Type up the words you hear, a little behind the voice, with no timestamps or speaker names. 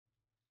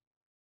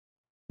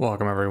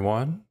Welcome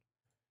everyone.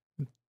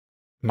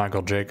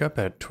 Michael Jacob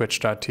at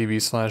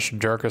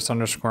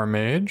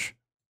twitch.tv/darkest_mage.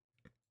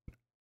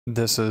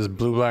 This is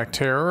Blue-Black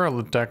Terror,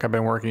 a deck I've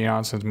been working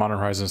on since Modern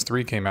Horizons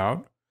 3 came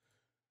out.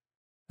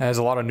 It has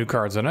a lot of new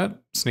cards in it.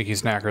 Sneaky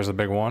Snacker is a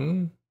big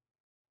one.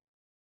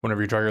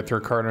 Whenever you draw your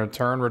third card in a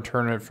turn,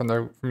 return it from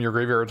your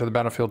graveyard to the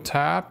battlefield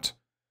tapped.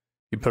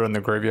 You put it in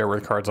the graveyard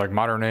with cards like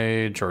Modern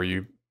Age, or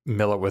you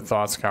mill it with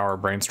Thought Scour,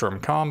 Brainstorm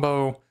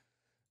combo.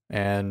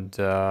 And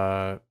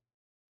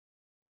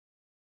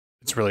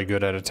it's really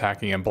good at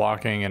attacking and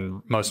blocking,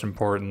 and most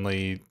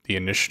importantly, the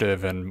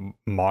initiative and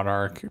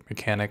Monarch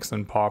mechanics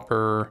in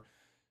Pauper.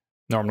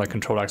 Normally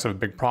control decks have a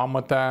big problem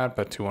with that,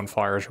 but 2/1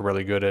 flyers are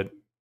really good at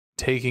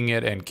taking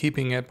it and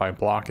keeping it by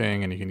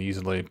blocking, and you can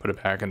easily put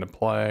it back into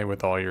play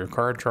with all your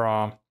card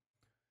draw.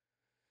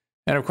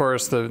 And of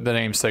course, the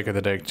namesake of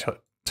the deck,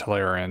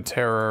 Tolarian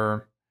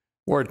Terror.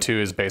 Ward 2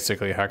 is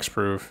basically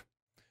hexproof.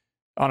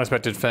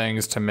 Unexpected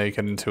Fangs to make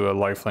it into a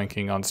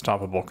lifelinking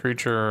unstoppable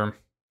creature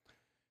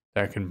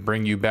that can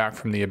bring you back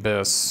from the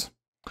abyss.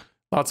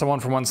 Lots of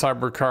 1-for-1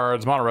 sideboard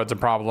cards. Mono red's a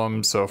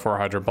problem, so for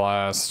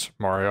Hydroblast,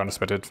 more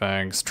Unexpected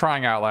Fangs.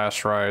 Trying out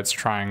Last Rites,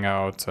 trying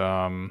out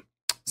some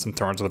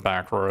Thorns of the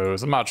Back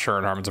Rows. I'm not sure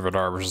in Arms of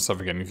Hadar versus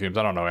Suffocating Fumes.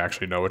 I don't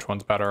actually know which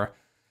one's better.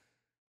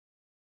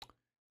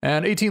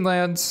 And 18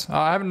 lands.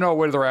 I haven't know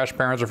whether Ash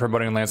Barrens or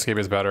Foreboding Landscape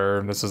is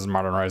better. This is a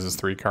Modern Horizons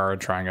 3 card,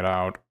 trying it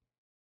out.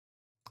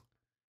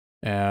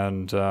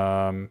 And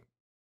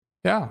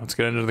yeah, let's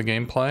get into the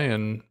gameplay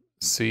and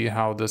see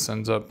how this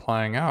ends up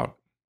playing out.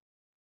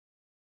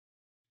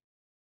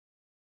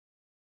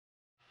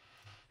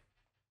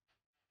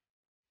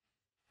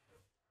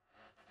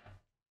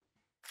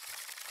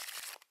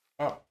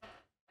 Oh.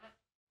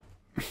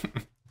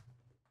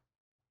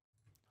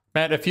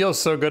 Man, it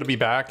feels so good to be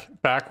back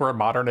where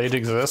Modern Age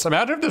exists.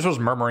 Imagine if this was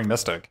Murmuring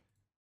Mystic.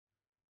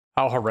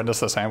 How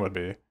horrendous this hand would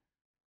be.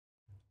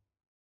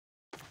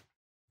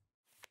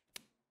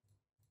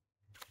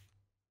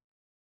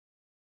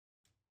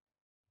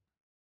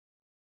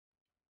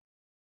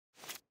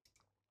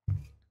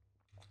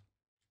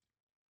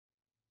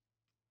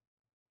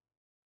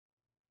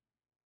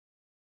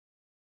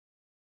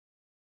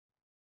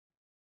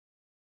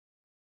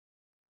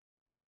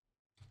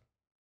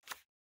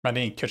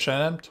 Many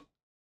kitchen.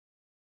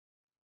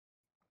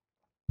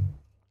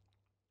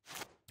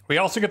 We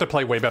also get to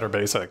play way better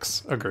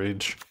basics.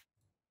 Agreed.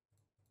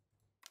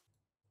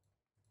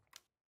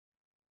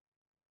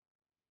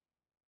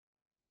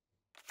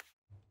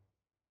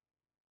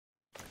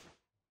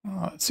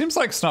 It seems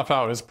like Snuff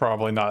Out is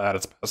probably not at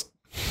its best.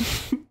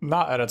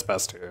 Not at its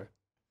best here.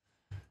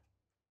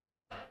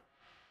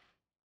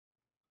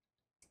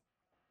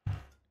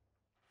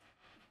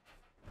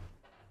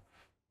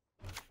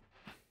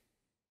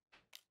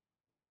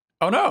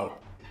 Oh no!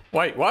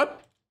 Wait,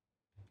 what?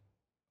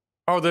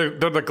 Oh, they're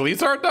the Glee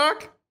art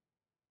deck?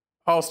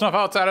 Oh, Snuff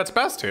Out's at its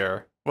best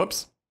here.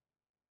 Whoops.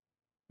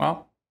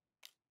 Well.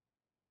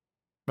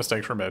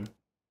 Mistakes were made.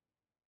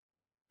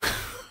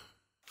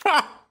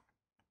 I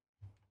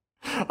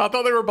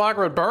thought they were Black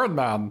Red Burn,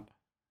 man.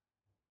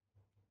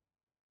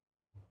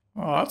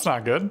 Oh, that's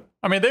not good.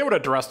 I mean, they would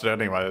have addressed it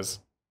anyways,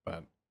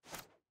 but...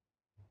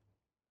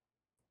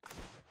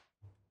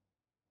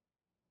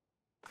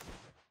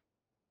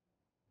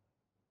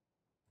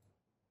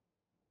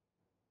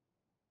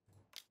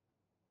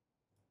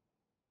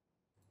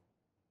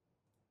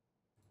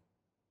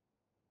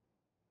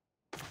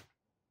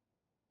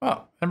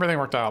 Oh, everything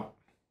worked out.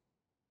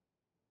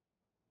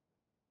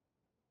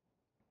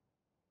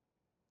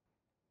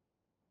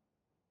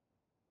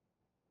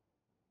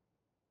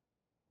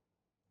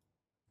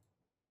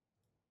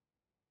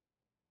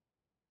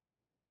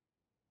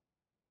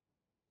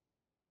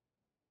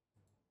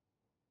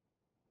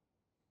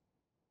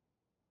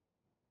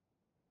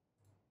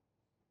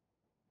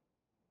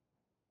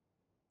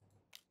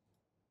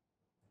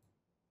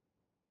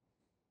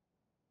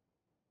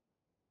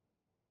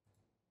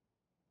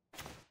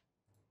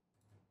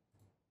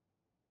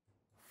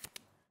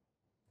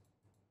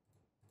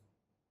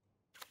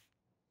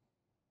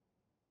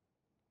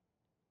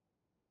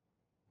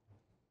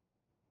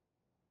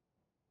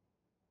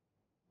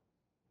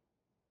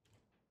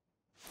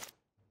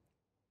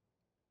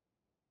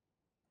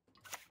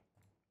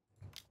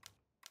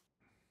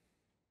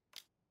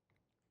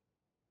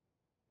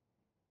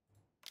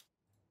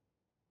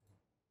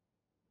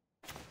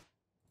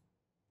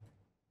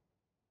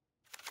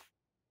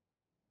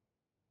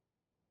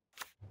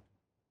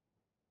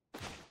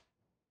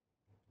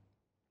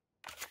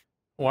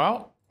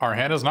 Well, our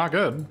hand is not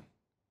good.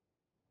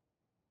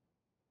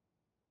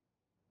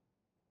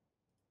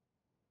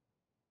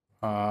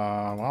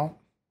 Well.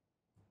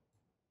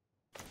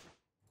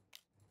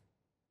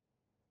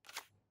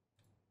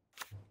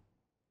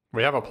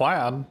 We have a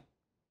plan.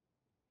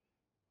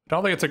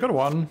 Don't think it's a good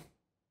one.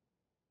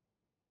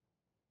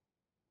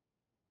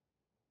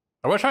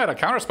 I wish I had a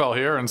counterspell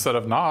here instead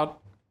of not.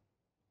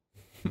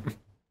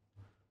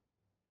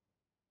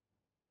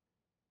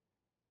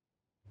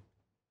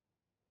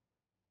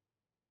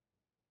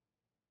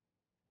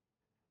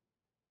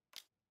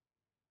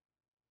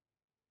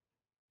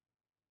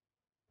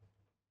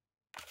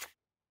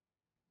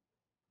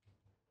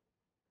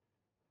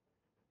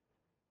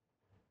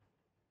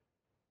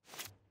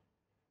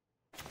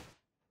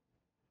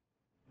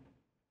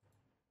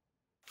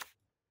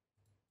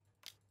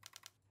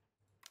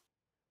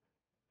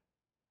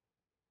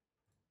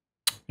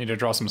 Need to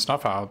draw some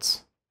Snuff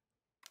Outs.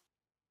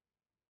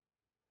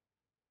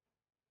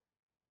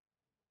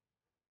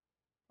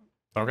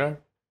 Okay.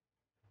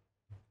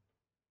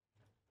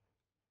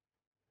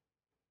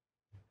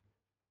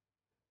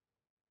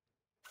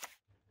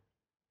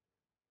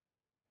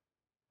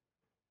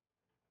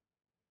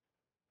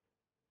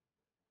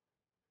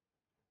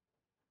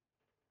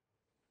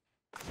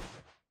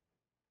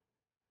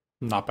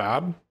 Not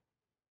bad.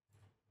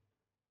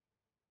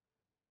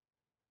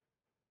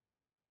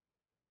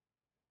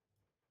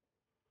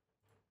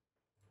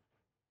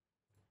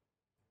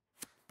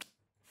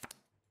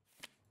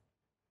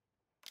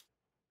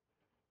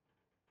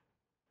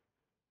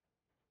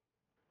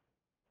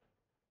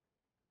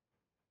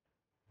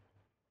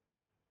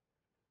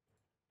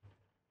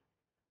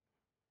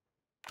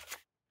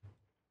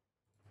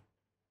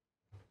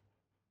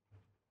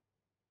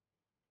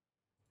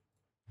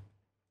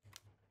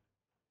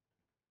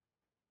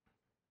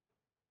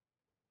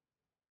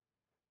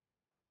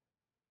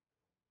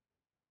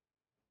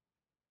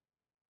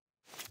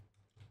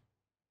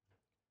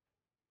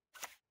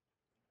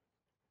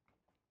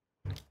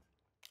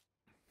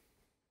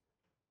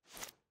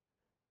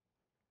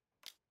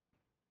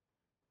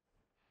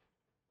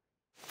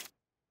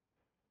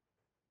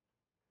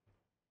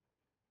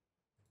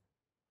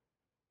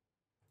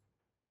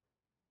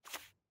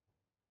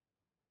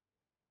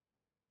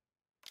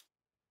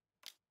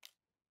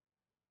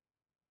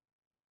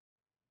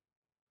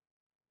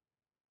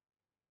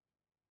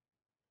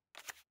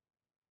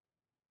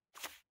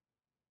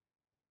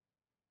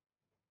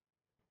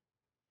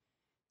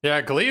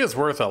 Yeah, Glee is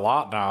worth a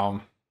lot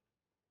now.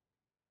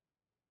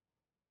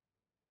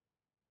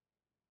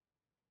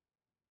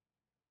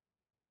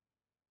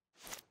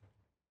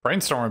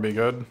 Brainstorm would be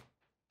good.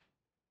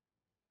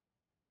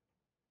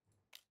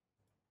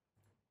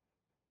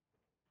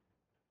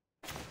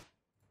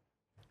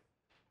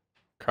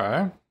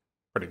 Okay,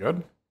 pretty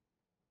good.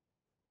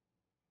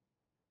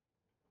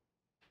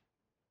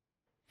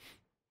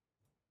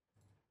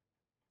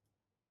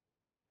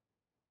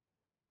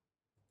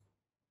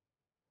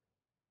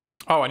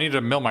 Oh, I need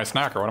to mill my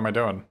snacker. What am I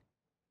doing?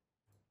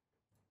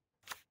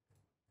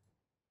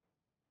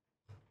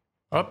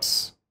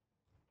 Oops.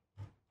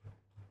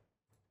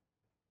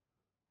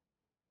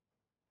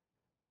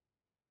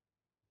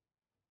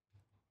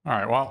 All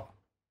right, well.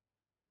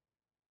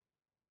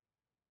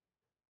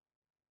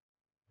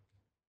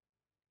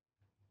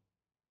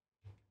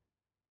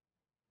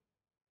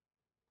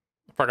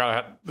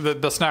 Forgot the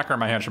snacker in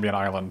my hand should be an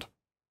island.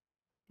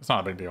 It's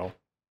not a big deal.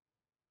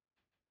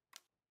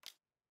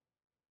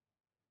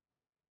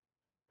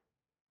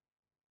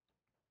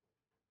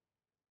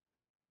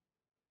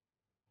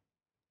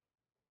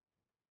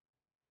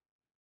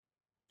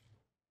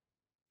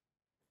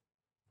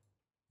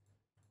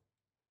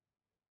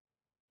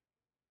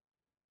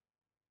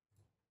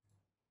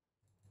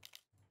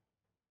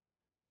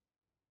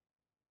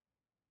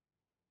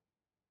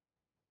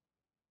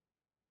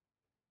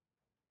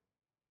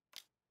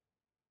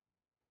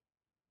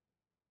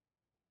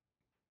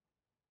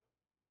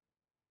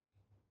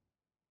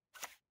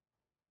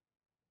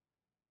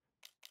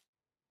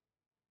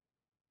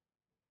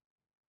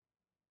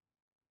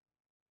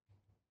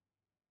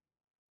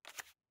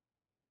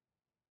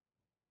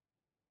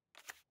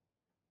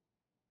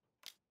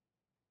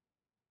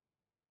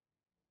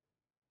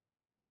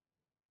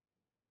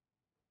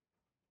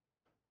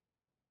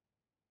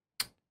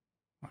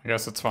 I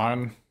guess it's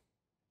fine.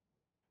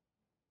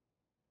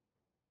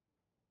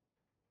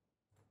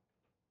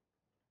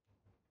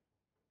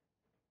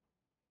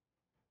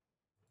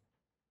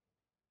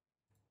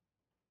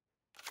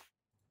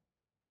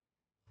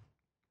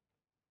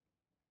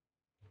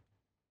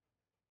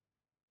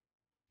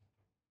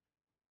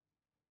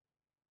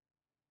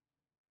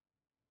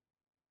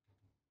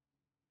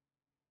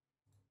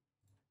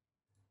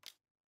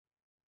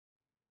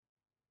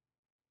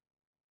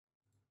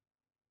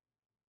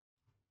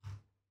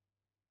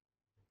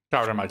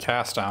 Got rid of my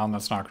cast down.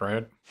 That's not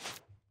great.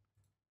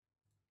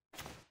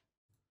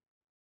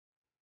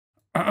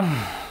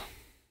 Guess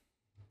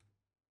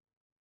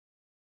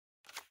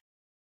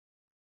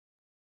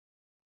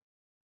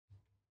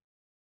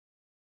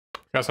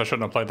I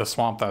shouldn't have played the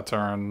swamp that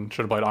turn.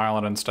 Should have played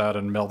island instead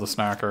and milled the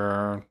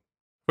snacker. If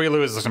we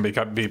lose, it's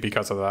gonna be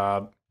because of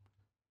that.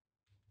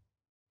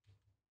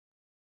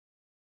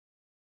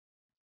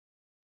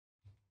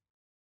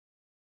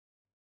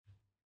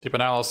 Deep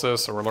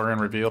Analysis or Lórien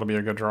Revealed to be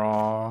a good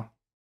draw.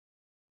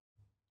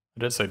 I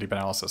did say Deep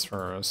Analysis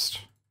first.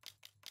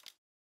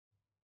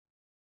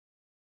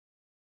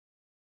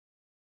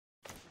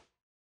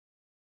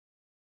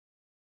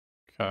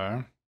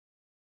 Okay.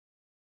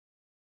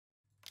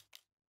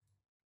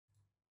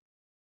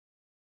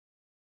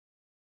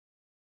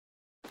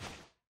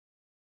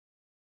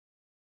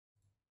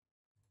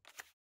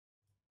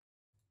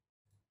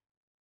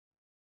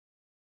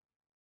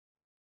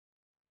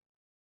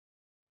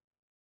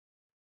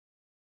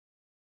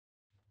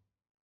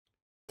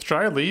 Should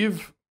I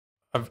leave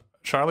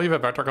a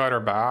Vector Glider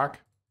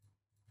back?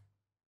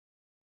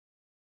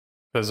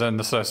 Because then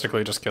this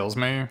basically just kills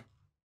me.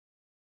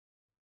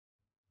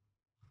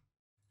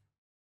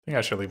 think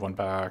I should leave one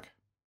back.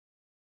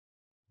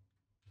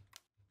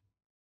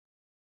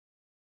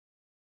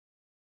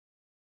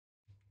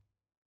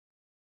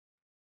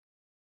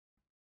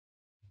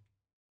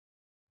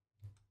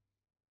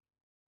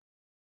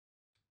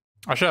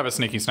 I should have a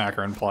sneaky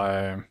snacker in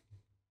play.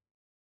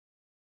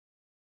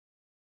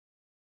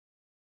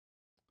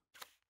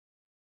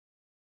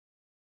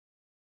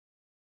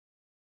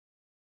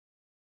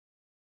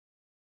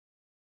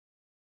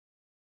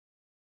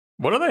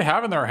 What do they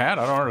have in their hand?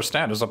 I don't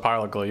understand. Just a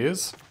pile of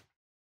Glees?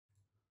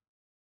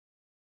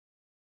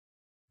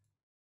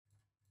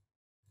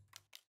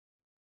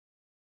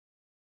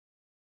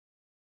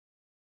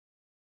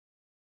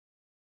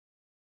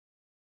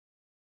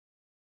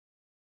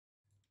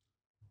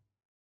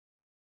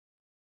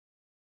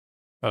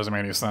 That doesn't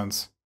make any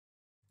sense.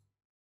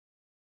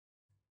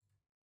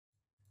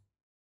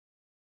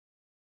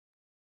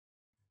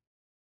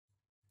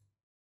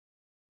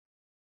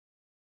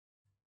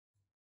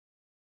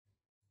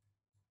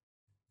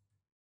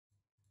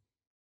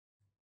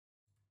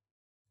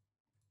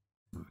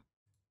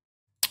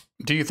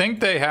 Do you think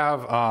they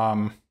have,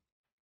 you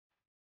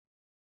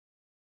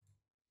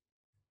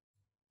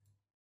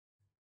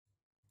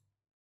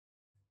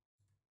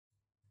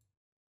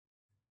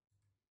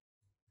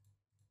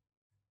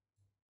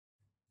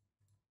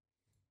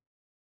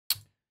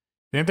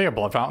think they have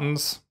blood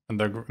fountains in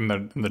the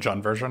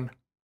Jund version?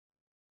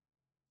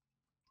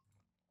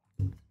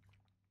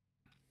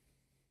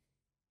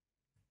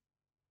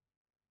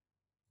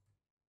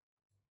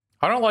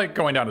 I don't like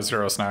going down to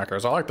 0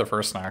 snackers. I like the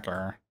first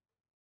snacker.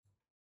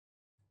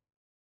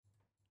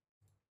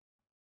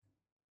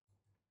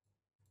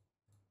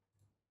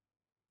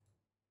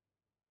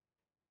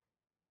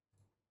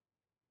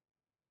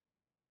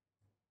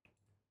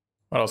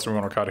 What else do we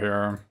want to cut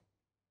here?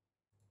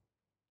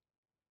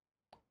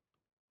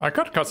 I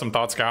could cut some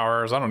Thought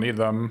Scours. I don't need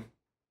them.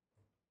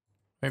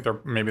 I think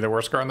they're maybe the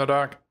worst card in the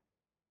deck.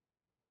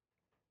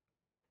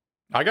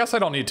 I guess I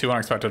don't need 2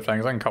 Unexpected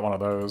Fangs. I can cut one of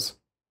those.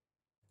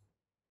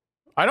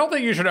 I don't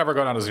think you should ever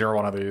go down to 0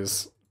 one of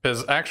these.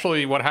 Because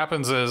actually what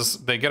happens is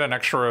they get an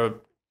extra...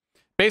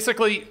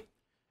 Basically,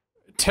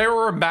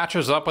 Terror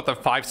matches up with the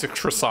 5/6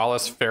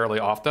 Chrysalis fairly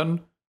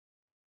often.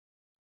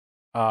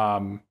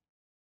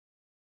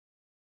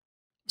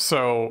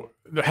 So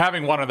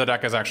having one in the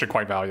deck is actually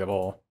quite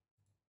valuable.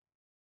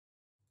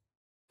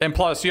 And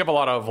plus, you have a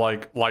lot of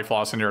like life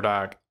loss in your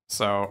deck,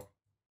 so...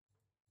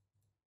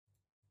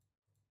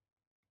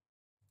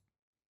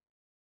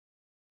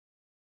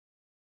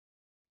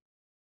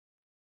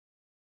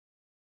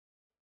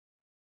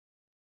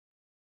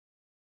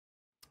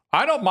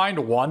 I don't mind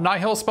one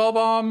Nihil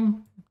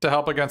Spellbomb to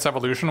help against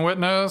Evolution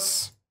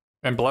Witness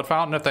and Blood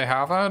Fountain if they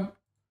have it.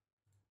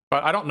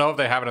 But I don't know if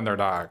they have it in their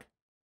deck.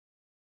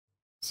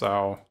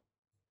 So...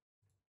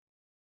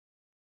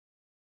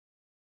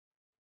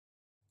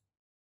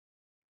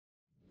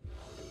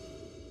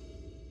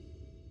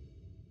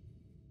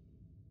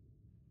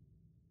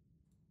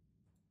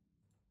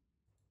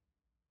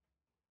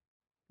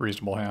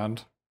 Reasonable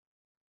hand.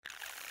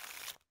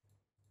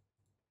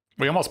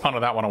 We almost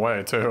punted that one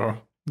away, too.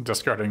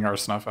 Discarding our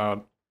Snuff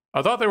Out.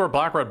 I thought they were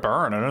Black-Red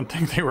Burn. I didn't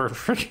think they were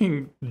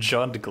freaking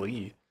Jund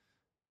Glee.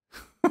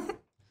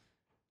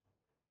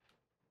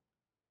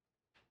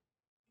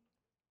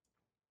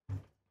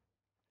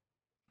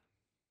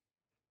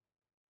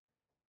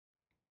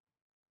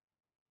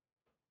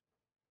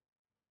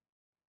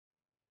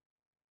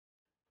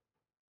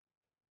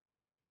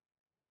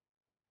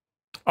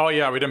 Oh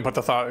yeah, we didn't put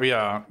the thought.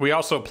 Yeah, we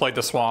also played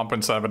the swamp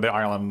instead of the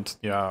island.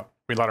 Yeah,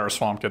 we let our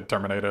swamp get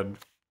terminated.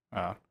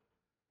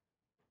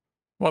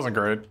 Wasn't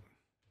great.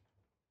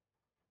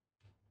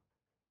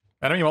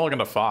 Enemy mulligan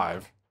to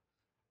 5.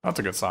 That's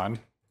a good sign.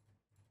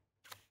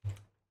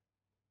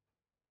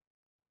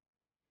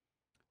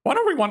 Why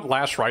don't we want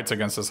Last Rites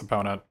against this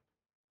opponent?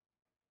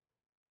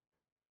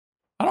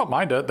 I don't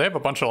mind it. They have a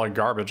bunch of like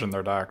garbage in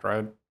their deck,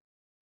 right?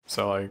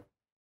 So like,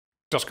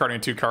 discarding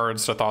 2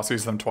 cards to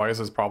Thoughtseize them twice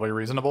is probably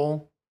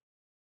reasonable.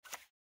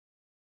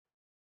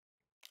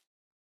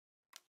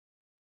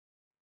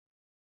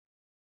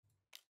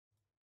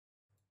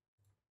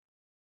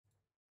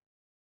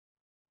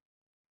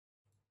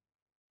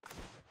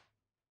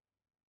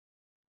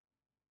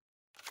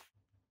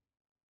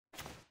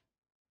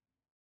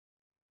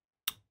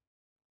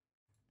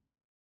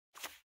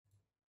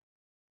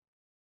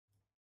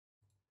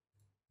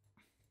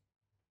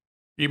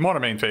 You want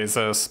to main phase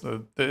this.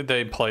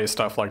 They play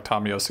stuff like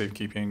Tamio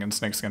Safekeeping and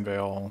Snakeskin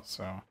Veil,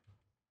 so...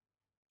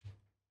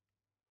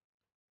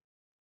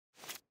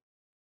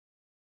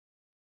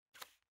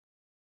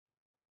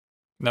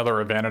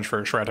 Another advantage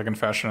for Extracted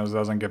Confession is it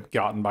doesn't get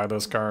gotten by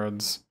those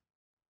cards.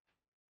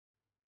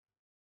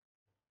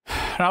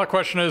 Now the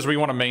question is, we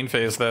want to main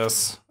phase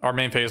this, or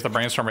main phase the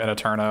Brainstorm in a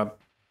turnip.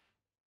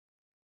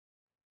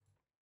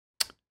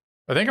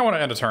 I think I want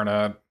to end a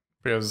turnip,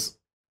 because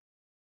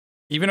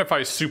even if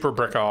I super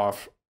brick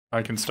off,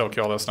 I can still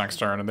kill this next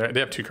turn, and they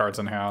have 2 cards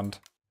in hand.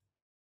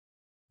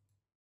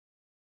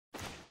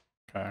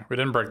 Okay, we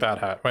didn't break that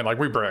hat. Wait, like,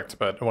 we bricked,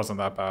 but it wasn't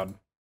that bad.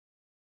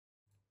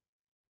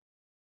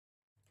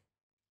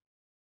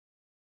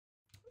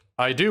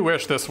 I do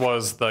wish this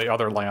was the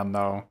other land,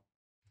 though.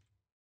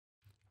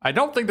 I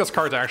don't think this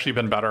card's actually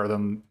been better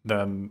than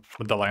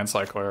the Land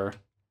Cycler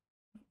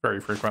very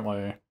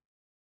frequently.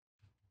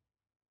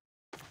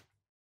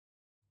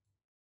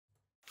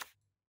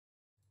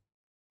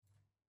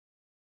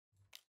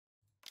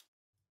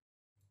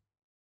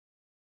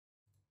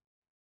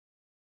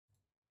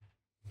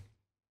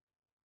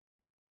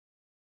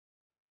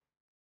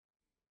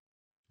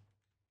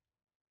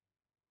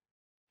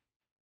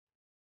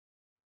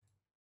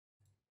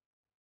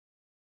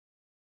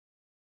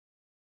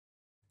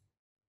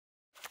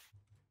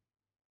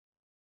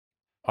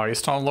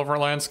 Ice Tunnel over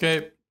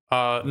Landscape?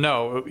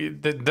 No,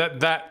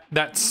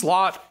 that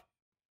slot,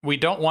 we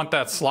don't want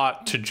that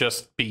slot to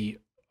just be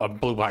a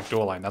blue-black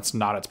dual lane. That's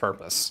not its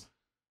purpose.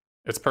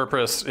 Its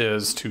purpose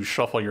is to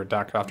shuffle your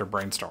deck after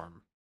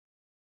Brainstorm.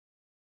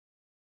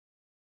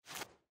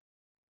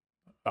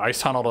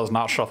 Ice Tunnel does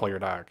not shuffle your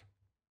deck.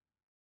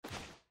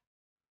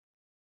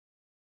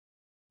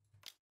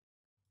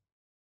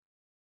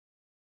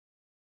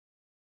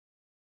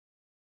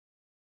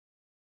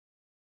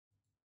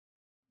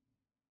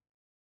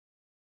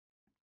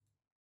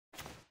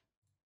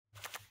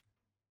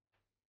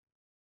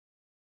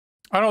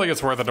 I don't think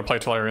it's worth it to play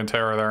Tolarian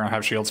Terror there and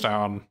have shields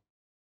down.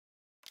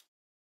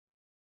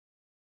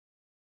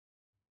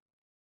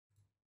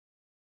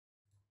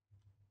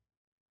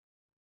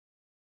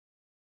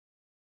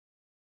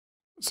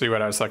 So you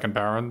would have second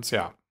Barrens?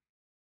 Yeah.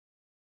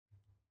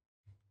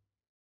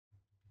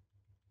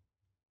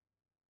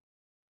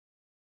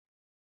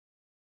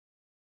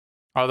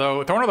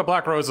 Although Thorn of the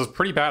Black Rose is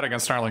pretty bad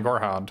against Snarling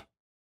Gorehound.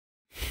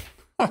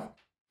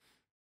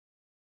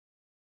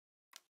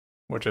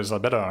 Which is a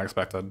bit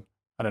unexpected.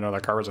 I didn't know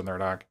that card was in their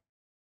deck.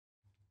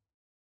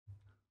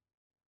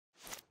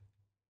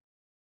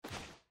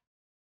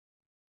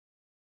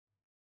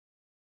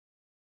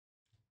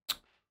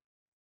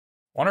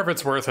 Wonder if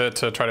it's worth it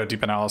to try to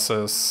deep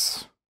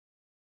analysis.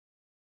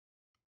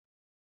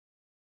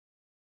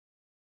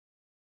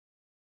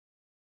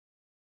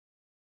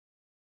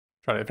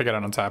 Try to, if I get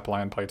an untap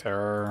land, play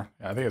Terror.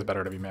 Yeah, I think it's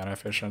better to be mana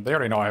efficient. They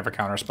already know I have a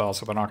counterspell,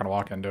 so they're not going to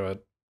walk into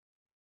it.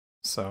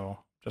 So,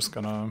 just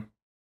gonna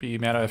be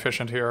mana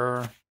efficient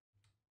here.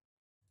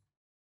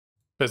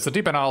 Because the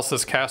deep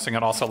analysis casting,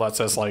 it also lets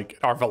us, like,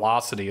 our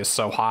velocity is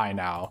so high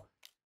now.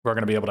 We're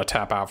going to be able to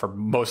tap out for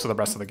most of the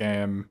rest of the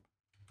game.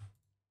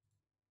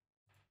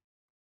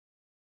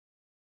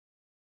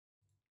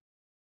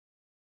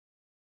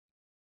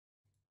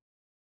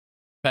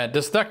 Man,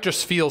 this deck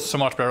just feels so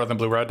much better than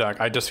blue-red deck.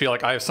 I just feel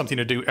like I have something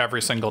to do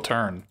every single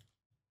turn.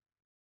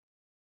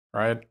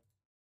 Right?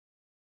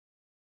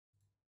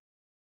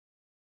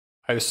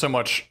 I have so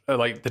much,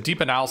 like, the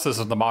deep analysis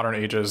of the modern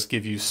ages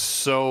give you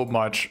so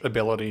much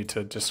ability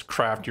to just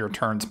craft your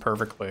turns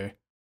perfectly.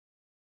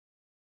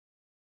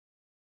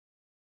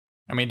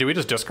 I mean, do we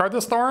just discard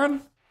this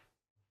Thorn?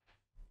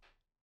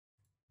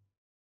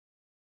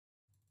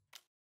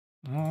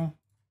 Well,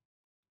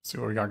 see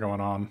what we got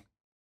going on.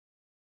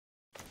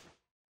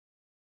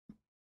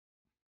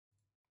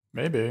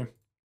 Maybe.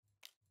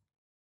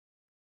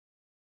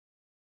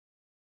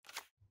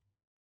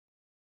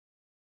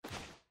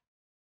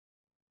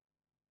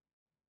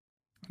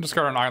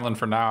 Discard an island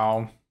for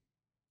now.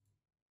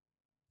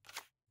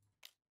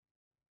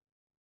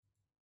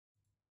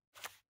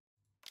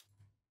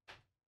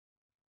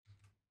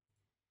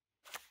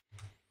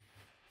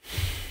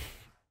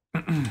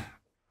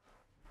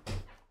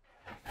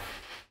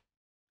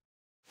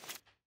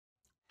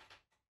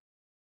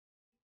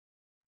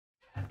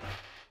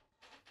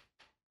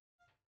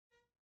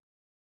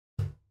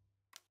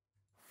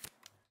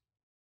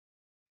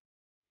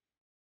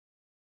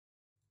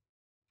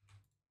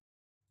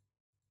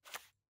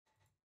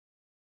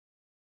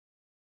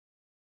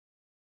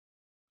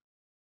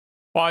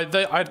 Well,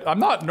 I'm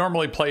not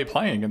normally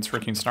playing against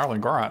freaking Snarling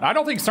Gorehound. I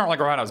don't think Snarling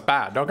Gorehound is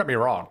bad. Don't get me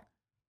wrong.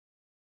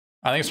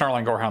 I think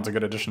Snarling Gorehound's a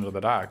good addition to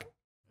the deck.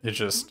 It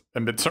just,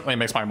 it certainly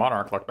makes my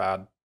Monarch look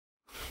bad.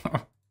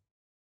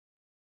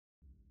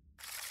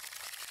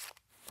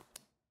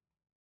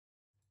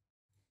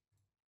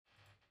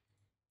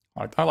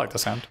 I like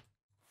this hand.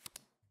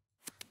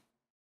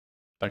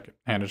 That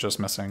hand is just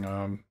missing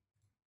the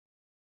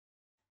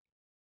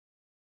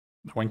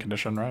win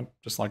condition, right?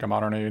 Just like a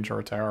Modern Age or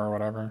a Terror or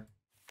whatever.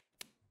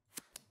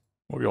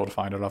 We'll be able to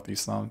find it off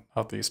these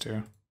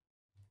two.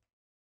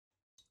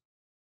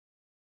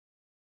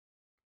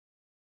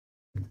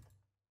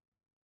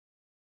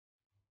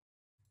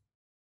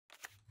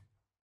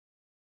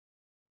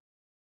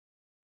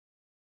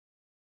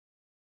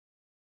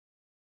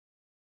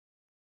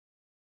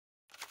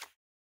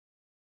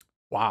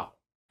 Wow.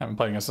 I haven't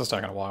played against this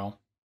deck in a while.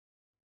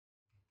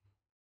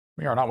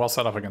 We are not well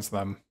set up against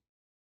them.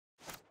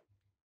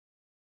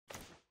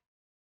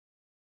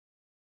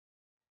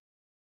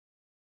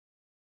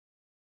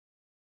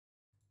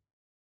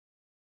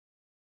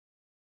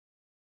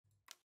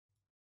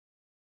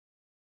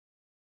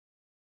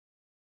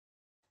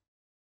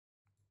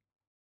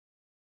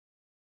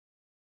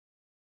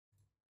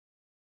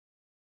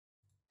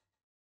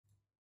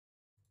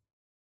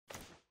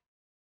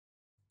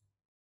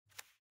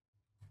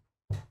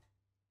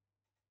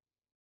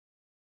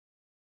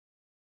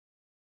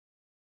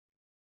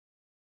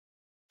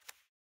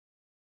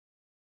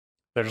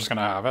 They're just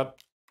gonna have it.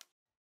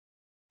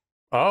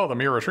 Oh, the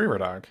Mirror Retriever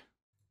deck.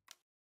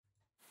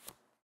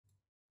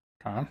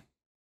 Okay.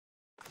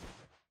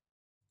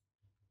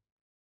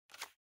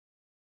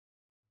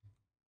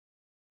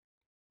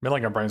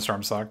 Milling a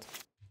Brainstorm sucked.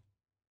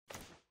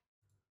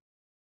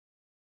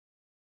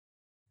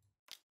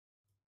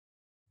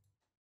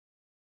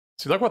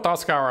 See, look what Thought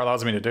Scour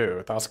allows me to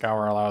do. Thought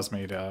Scour allows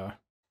me to...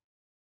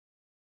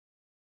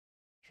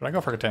 Should I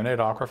go for Contaminated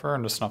Aquifer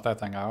and just snuff that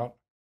thing out?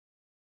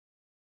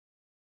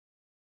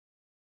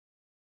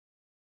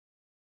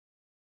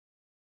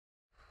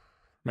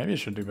 Maybe you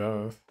should do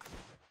both.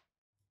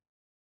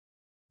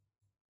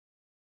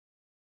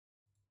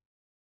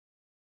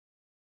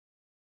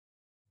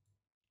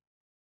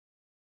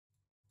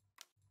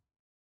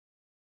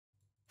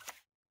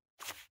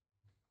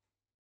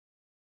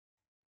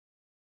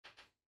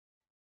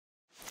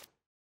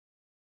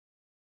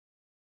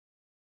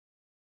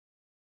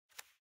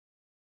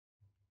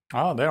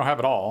 Oh, they don't have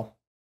it all.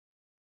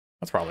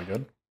 That's probably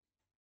good.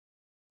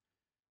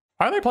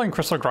 Why are they playing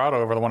Crystal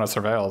Grotto over the one that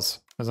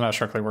Surveils? Isn't that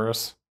strictly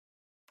worse?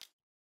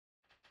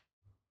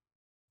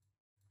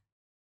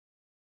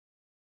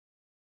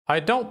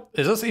 I don't...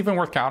 Is this even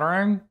worth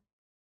countering?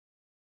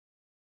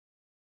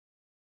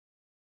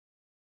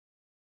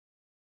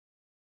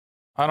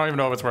 I don't even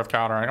know if it's worth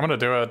countering. I'm gonna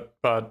do it,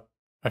 but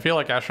I feel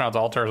like Astronaut's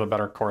Altar is a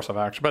better course of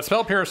action. But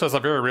Spell Pierce has a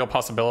very real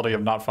possibility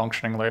of not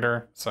functioning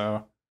later,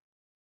 so...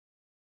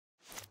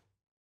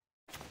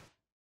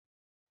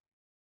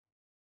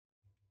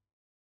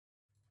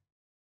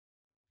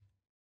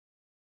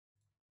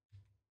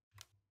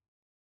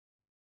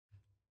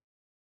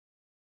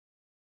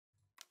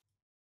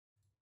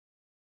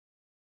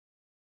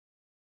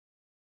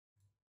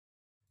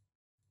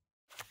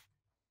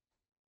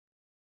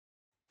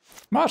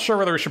 I'm not sure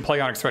whether we should play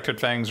Unexpected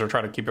Fangs or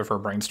try to keep it for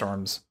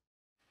Brainstorms.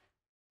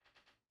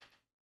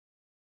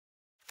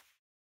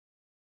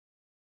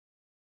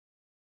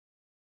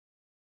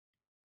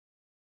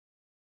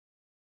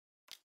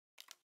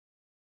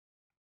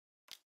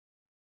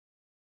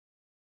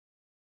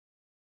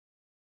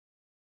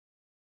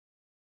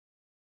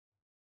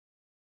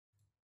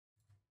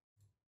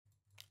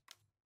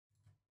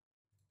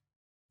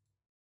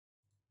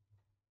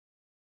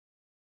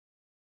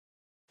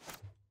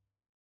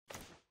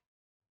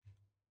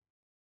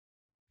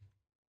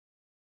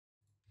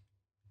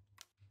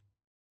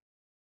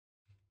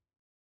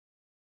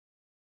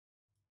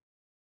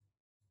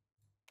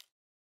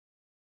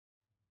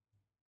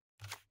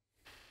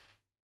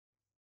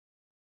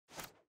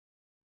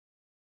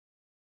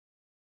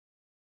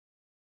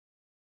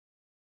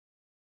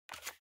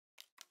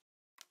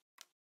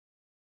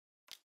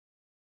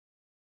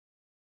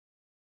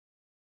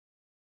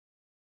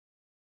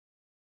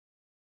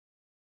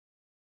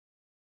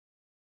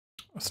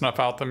 Snuff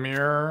out the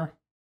mirror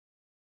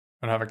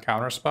and have a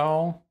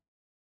counterspell.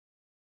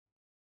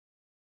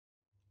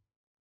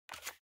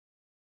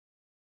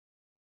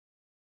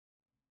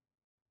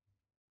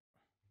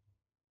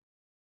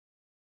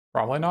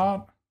 Probably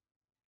not.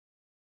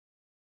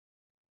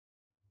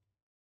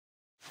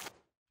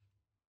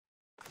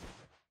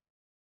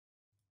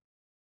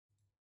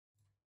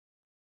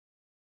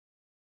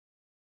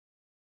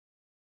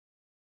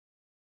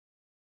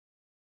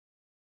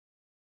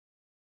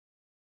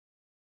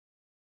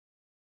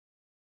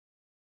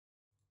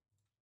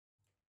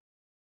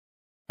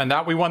 And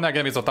that we won that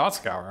game as a Thought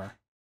Scour.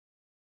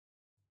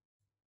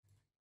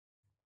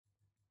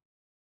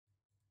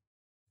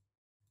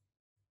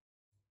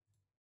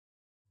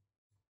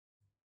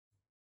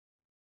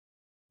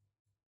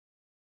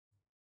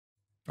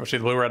 Which the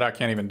blue red deck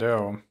can't even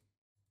do.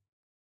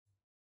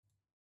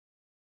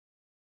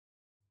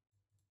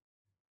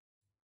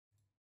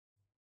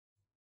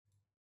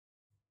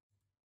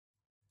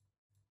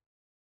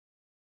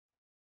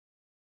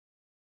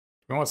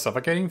 We want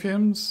Suffocating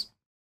Fumes?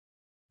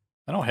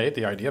 I don't hate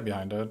the idea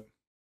behind it.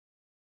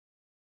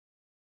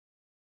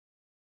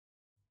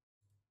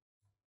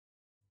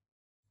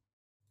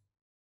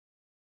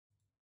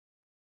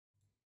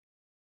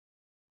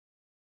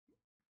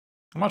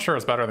 I'm not sure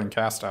it's better than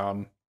Cast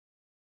Down.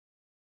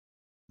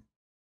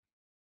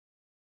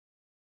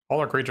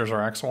 All our creatures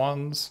are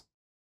X1s.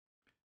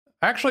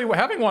 Actually,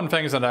 having one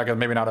Fangs in the deck is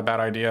maybe not a bad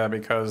idea,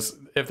 because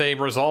if they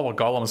resolve a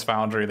Golem's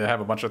Foundry, they have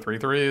a bunch of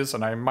 3/3s,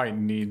 and I might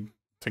need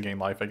to gain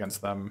life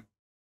against them.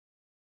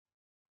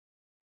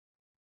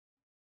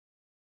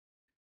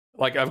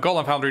 Like, a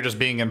Golem Foundry just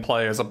being in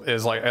play is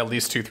like at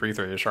least 2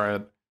 3/3s,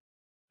 right?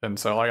 And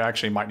so I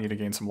actually might need to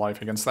gain some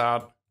life against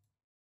that.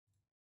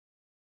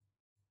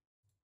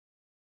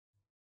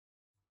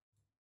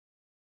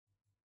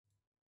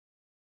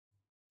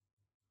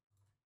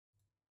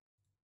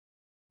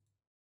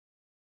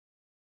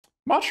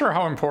 I'm not sure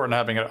how important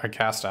having a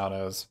cast out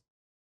is.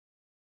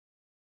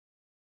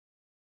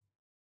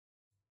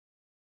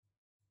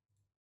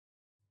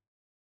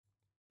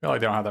 I feel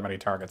like they don't have that many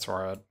targets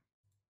for it.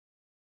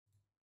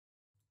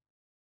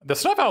 The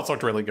Snuff Outs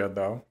looked really good,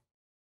 though.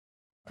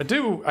 I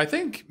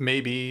think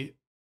maybe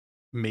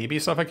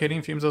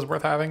Suffocating Fumes is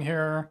worth having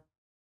here.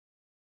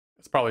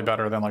 It's probably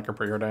better than like a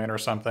Preordain or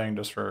something,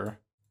 just for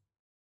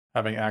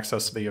having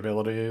access to the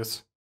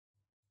abilities.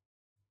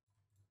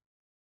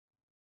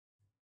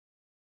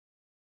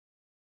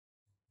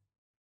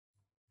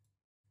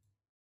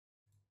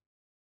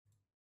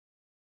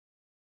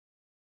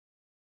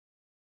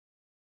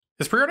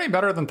 Is Preordain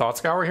better than Thought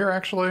Scour here,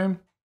 actually?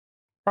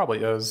 Probably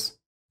is.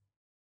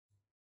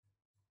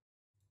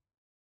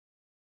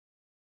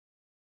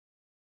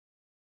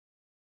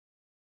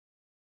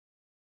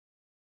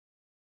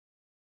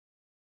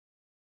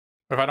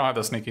 If I don't have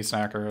the sneaky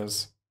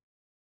snackers.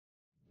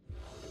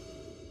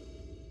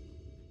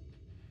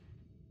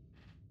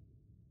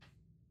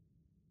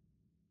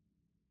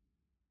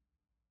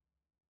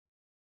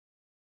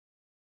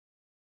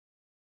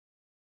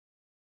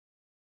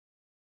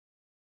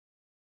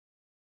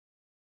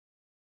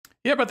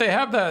 Yeah, but they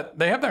have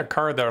that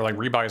card that are like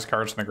rebuys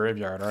cards in the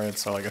graveyard, right?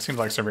 So like it seems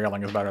like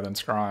surveilling is better than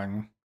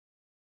scrying.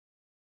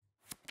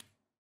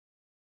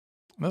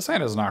 This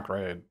hand is not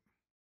great.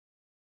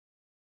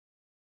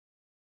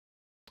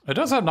 It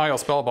does have Nihil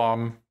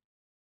Spellbomb.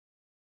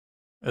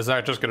 Is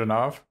that just good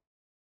enough?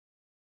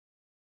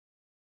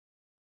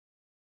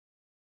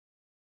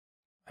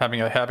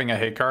 Having a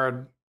hate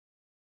card?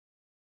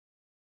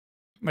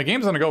 The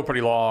game's gonna go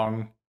pretty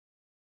long.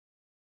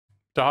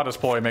 Dihada's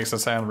Ploy makes it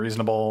sound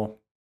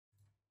reasonable.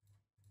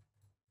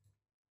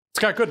 It's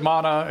got good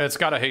mana, it's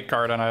got a hate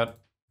card in it.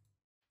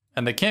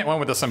 And they can't win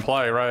with this in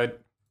play, right?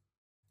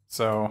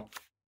 So...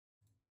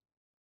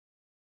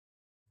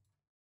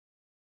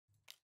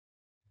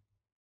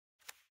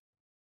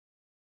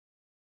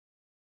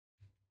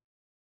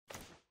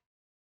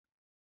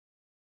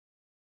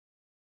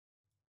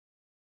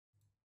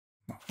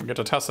 we get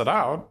to test it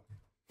out.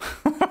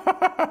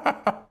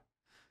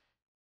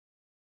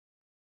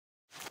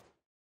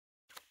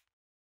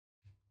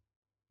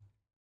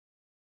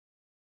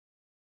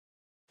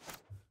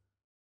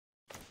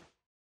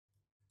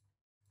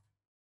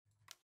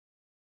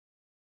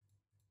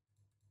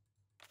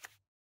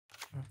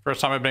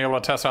 First time I've been able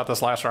to test out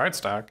this Last Rites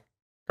stack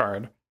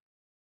card.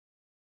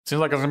 Seems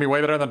like it's gonna be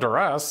way better than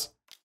Duress.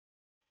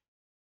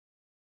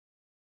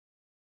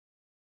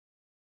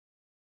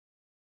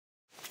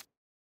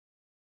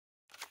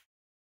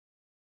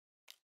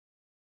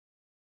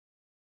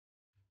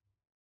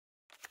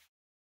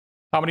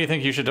 How many do you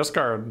think you should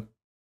discard?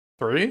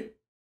 3?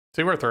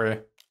 2 or 3?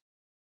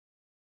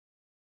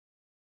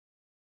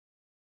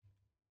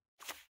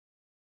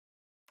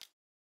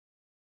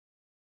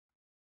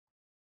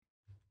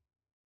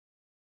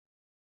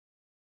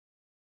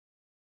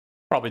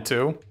 Probably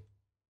 2.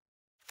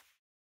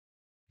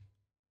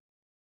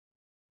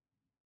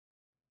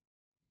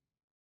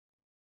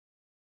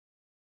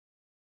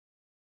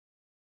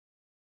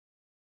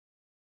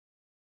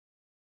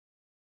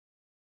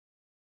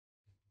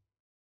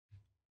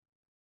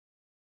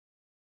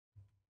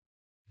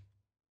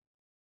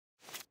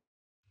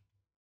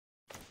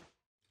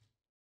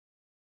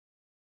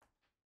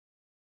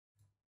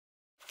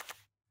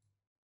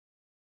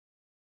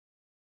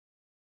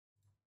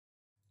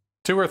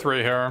 Two or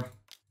 3 here.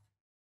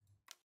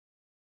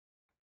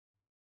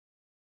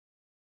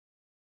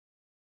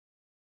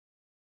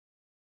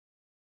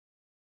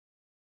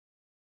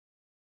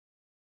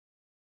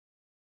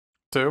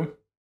 Two.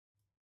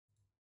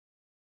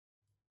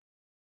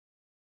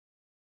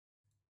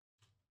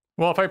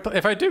 Well,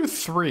 if I do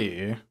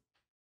 3,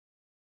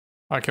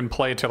 I can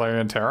play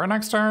Tolarian Terror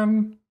next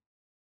turn.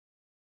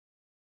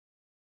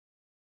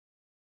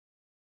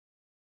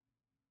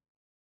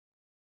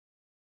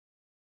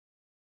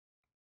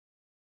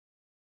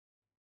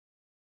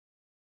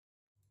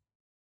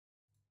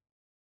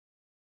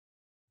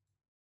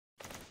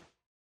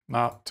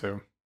 Not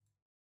 2.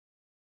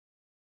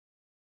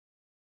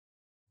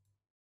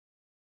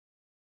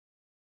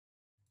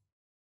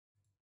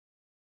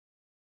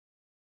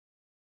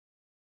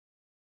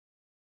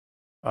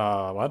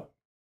 What?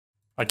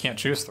 I can't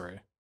choose 3.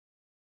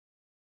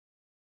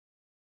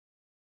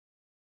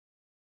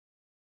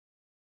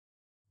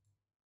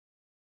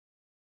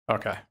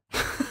 Okay.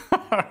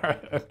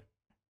 Alright.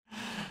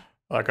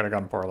 That could have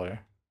gone poorly.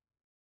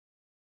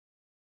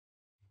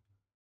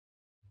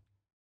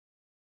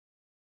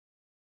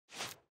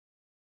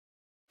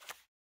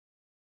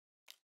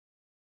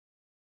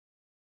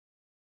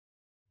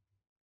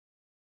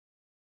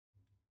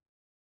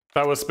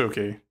 That was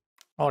spooky.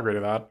 I'll agree to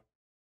that.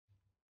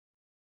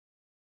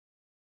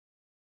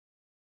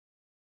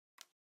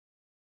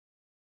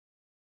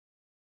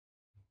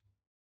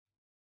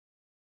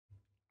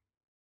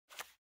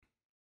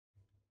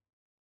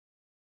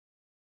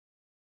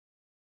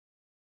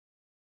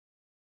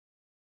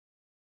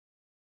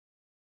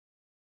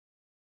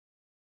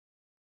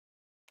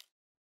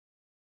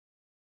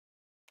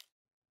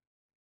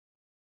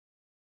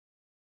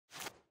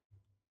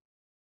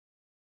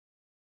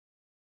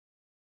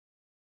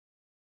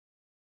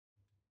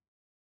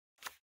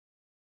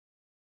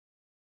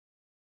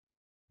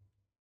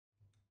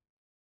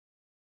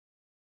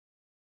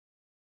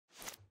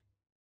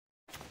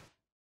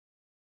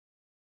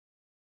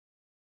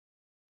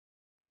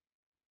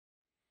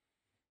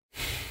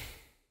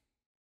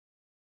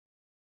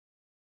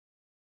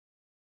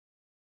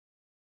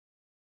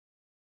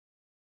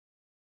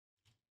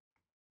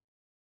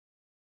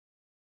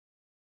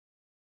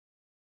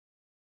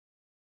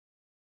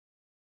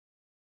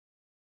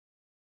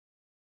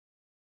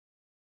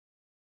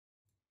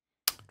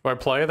 Do I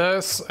play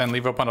this and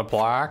leave open a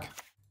black?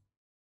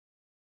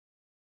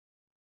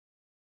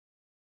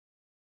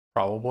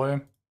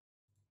 Probably.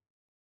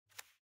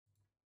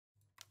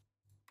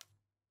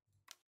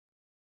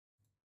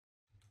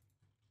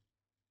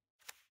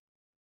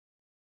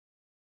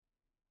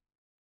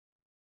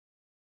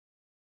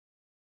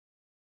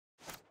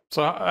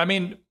 So, I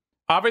mean,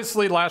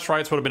 obviously Last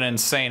Rites would have been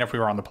insane if we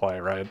were on the play,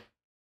 right?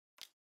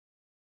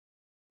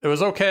 It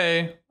was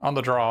okay on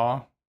the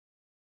draw.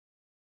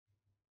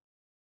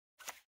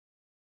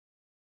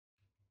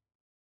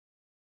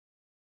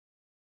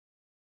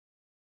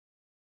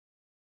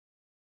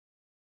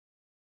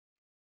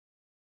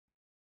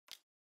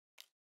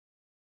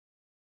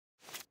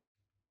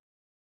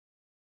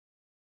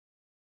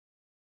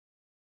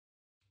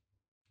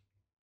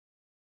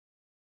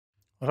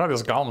 Look at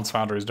this Goblin's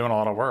Foundry is doing a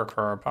lot of work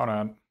for our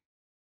opponent.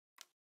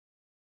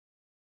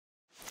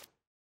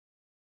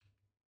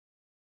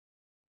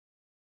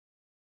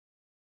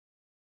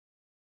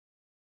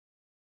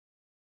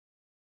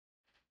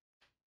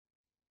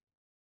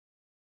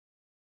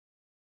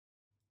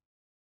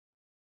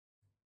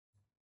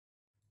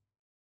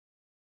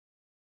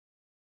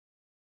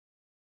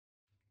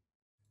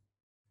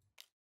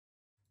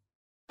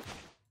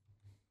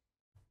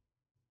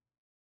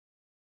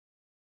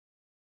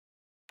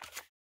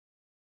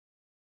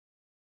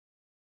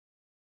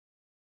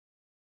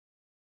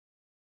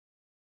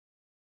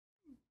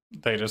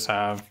 They just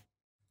have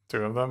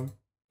two of them.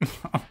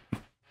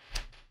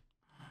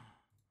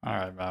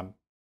 Alright, man.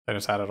 They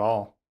just had it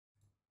all.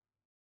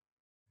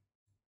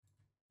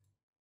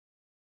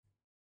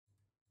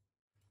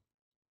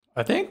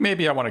 I think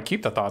maybe I want to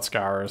keep the Thought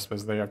Scours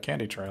because they have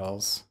candy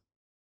trails.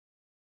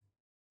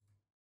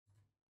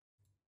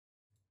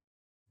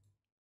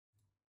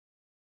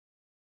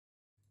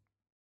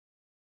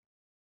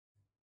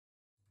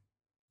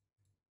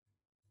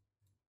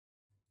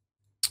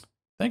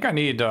 I think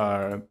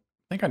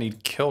I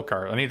need kill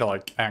card. I need to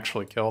like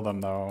actually kill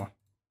them though.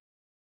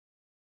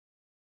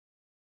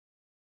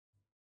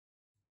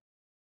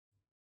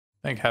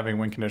 I think having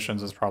win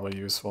conditions is probably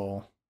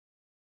useful.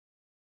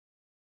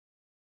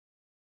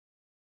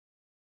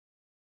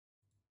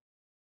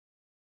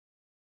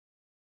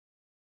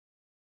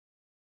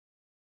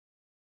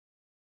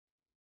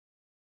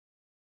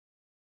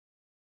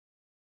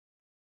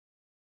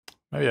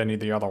 Maybe I need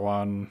the other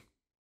one.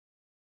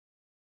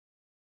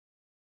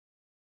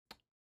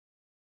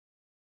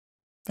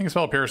 I think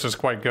Spell Pierce is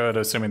quite good,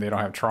 assuming they don't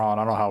have Tron.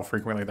 I don't know how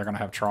frequently they're going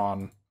to have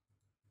Tron.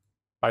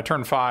 By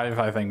turn 5,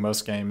 I think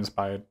most games,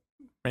 by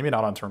maybe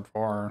not on turn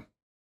 4.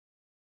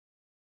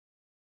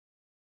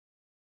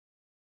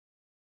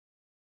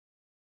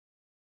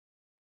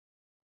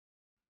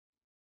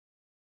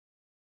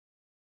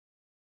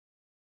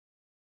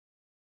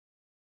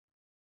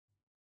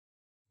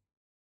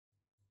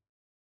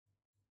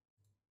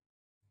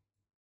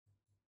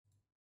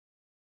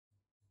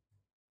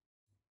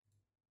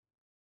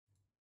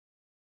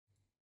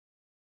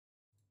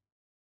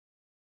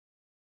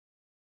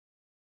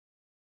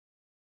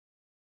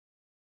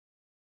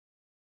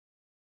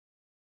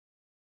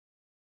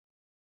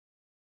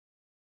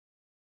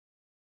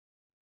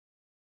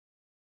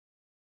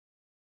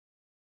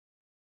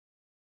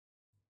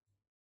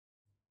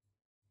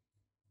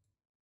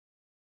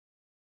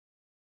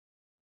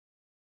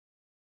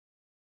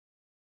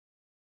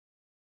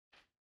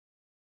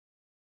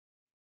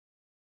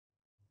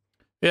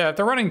 Yeah, if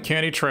they're running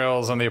candy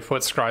trails and they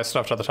put Scry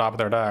stuff to the top of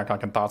their deck, I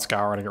can Thought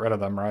Scour to get rid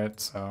of them, right?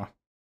 So,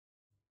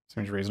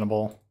 seems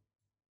reasonable.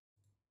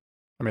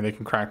 I mean, they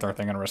can crack their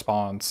thing in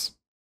response,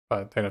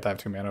 but they'd have to have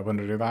 2 mana open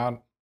to do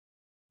that.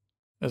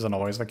 Isn't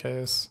always the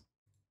case.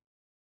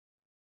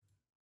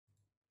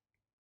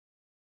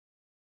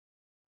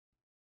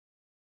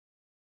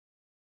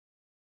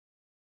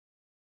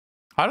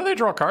 How do they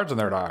draw cards in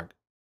their deck?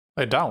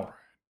 They don't.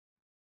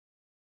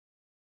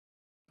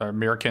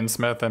 Mirror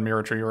Kinsmith and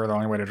Mirror Tree are the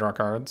only way to draw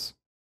cards.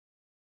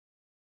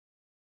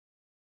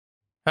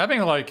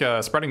 Having like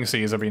Spreading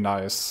Seas would be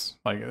nice.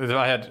 Like if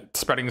I had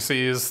Spreading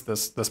Seas,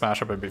 this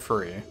mashup would be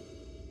free.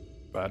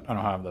 But I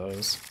don't have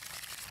those.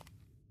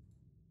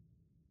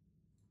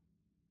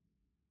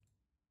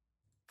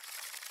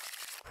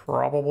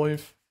 Probably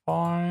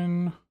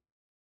fine.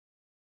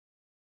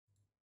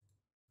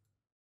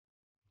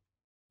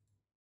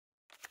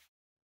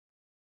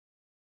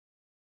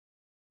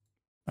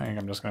 I think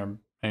I'm just gonna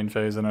main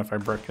phase in if I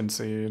brick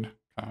concede.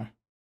 Okay.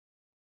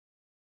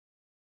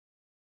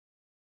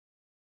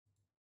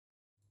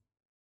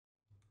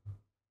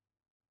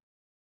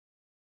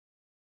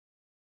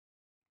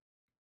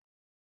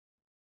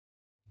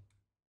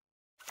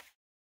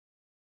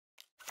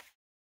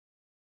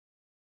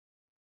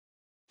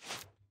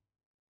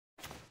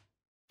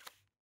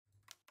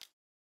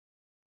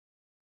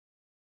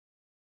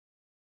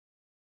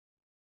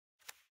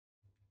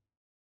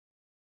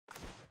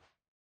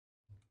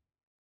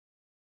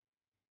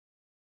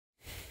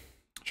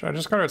 Should I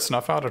just go to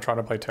Snuff Out to try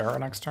to play Terror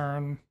next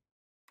turn?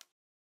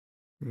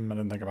 I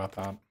didn't think about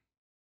that.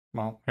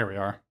 Well, here we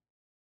are.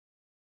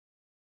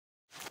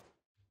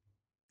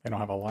 They don't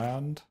have a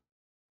land.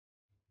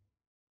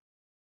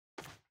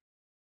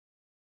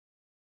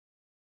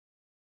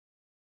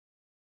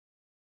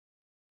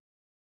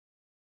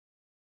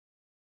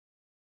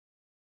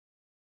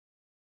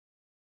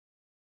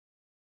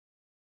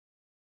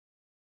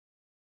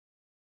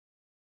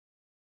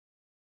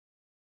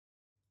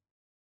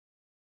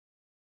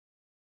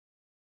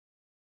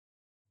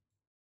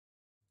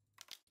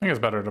 think it's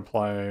better to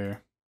play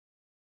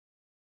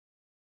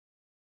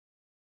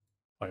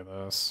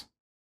this.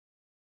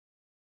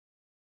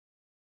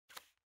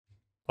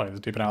 Play the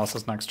Deep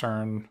Analysis next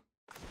turn.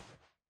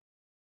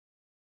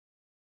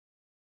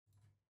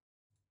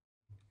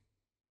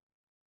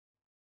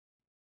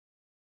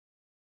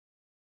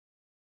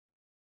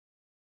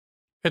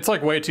 It's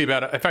like way too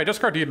bad. If I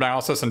discard Deep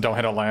Analysis and don't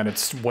hit a land,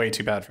 it's way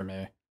too bad for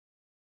me.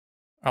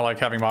 I like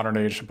having Modern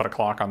Age to put a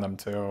clock on them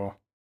too.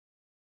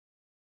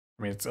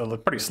 I mean, it's a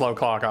pretty slow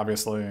clock,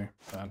 obviously.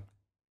 But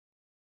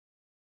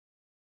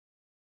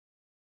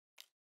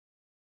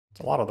it's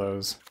a lot of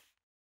those.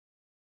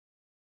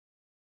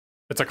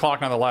 It's a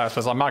clock nonetheless,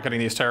 because I'm not getting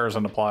these terrors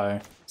into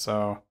play,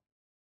 so...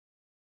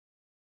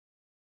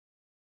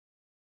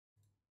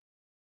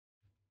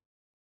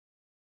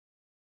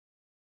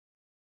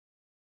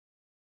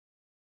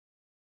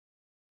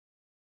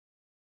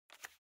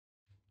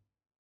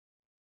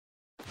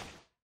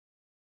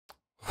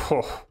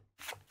 Oh.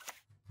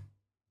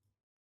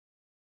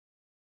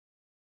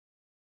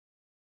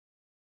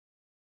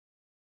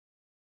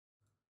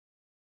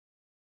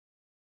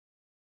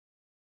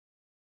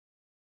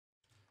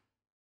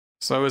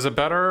 So is it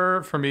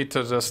better for me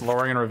to just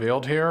Lórien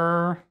Revealed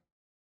here?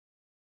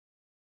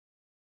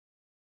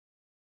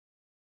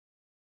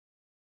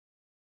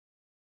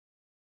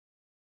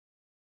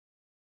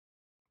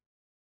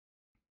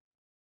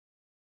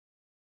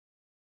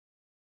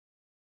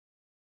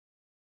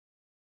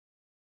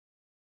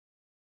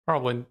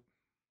 Probably.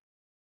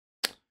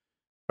 If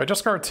I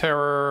discard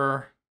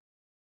Terror...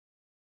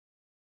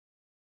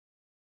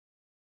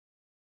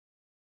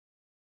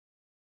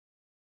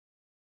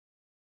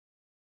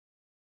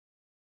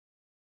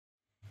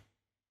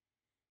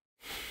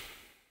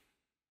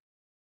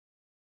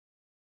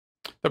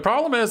 The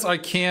problem is I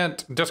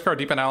can't discard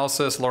Deep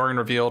Analysis, Lórien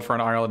Revealed for an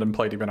island and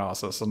play Deep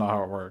Analysis. That's not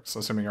how it works,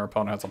 assuming your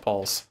opponent has a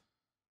pulse.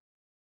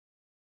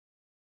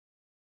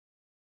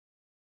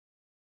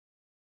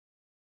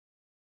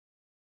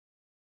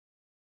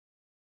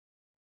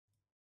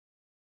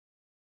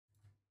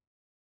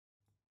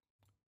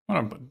 I'm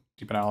gonna put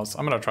Deep Analysis.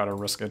 I'm gonna try to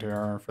risk it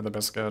here for the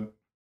biscuit.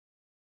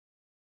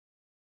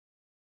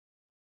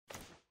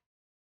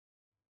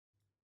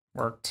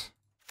 Worked.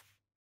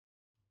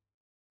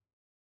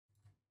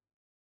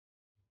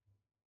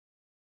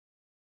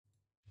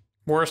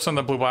 Worse than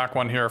the blue-black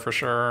one here for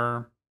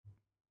sure.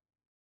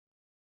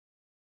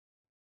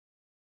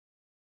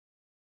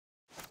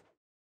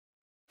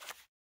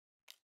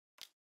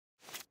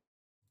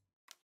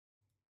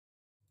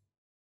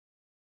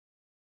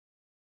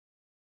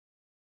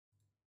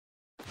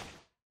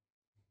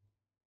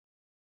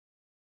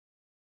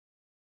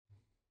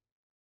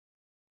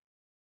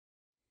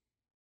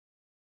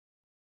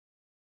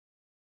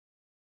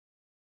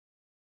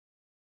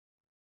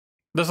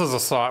 This is a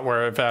slot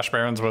where if Ash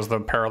Barrens was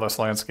the perilous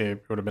landscape,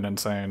 it would have been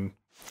insane.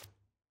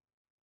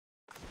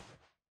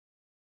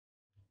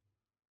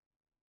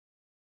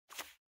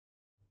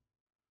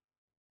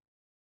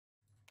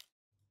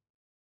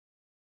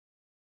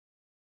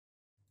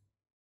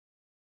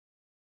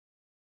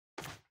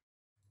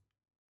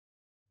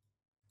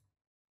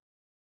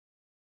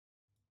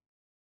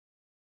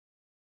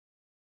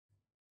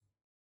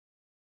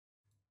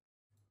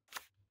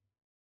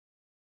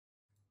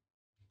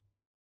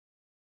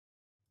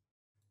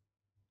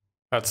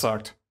 That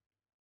sucked.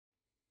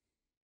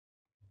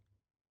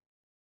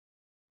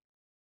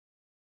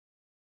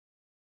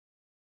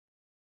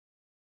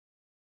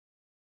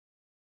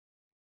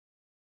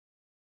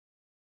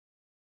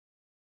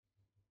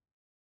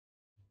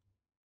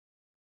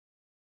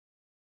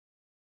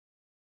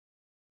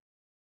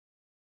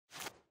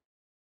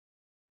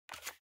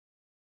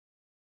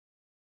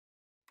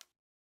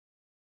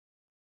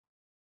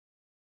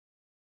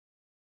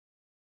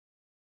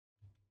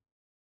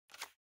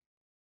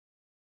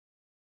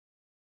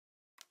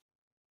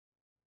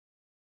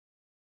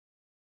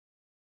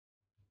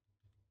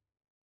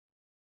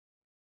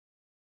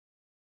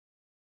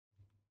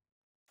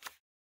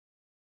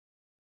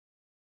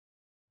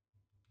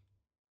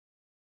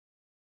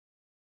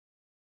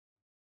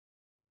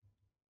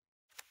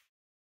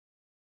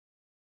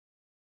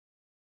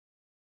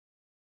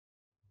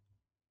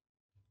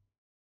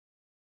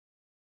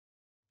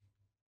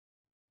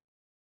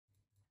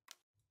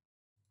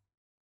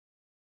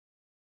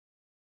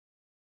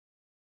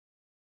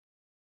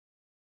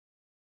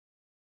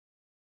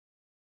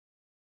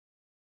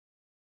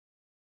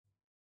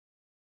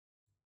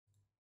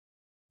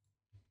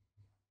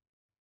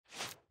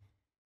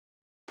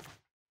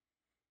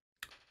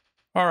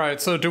 All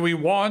right, so do we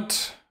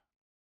want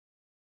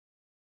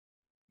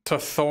to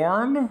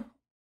Thorn,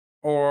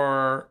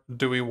 or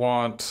do we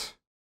want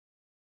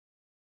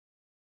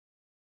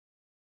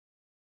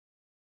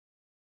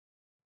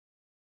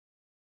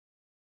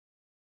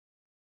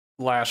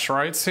Last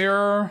Rites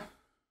here,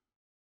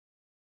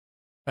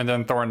 and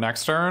then Thorn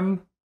next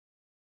turn?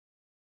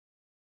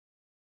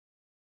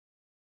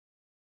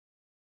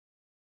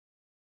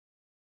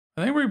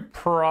 I think we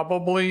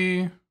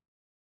probably...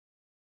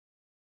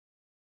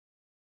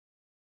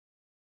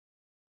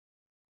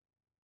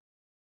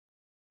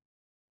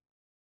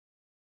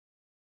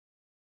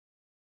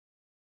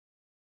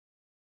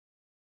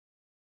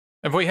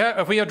 If we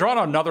had drawn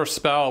another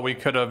spell, we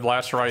could have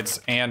Last Rites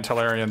and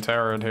Tolarian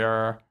Terror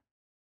here.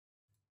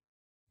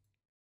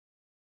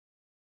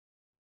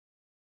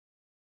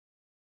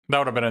 That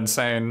would have been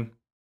insane.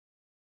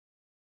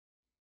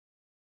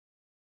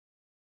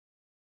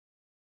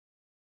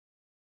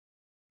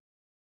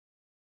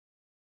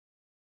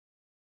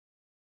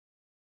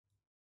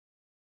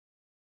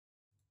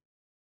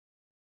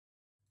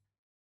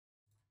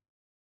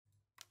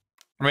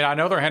 I mean, I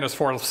know their hand has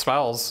 4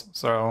 spells,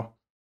 so...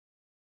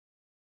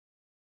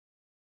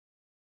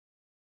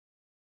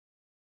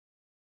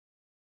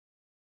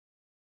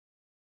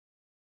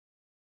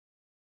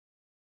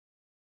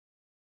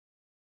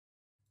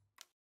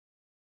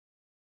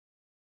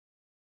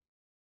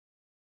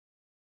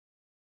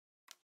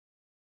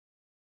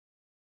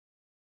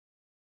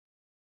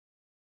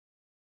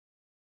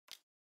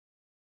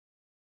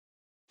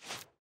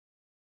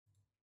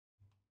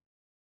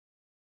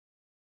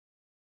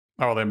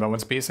 Oh, they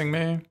moments piecing me?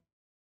 I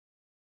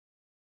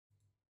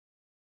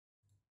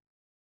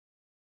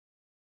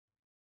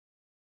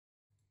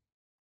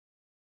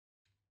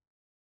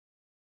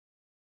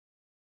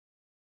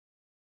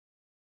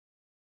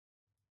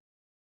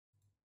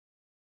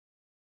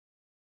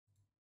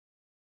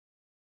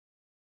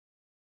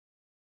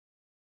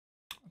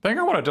think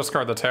I want to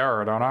discard the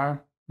Terror, don't I?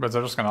 But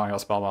they're just going to Nihil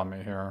Spellbomb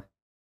me here.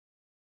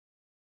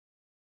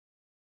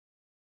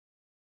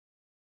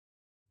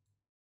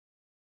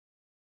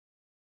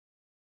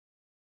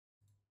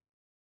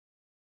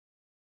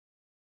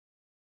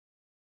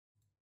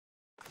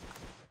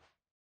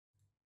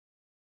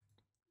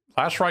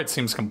 Last Rite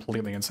seems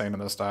completely insane in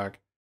this deck.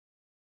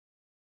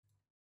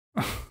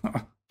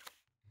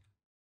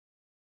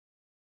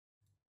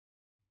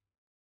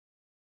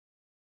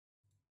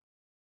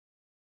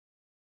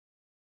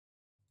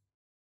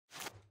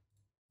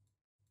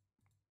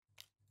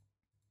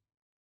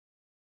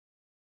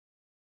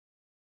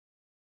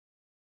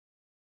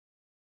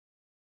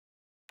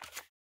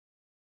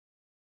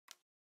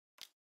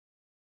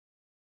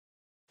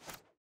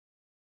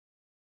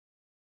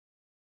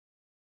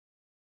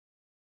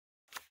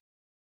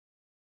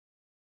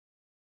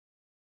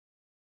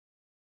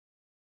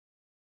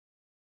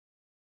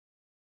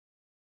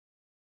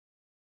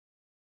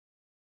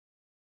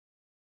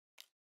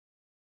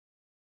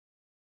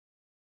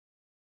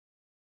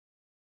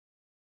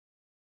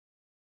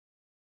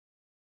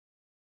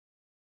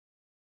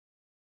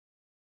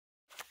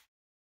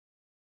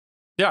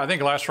 Yeah, I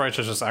think Last Rites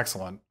is just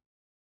excellent.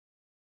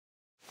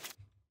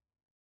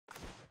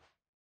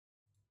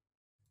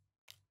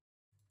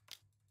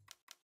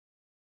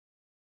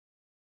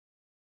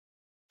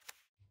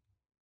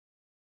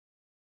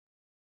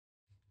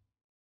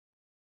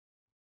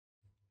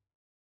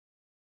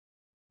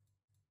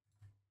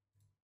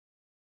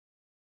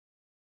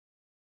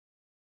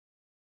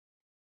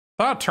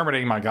 They're not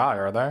terminating my guy,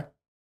 are they?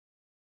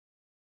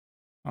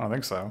 I don't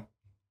think so.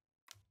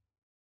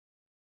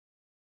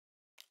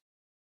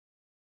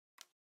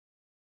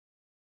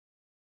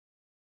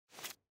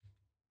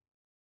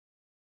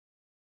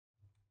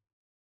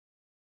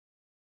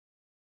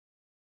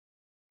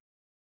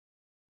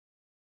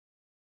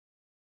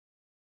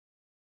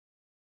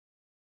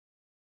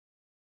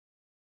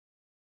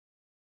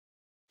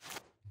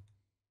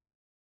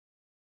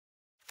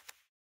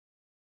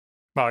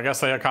 Well, I guess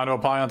they had Condo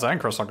Appliance and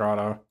Crystal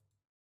Grotto.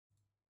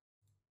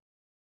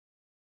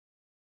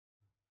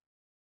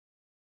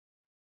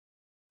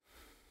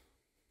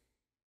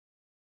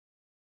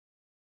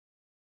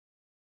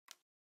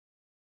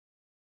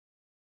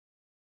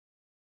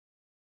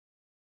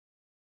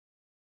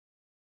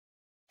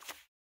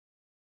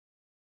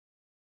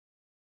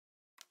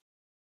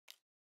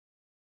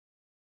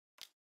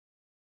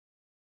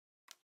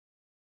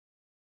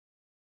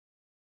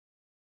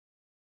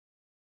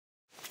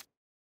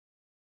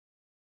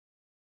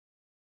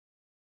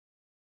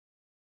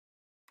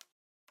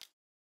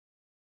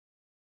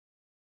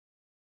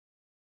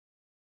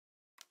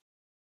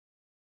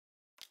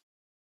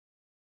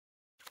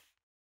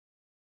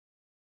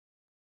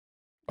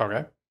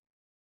 Okay.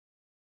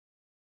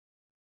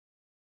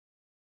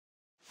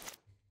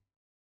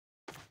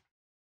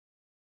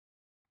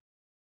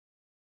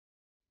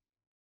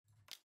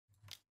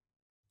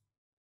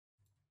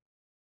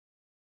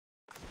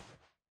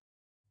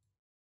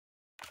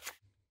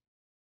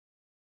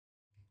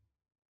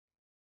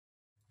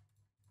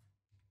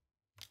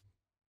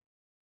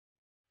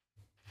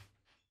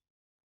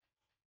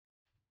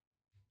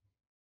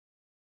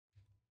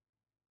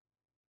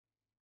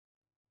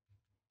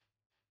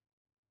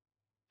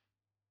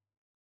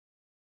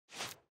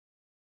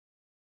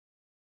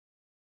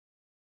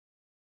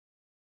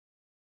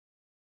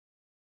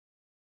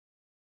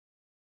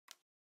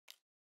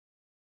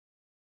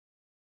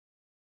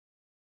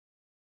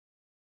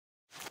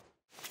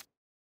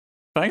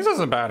 Fangs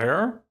isn't bad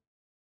here.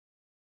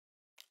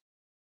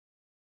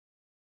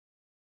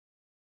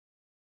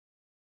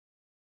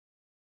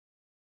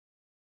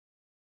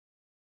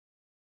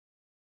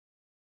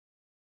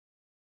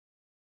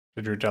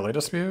 Did your Jelly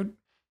Dispute?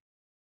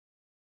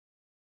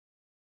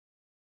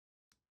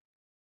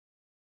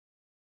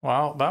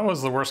 Well, that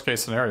was the worst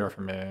case scenario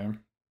for me.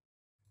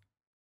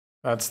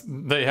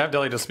 They have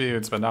Deadly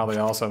Disputes, but now they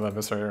also have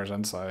Eviscerator's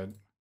Insight.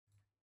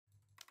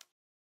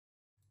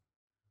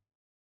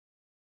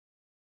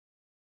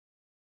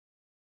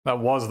 That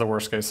was the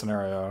worst case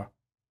scenario.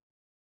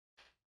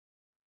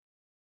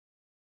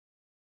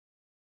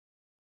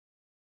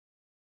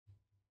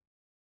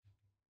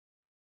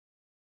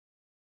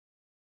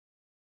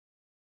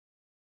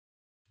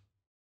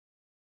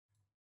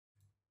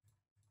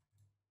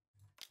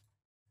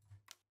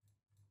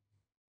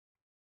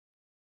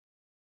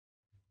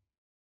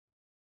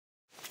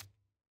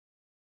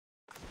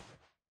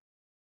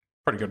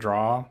 Pretty good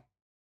draw.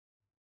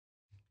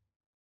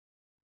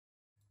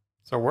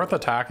 So worth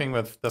attacking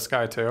with this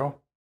guy too.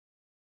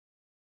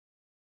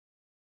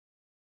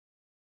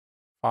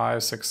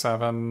 5, 6,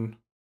 7,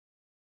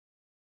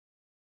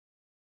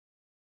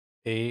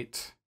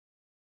 8.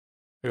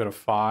 We go to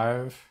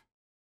 5.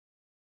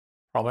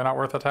 Probably not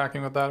worth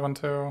attacking with that one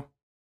too.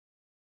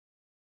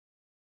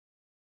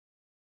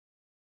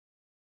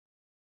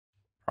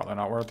 Probably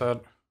not worth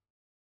it.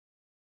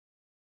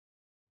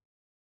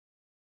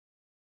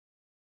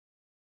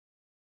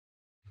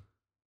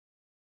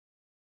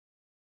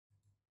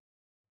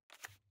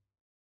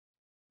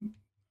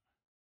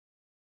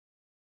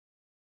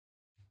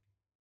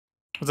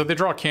 Because if they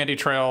draw a Candy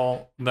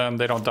Trail, then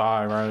they don't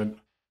die, right?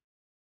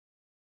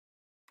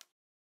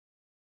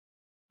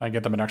 I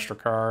get them an extra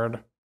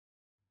card.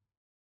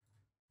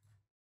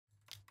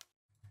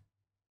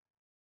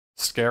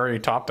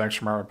 Scary top decks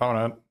from our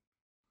opponent.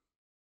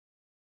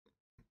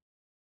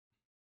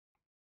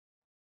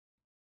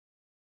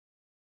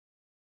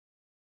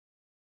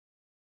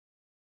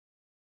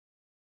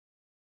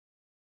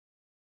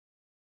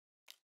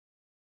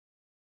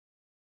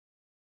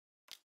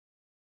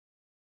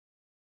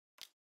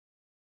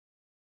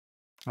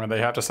 I mean,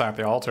 they have to sack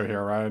the altar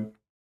here, right?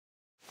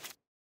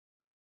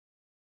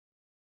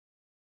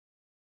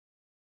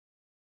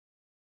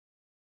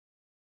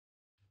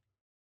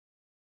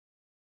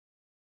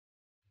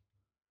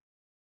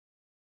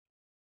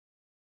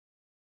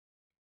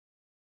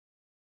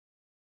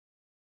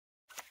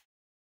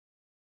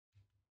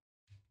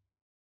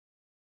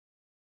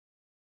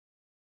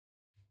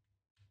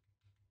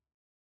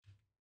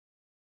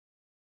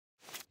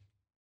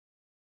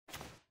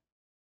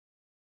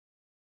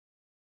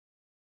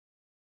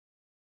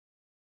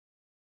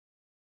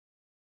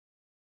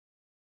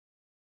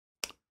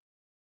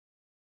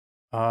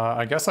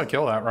 I guess I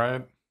kill that,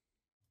 right?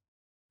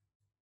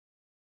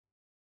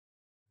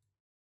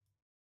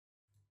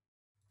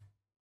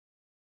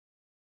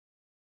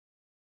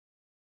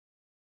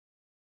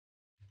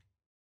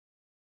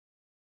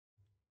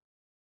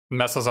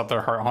 Messes up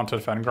their Heart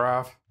Haunted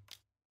Fengraf.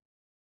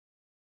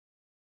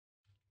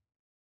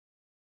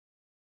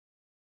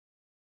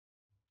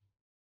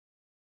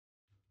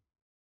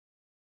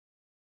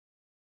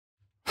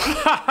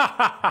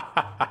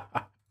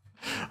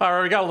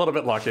 Alright, we got a little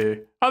bit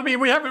lucky. I mean,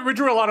 we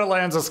drew a lot of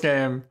lands this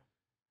game.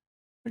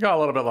 We got a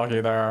little bit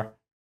lucky there.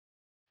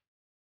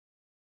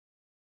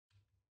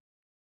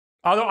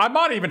 Although I'm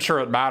not even sure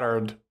it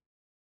mattered.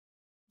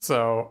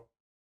 So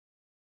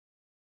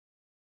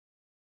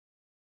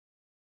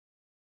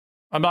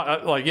I'm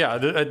not like, yeah,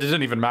 it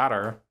didn't even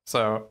matter.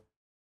 So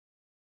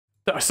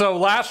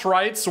Last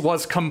Rites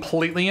was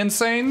completely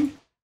insane,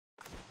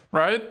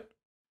 right?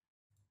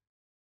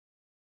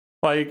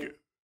 Like,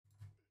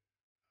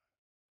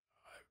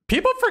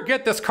 people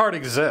forget this card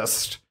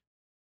exists.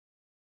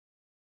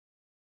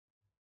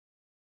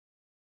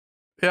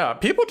 Yeah,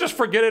 people just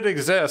forget it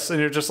exists, and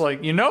you're just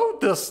like, you know,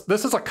 this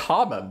is a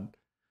common.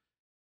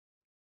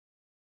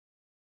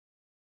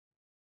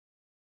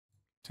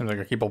 Seems like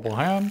a keepable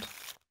hand.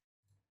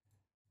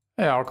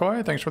 Hey,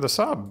 Alcoy, thanks for the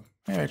sub.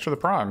 Hey, thanks for the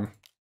prime.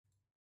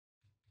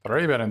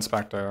 Thraben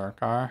Inspector,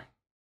 okay.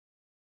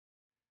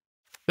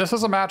 This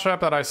is a matchup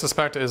that I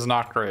suspect is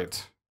not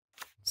great.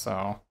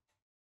 So,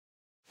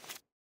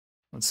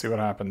 let's see what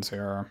happens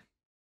here.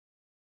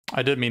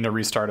 I did mean to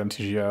restart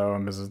MTGO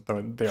because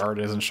the art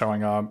isn't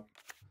showing up.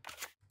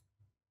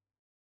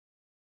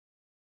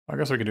 I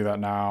guess we could do that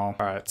now.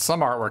 All right, some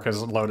artwork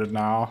is loaded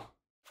now.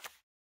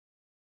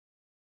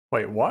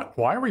 Wait, what?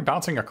 Why are we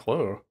bouncing a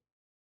clue?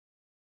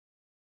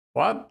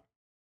 What?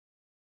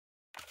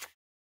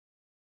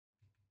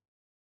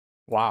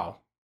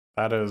 Wow.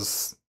 That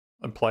is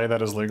a play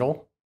that is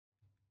legal.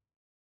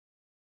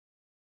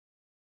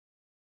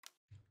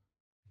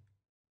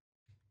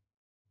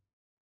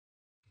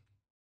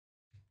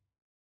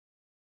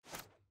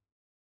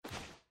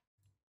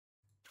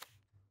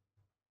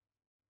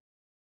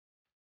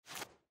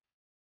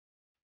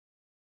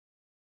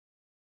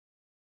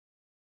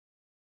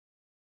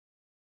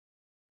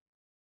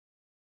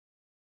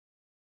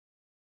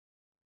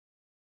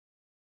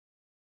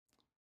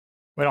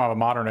 We don't have a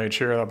modern age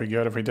here. That'd be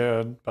good if we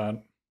did,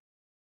 but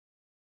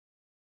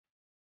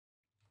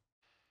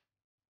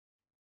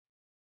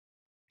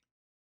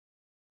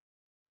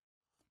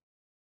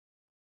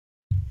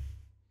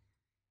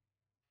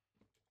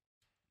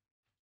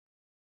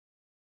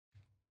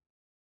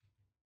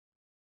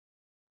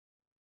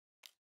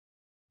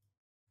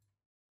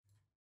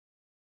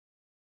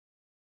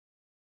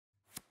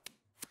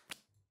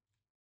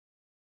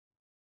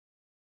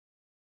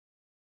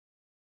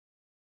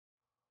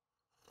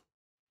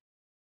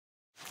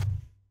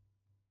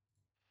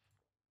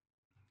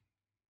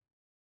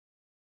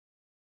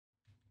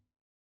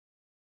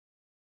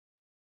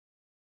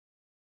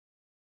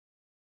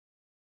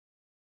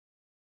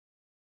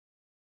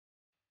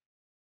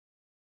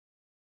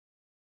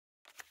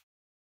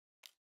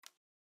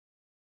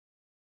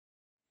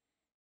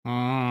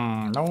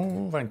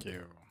No, thank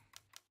you.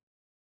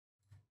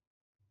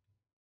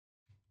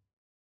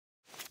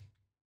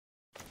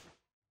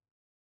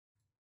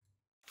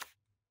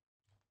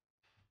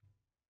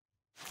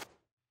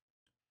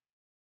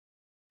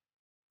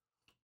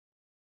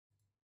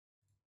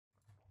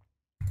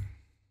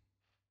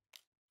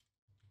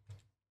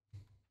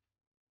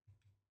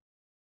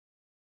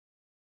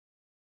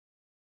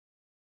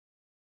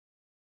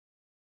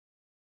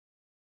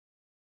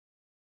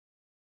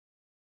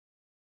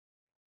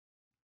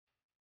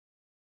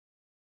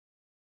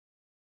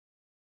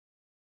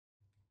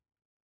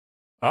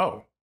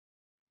 Oh,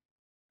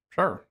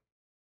 sure.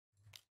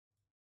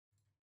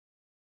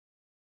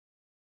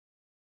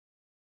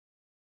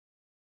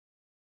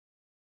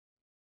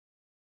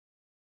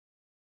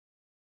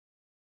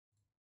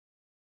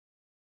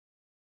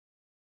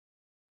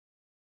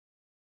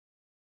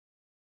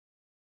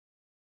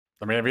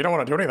 I mean, if you don't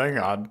want to do anything,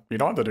 you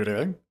don't have to do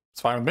anything.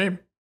 It's fine with me.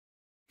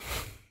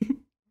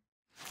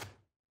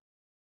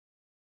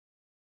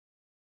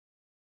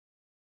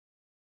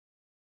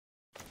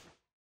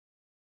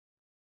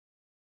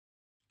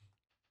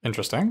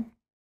 Interesting.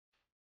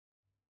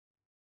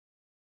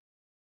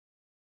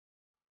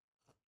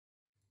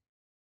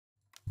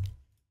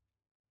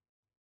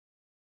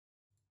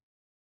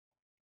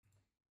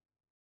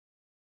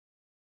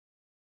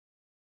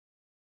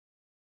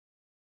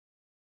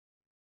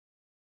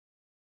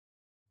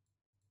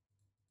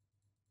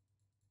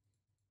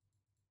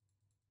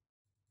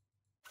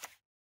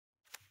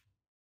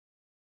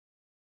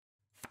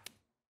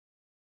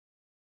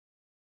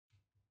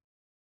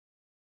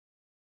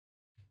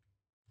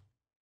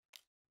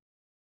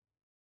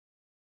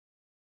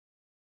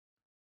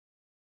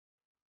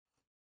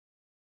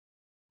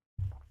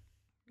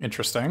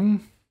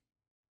 Interesting.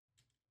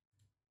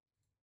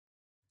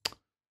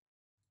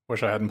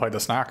 Wish I hadn't played the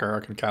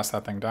Snacker. I could cast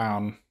that thing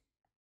down.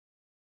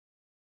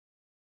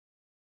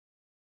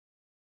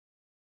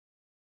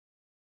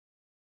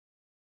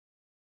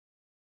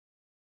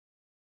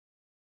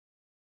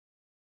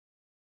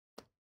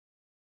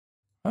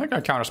 I think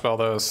I counterspell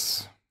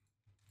this.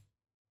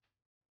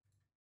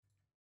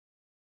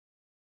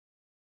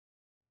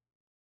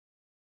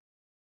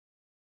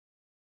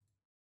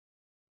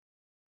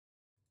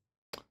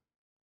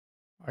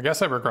 I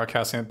guess I regret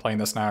playing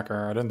the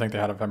Snacker. I didn't think they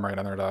had a Ephemerate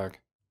in their deck.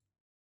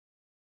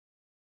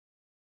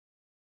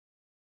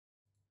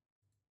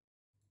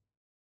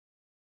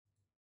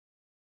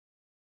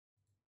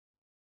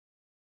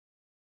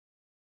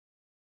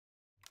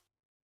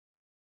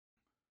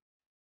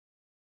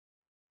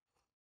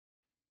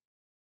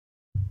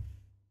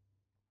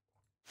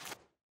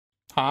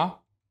 Huh?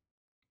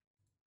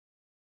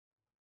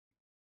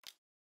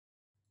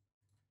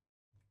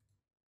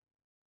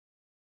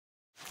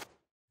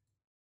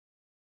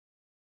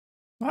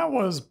 That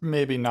was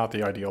maybe not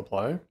the ideal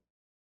play.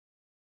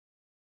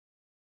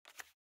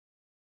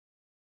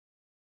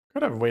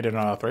 Could have waited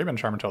on a 3-man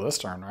charm until this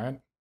turn,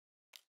 right?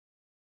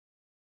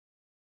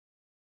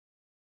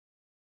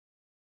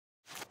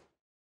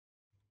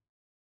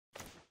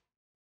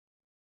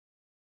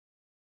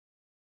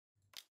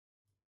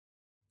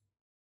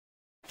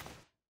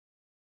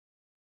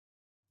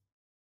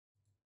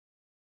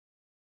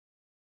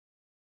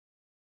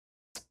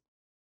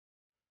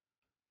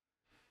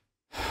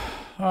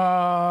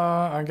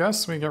 I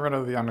guess we get rid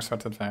of the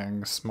Unexpected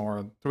Fangs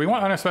more. Do we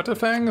want Unexpected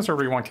Fangs or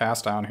do we want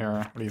Cast Down here?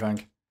 What do you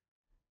think?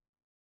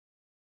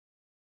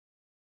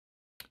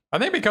 I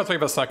think because we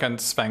have a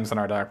second Fangs in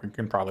our deck, we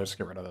can probably just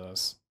get rid of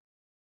this.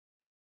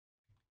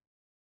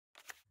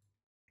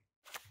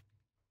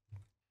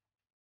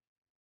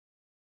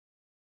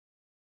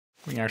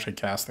 We can actually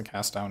cast the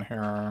Cast Down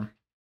here.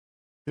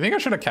 You think I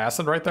should have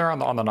casted right there on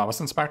the Novice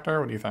Inspector?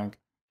 What do you think?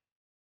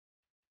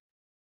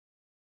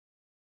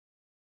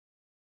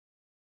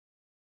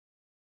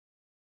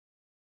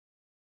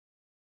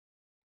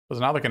 Because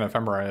now they can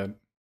Ephemerate.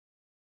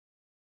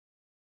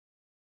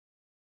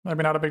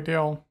 Maybe not a big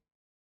deal.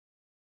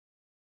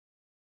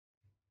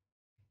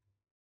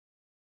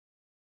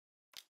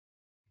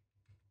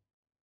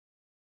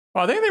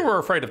 Well, I think they were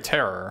afraid of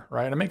Terror,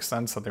 right? It makes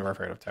sense that they were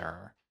afraid of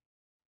Terror.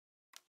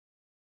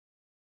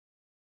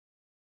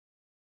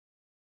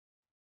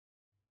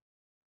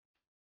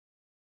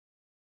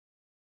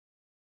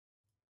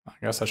 I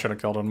guess I should have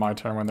killed on my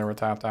turn when they were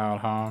tapped out,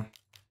 huh?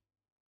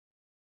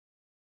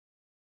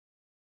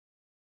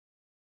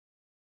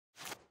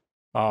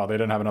 Oh, they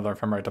didn't have another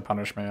Ephemerate to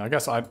punish me. I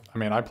guess I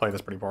mean, I played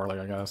this pretty poorly,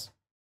 I guess.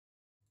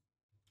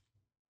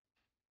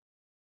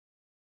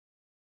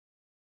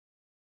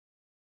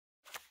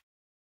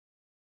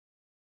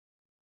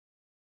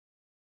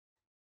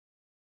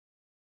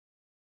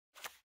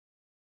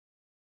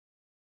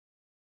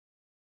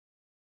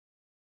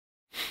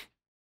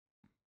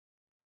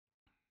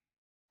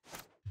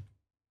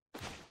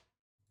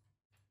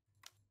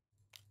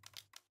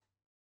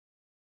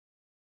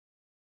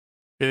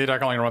 The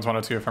deck only runs 1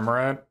 or 2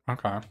 Ephemerate?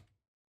 Okay.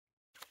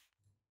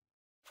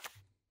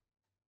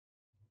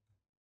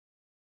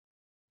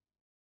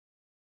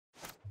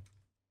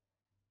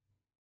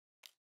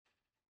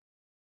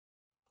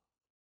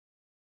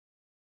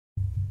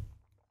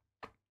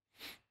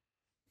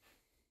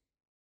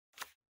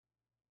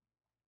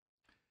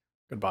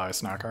 Goodbye,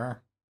 Snacker.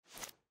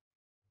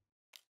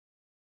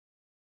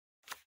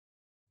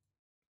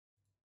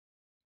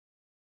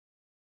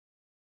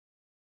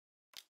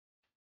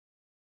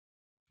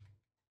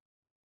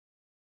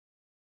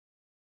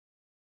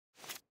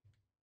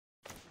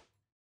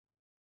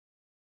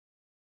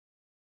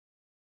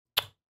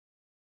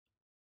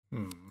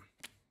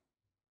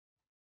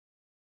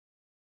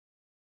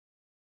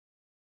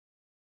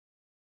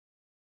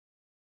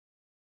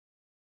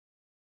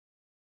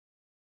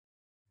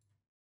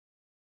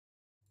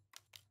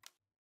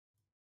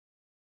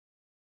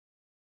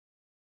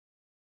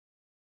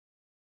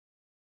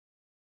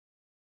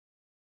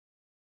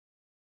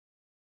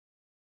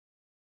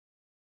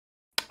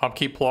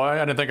 Upkeep Ploy? I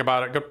didn't think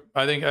about it.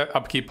 I think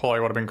Upkeep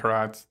Ploy would have been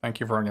correct. Thank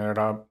you for bringing it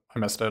up. I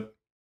missed it.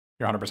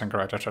 You're 100%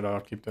 correct. I should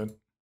have upkeeped it.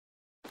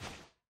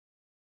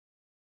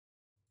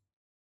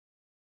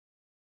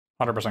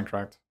 100%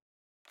 correct.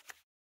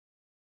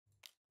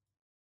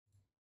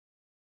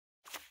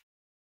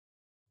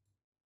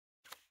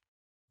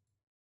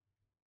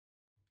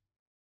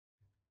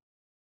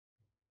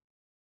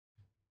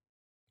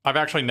 I've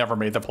actually never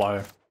made the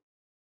play.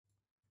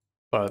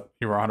 But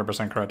you were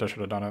 100% correct. I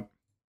should have done it.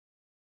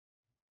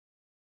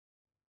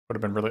 Would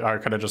have been really... I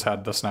could have just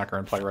had the Snacker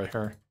in play right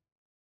here.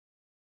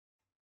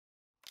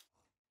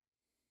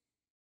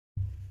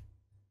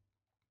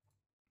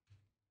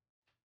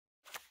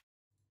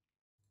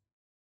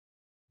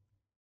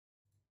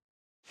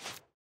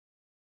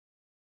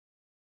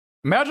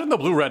 Imagine the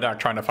blue-red deck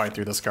trying to fight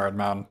through this card,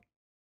 man.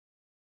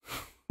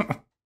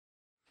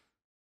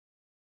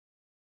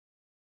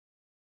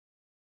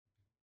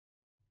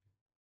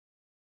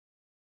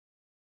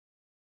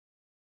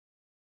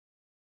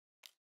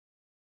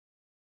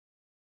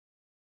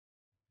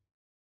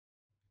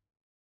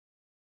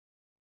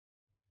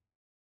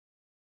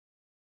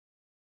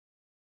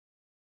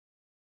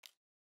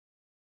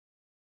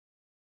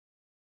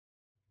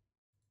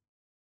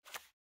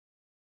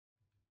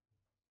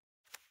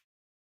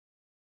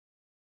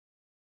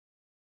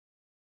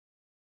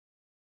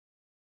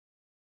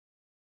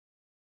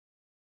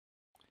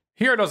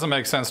 Here it doesn't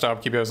make sense to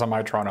upkeep because I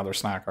might draw another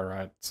Snacker,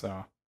 right?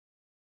 So,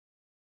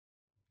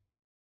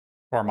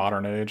 or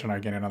Modern Age, and I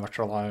gain an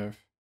extra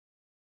life.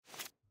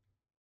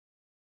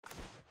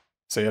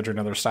 Say I drew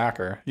another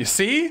Snacker. You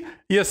see?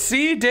 You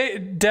see,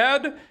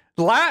 Dead?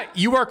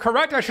 You are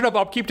correct. I should have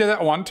upkeeped it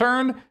at one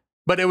turn,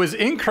 but it was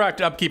incorrect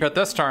to upkeep at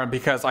this turn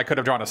because I could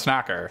have drawn a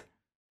Snacker.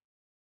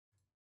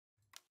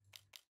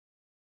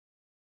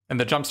 And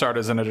the jumpstart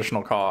is an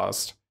additional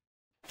cost.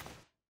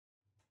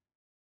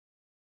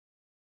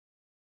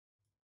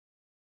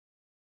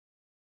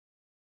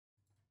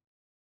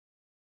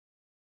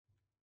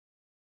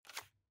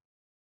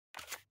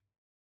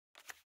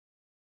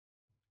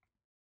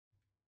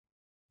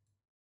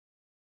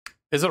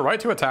 Is it right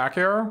to attack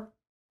here?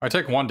 I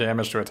take 1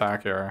 damage to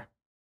attack here.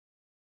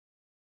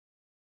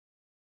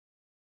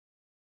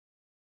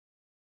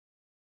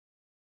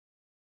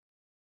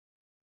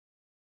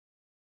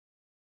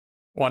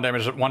 One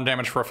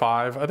damage for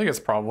 5. I think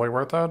it's probably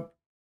worth it.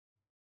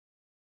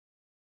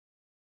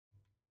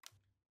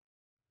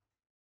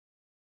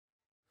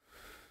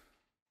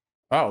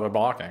 Oh, they're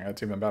blocking.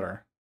 That's even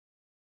better.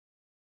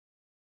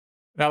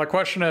 Now the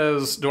question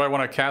is, do I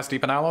want to cast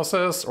Deep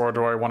Analysis or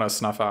do I want to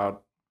snuff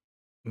out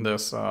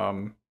this,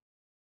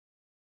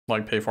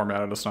 like pay for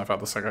mana to snuff out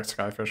the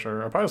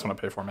Skyfisher? I probably just want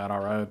to pay for mana,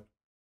 right?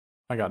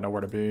 I got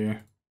nowhere to be. I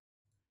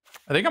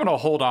think I'm gonna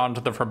hold on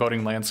to the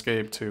Foreboding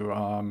Landscape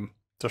to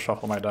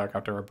shuffle my deck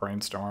after a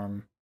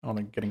Brainstorm. I don't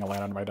think getting a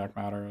land into my deck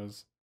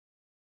matters.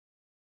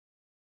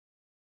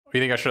 You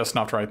think I should have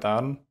snuffed right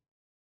then?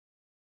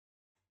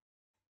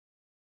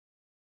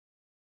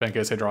 In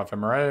case they draw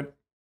Ephemerate.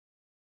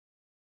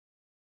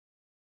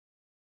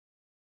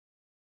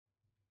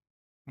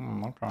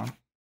 Okay.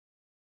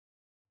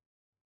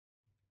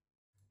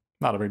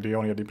 Not a big deal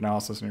when you have Deep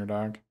Analysis in your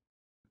deck.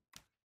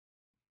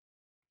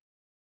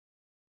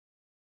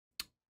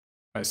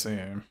 I see.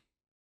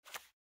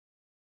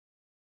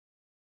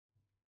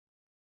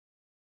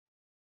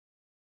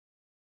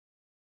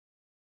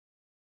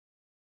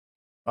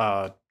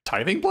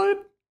 Tithing Blade?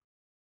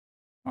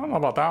 I don't know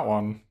about that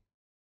one.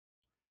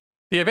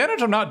 The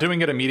advantage of not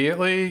doing it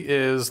immediately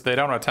is they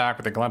don't attack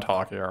with the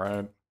Glinthawk here,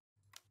 right?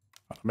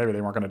 Maybe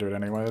they weren't going to do it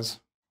anyways.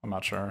 I'm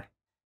not sure.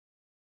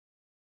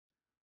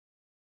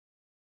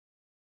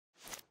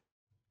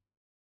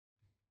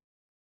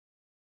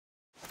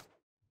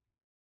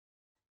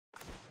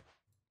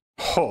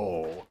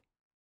 Oh.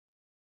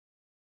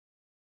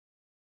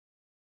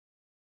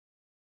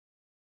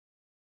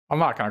 I'm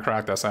not going to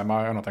crack this, am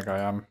I? I don't think I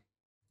am.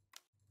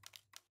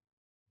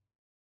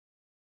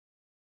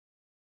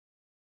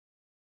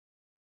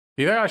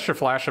 Do you think I should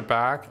flash it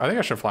back? I think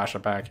I should flash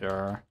it back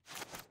here.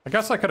 I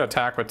guess I could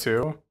attack with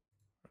 2. Do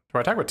I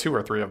attack with 2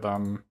 or 3 of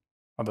them?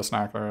 Of the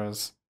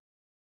Snackers?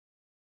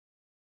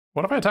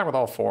 What if I attack with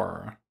all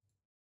 4?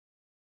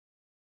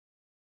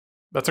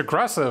 That's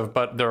aggressive,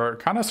 but they're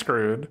kind of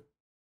screwed.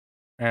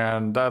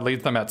 And that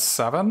leaves them at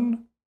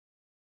 7.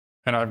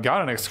 And I've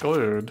got an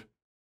Exclude.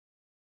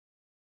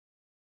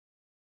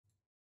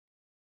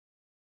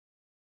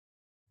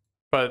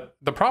 But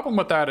the problem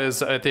with that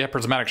is if they have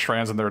Prismatic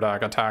Strands in their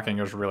deck, attacking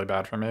is really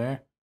bad for me.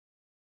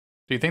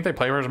 Do you think they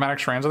play Prismatic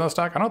Strands in this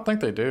deck? I don't think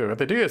they do. If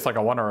they do, it's like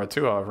a 1 or a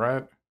 2 of,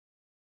 right?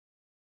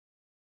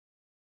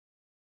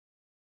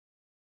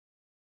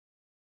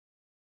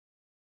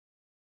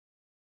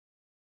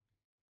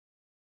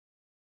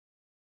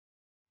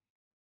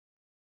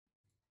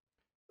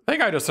 I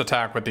think I just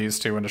attack with these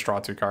two and just draw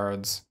 2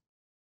 cards.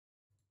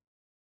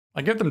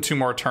 I give them 2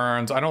 more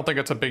turns. I don't think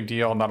it's a big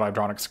deal now that I've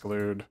drawn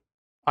Exclude.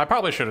 I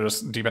probably should have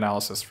just Deep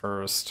Analysis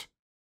first.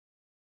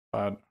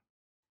 But...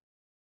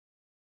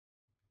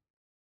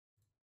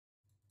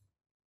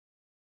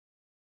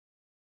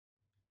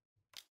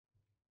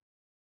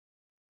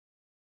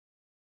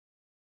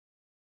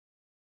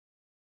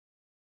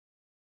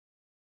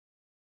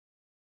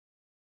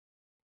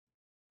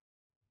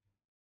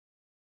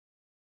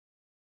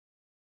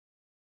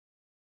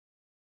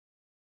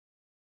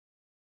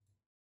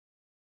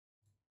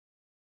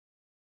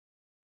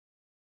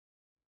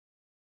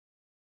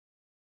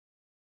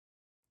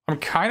 I'm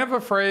kind of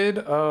afraid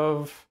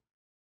of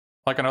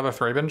like another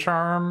Thraben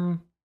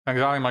Charm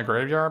exiling my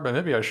graveyard, but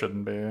maybe I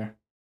shouldn't be.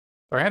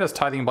 Their hand is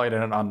Tithing Blade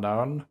and an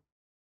Unknown.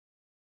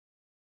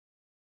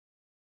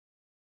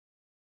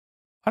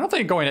 I don't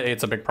think going to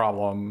 8's a big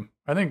problem.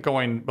 I think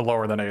going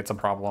lower than 8's a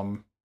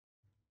problem.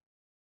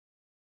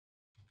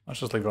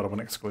 Let's just leave it open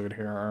Exclude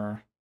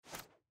here.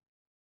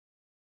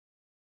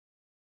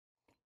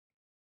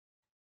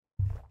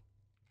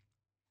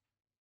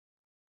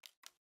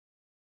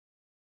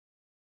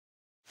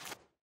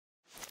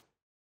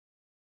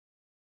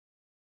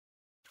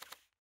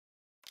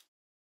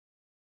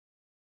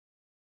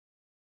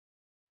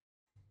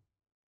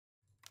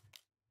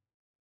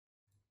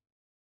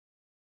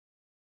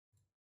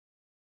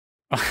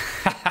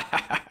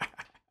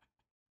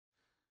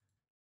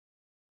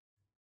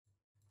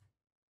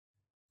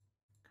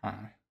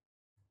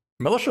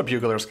 Militia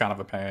Bugler is kind of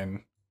a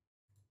pain.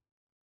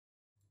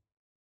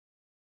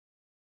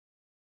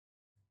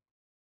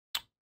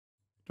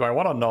 Do I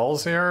want to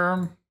nulls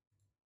here?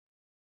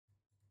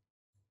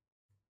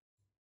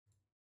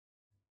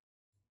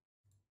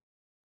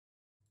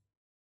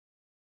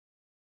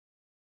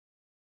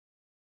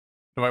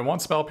 Do I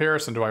want Spell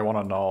Pierce and do I want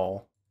a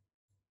null?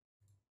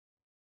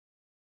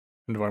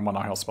 And do I want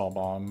Nihil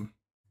Spellbomb?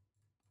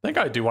 I think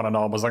I do want a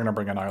null, but they're going to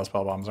bring in Nihil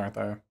Spellbombs, aren't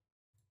they?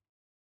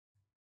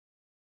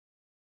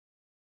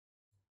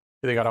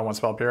 You think I don't want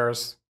Spell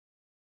Pierce?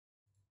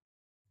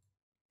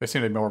 They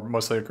seem to be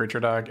mostly a creature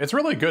deck. It's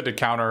really good to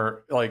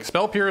counter, like,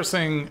 Spell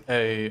Piercing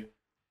an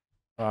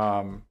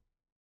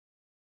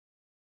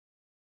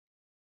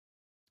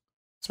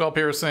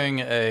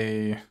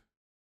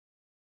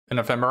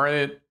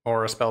Ephemerate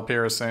or a Spell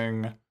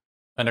Piercing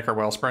an Ichor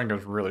Wellspring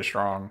is really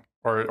strong.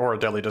 Or a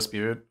Deadly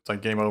Dispute. It's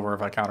like game over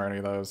if I counter any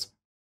of those.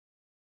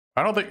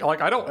 I don't think, like,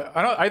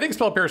 I think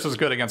Spell Pierce is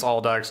good against all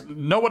decks.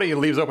 Nobody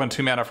leaves open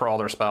 2 mana for all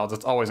their spells.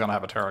 It's always gonna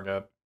have a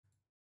Target.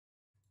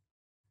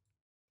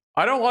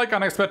 I don't like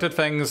Unexpected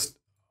Fangs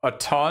a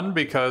ton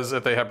because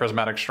if they have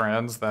Prismatic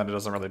Strands, then it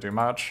doesn't really do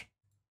much.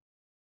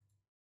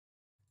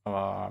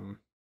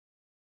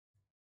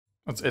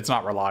 It's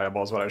not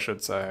reliable is what I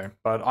should say.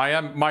 But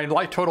my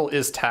life total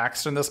is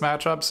taxed in this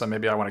matchup, so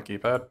maybe I want to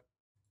keep it.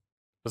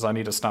 Because I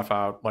need to snuff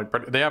out.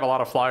 Like, they have a lot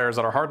of flyers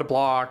that are hard to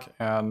block,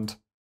 and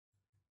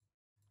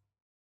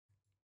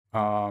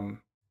I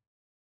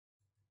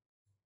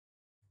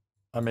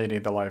may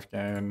need the life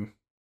gain.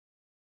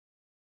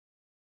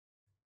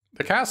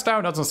 The cast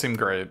down doesn't seem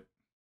great.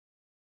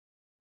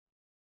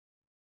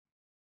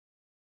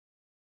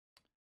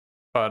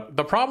 But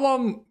the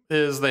problem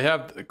is they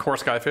have Core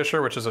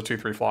Skyfisher, which is a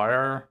 2/3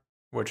 flyer,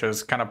 which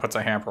is kind of puts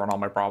a hamper on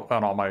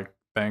all my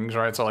things,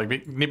 right? So like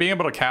being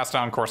able to cast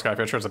down Core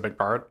Skyfisher is a big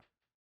part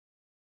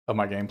of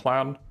my game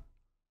plan.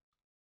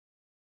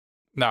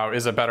 Now,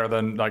 is it better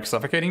than like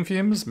Suffocating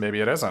Fumes?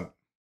 Maybe it isn't.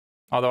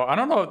 Although I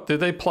don't know, did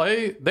they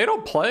play? They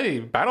don't play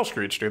Battle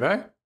Screech, do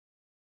they?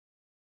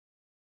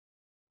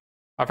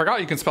 I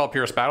forgot you can spell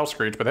Pierce Battle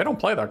Screech, but they don't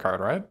play that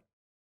card, right?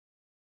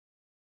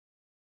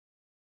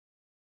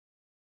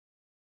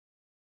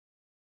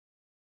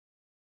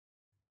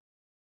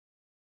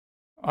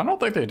 I don't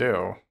think they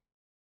do.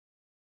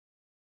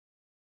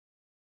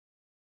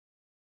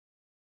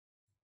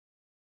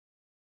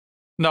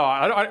 No,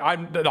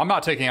 I'm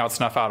not taking out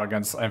Snuff Out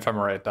against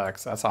Ephemerate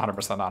decks. That's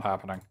 100% not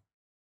happening.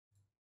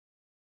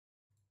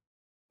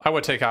 I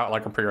would take out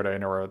like a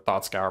Preordain or a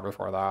Thought Scour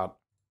before that.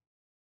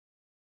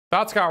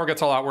 Thought Scour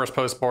gets a lot worse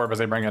post-board because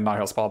they bring in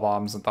Nihil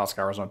Spellbombs and Thought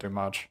Scours don't do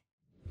much.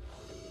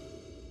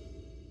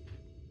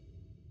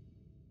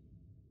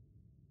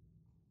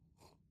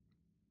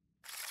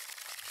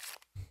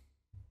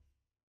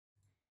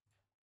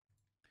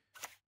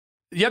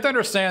 You have to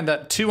understand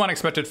that 2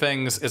 Unexpected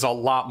Fangs is a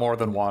lot more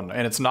than 1,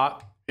 and it's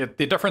not... the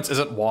difference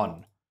isn't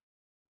 1.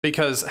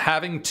 Because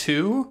having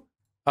 2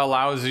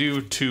 allows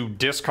you to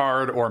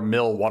discard or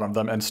mill one of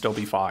them and still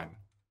be fine.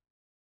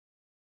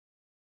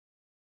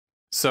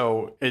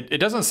 So it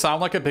doesn't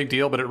sound like a big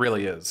deal, but it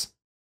really is.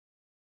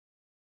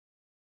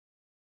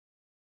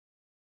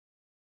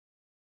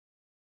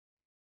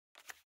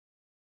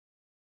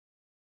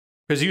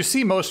 Because you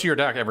see most of your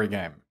deck every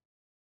game.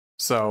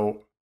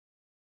 So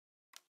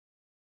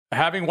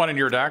having one in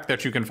your deck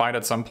that you can find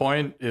at some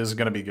point is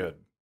going to be good.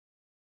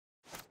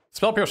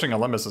 Spell Piercing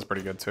Olympus is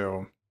pretty good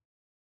too.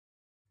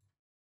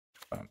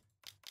 But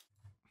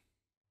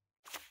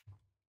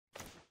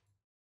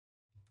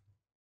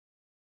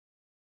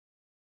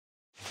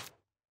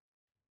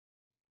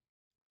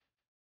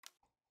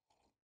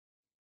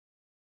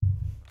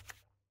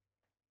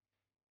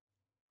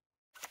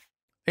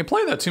they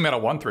play that 2-mana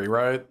 1/3,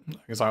 right?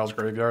 Exiles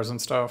Graveyards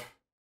and stuff.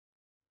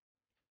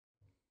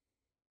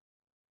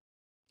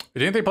 Do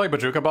you think they play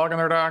Bojuka Bog in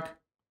their deck?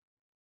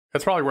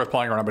 It's probably worth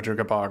playing around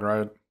Bojuka Bog,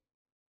 right?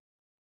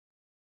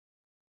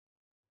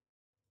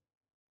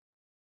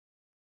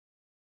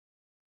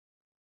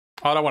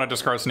 I don't want to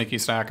discard Sneaky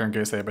Snacker in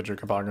case they have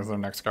Bojuka Bog as their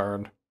next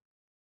card.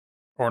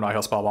 Or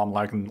Nihil Spellbomb.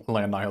 Like,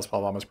 land Nihil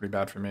Spellbomb is pretty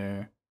bad for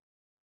me.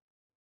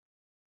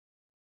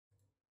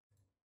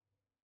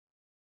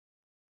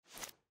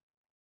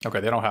 Okay,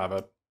 they don't have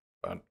it,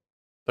 but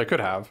they could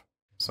have,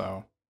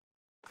 so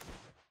I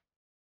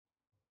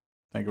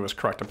think it was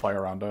correct to play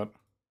around it.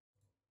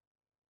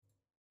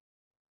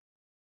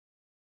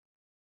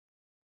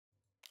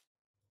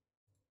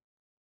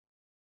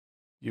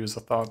 Use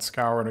the Thought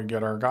Scour to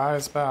get our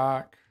guys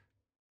back.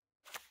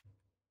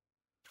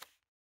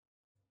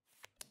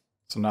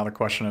 So now the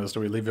question is, do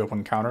we leave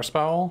open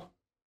Counterspell?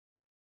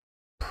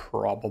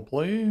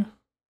 Probably.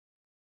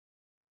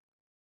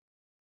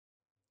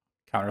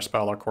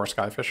 Counterspell or Core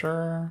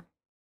Skyfisher.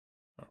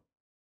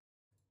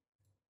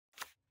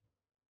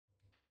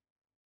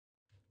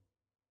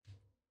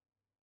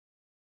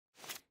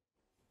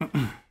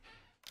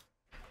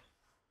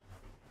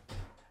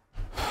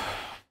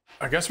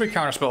 I guess we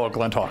Counterspell a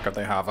Glinthawk if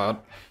they have it.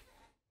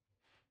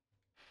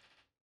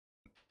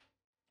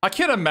 I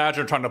can't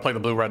imagine trying to play the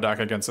blue-red deck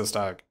against this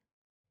deck.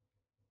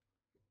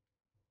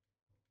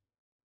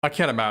 I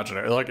can't imagine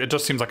it. Like, it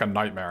just seems like a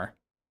nightmare.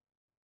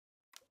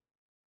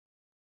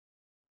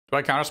 Do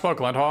I Counterspell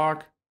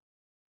Glinthawk?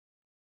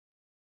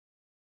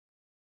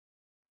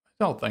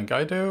 I don't think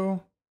I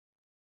do.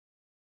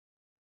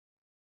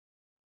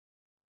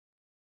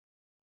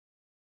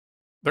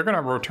 They're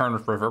gonna return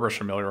with Reverberate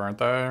Familiar, aren't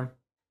they?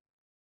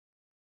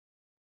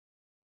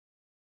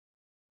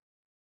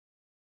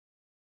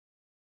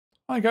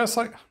 I guess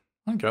I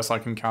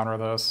can counter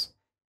this.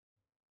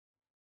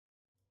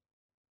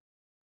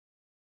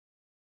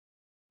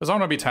 Because I'm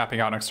gonna be tapping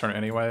out next turn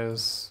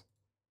anyways.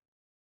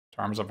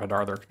 Arms of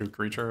Hadar, they're 2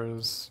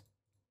 creatures.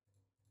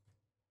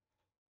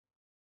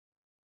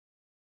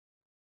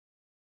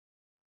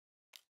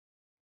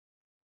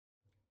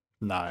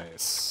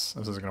 Nice.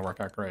 This is gonna work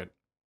out great.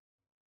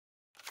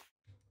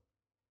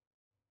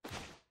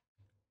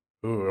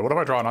 Ooh, what if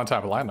I draw an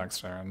untapped land next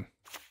turn?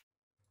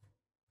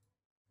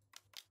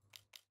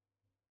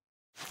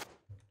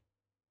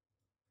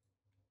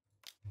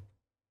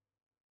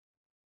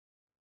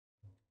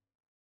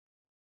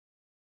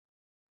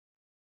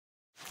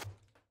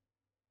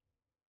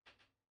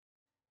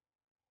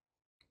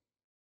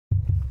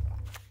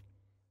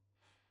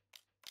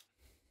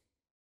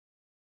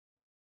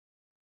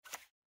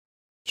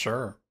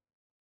 Sure.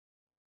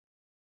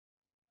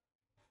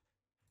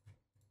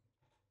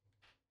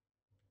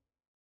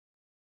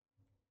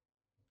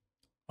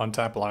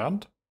 Untap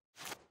land.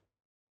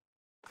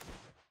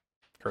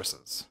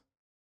 Curses.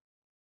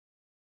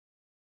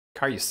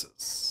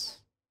 Crisis.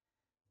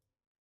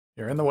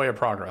 You're in the way of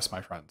progress, my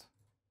friend.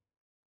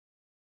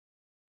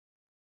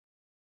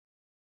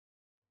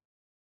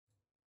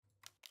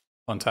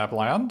 Untap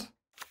land.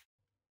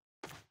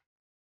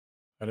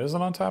 It is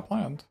an untapped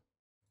land.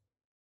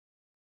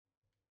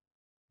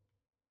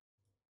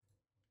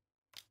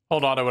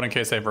 Hold on to it in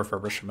case they have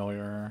Refurbished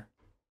Familiar.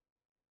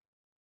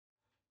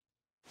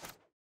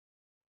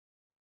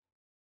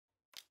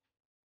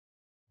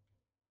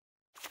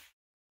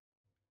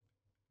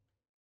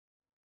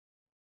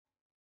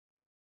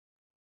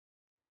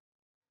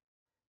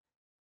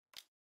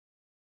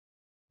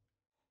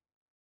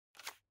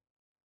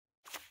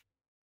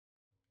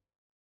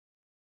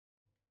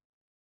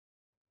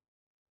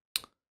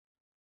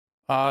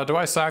 Do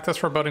I sack this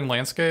Foreboding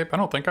Landscape? I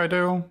don't think I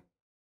do.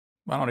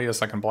 I don't need a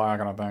second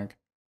black, I don't think.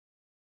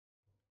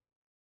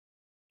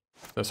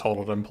 Just hold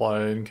it in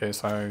play in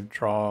case I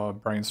draw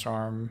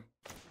Brainstorm.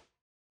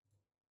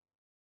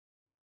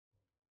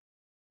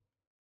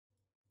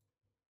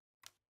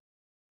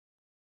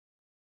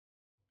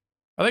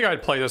 I think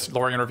I'd play this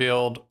Lórien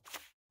Revealed.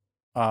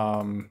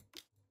 There's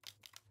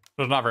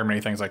not very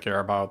many things I care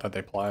about that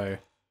they play.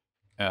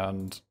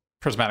 And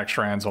Prismatic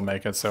Strands will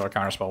make it so a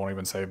Counterspell won't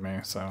even save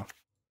me, so...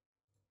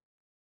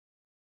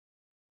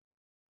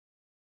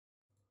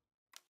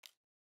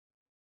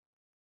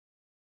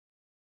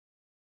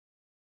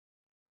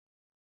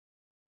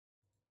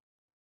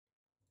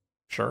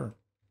 Sure.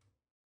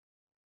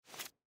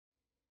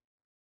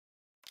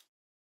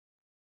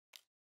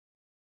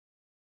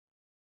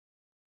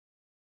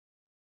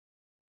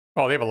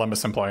 Oh, they have a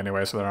Limbus in play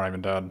anyway, so they're not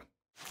even dead.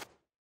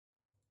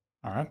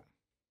 Alright.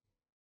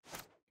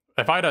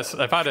 If I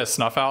had a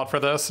Snuff Out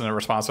for this and a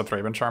response to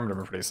Thraben Charm, it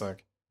would be pretty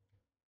sick.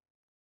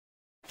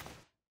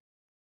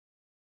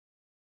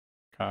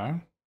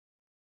 Okay.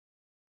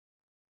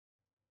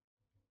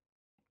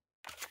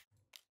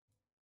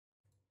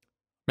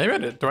 Maybe I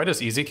did. Do I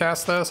just easy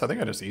cast this? I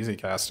think I just easy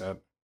cast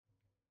it.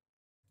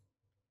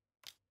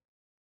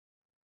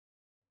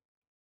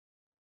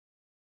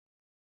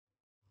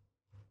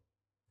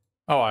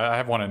 Oh, I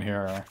have one in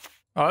here.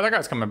 Oh, that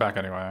guy's coming back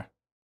anyway.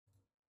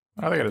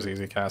 I think I just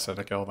easy cast it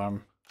to kill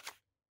them.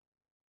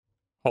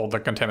 Hold the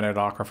Contaminated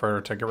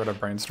Aquifer to get rid of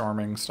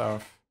brainstorming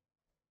stuff.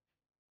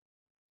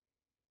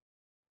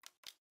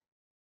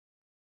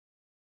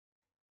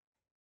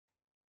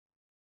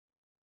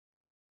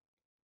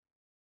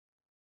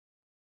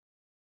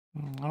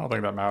 I don't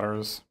think that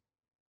matters.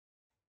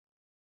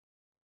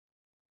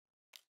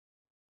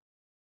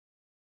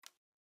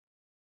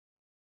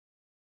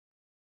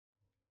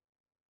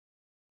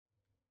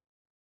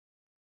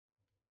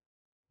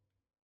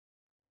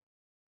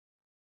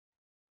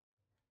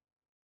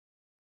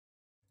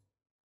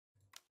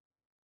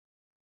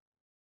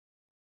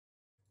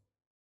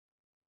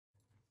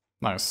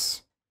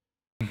 Nice.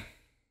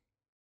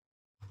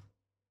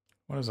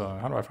 What is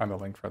how do I find the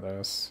link for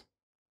this?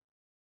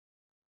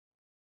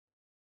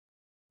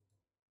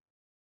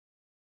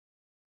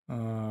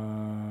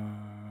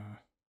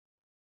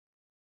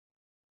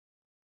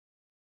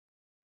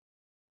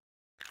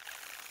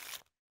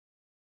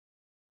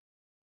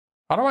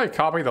 How do I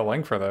copy the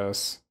link for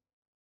this?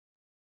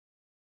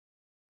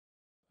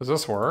 Does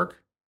this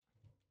work?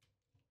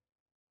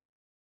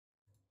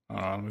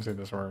 Let me see if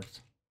this works.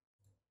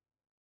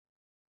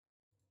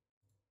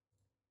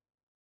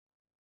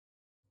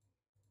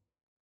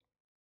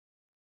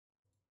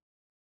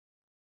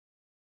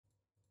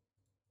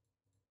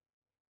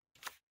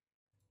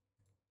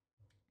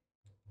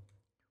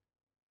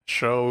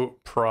 Show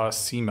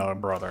Prosima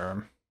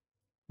brother.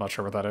 Not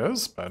sure what that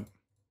is, but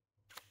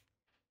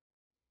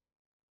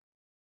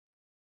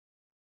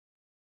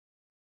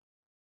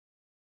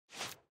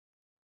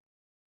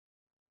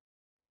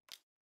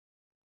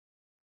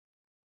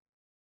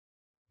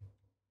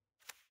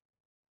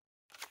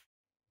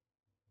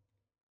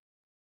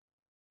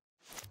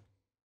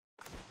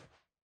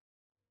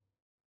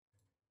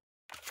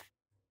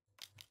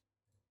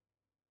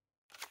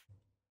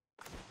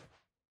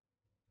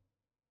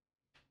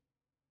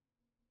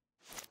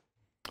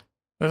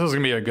this is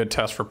gonna be a good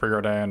test for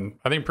Preordain.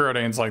 I think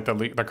Preordain's like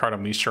the card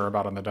I'm least sure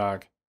about in the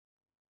deck.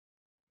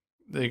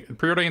 The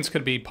Preordains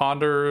could be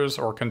Ponders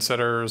or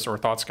Considers or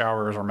Thought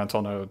Scours or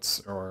Mental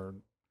Notes or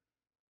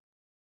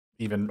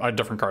even a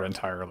different card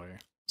entirely.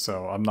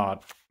 So I'm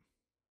not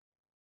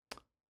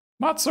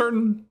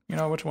certain, you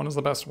know, which one is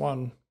the best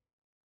one.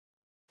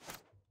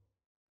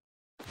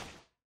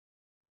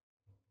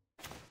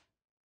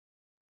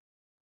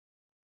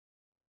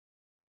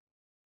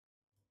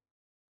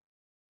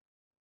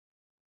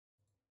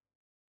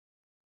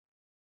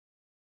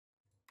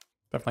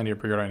 Definitely need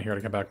a Preordain here to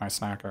get back my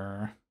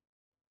snacker.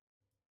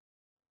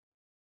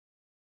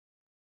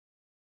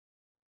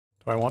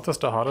 Do I want this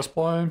Dihada's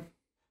Ploy?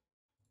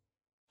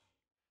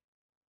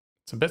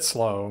 It's a bit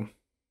slow.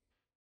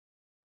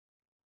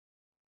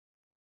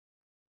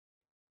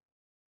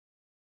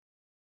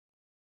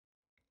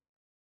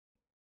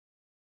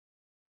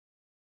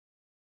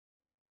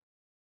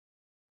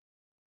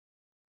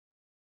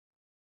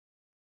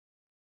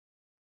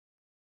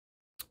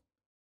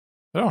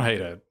 I don't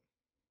hate it.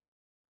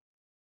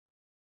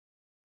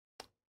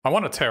 I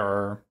want a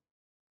Terror,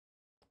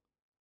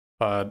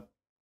 but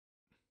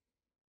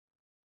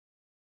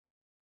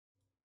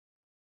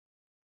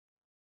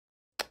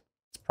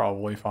it's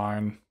probably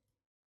fine.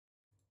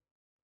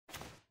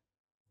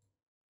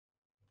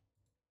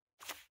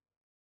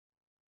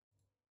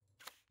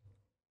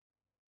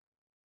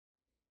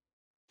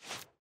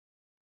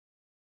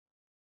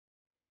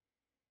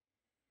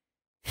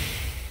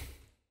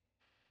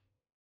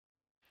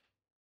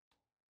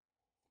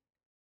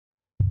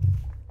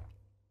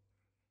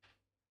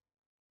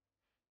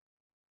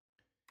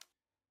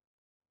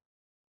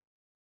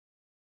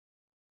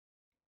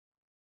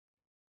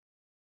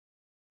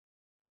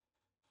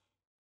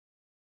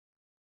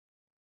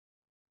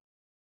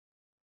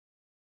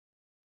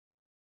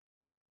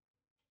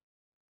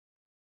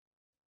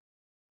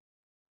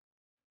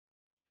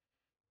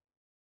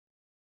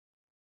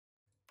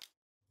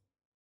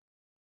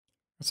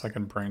 Guess I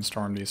can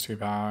brainstorm these two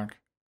back.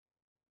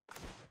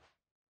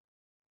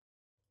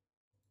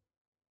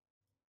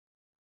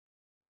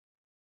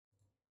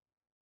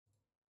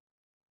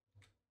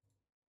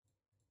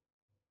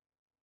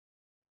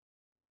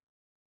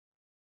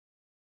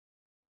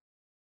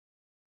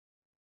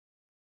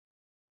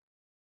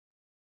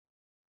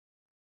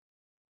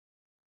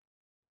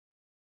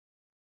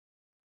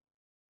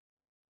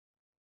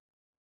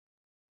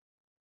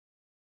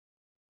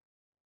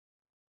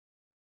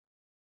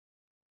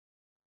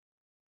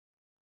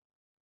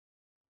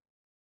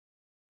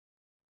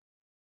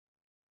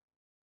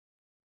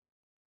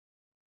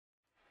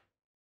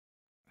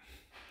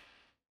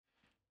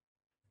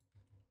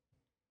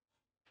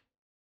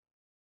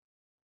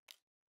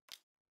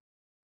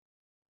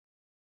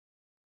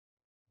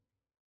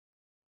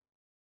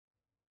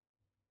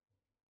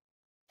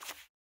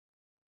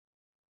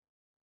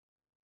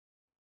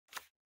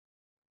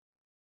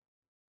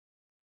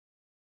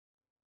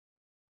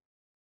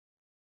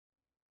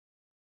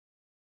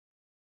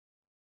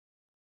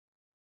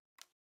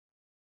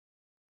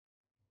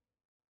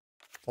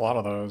 A lot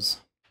of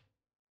those.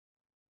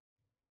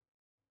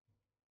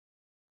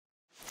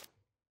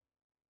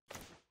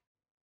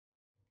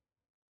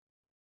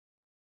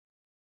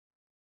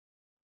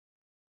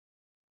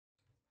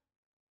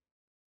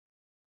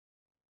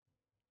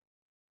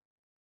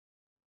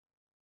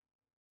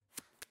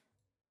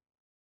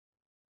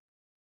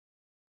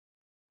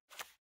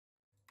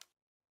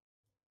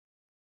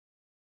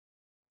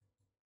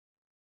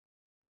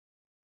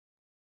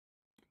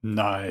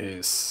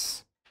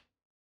 Nice.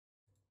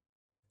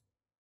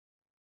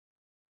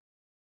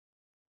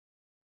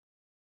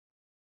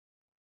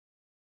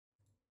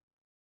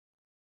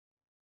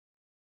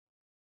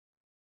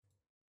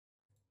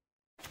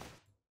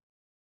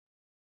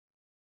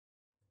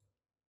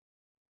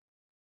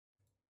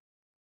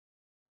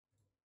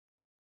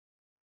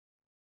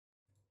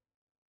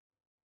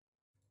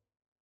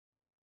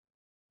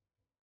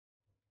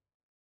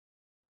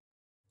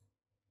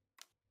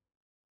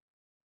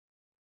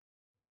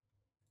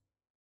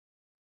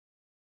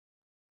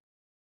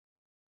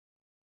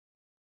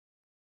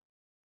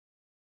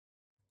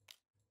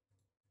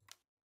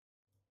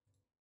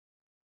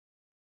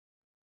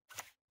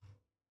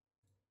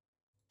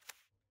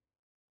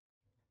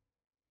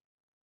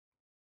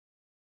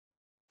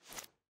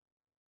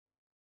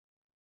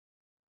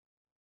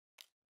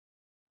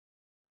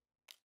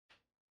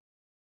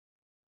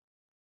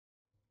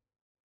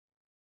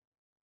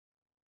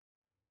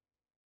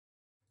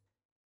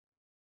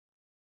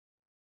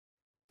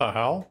 The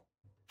hell?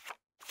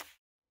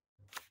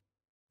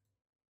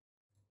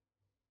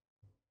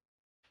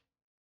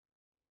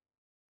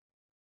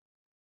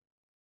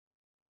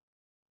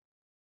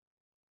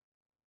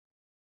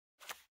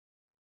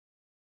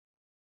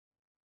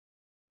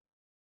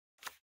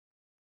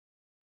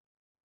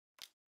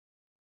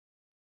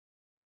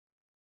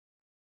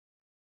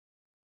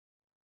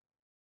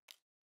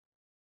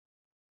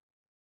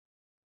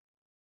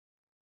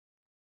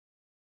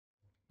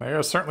 They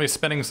are certainly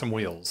spinning some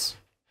wheels.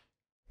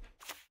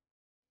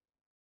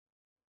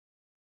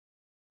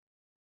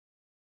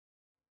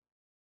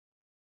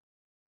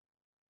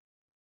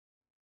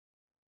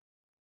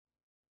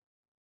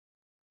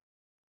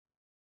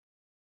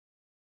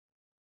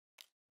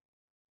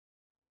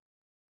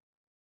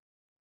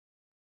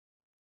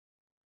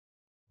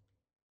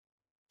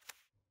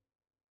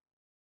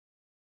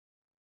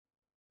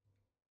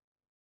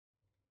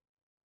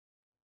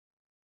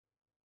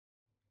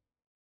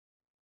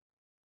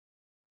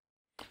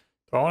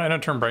 Do I want to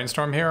end turn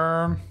Brainstorm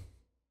here?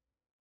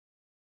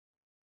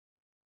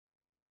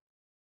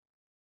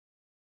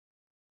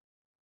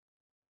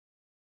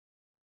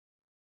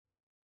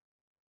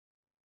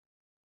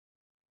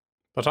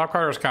 The top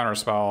card is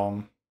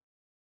Counterspell.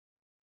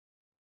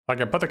 I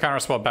can put the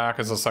Counterspell back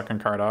as the second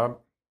card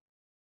up.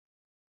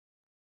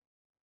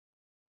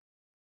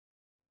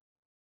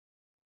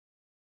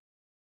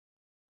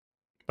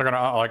 They're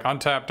gonna like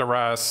untap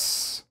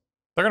Duress.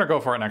 They're gonna go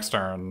for it next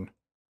turn.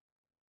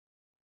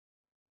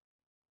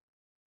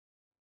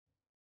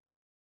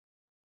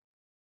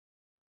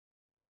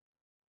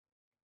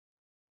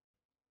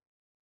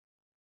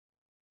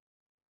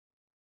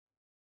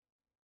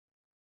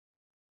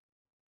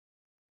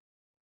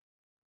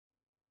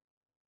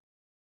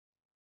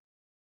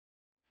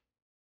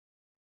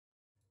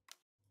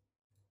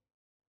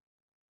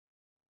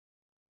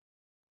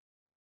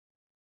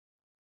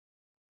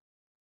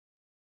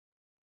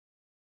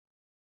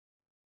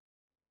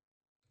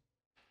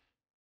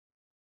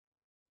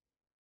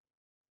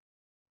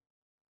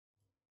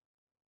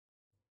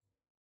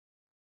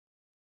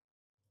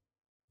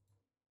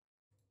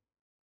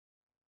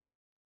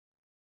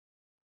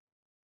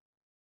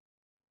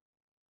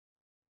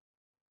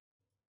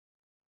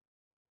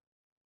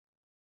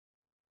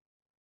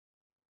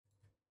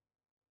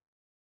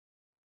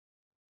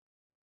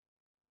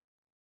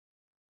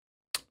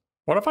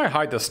 What if I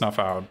hide the Snuff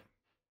Out?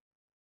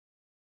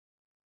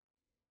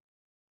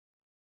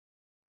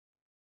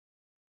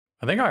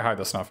 I think I hide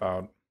the Snuff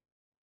Out.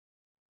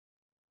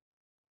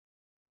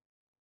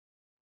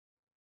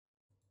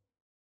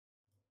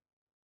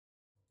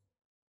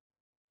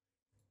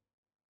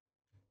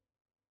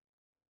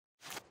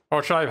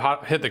 Or should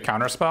I hit the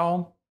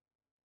Counterspell?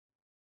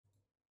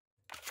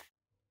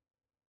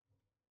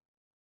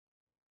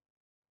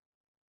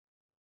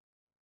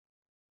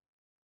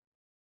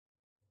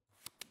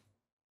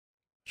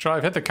 Should I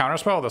have hit the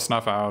Counterspell or the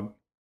Snuff Out?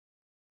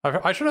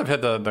 I should have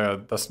hit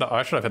the snuff.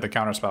 I should have hit the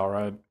Counterspell,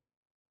 right?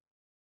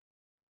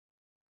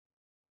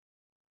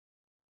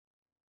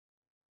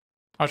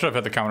 I should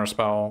have hit the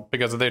Counterspell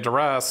because if they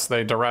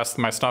duress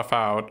my Snuff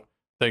Out.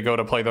 They go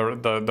to play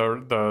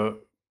the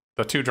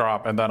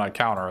 2-drop and then I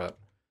counter it.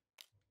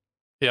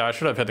 Yeah, I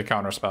should have hit the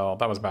Counterspell.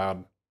 That was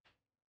bad.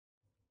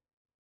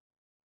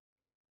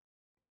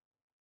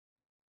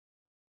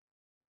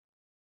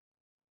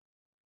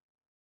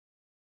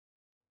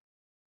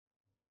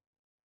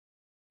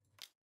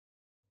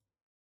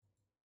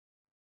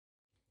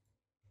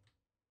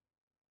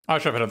 I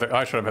should have hit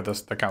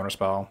the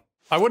Counterspell.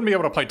 I wouldn't be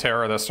able to play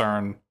Terror this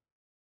turn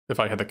if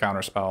I hit the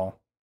Counterspell.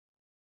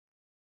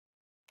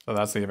 So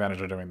that's the advantage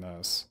of doing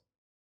this.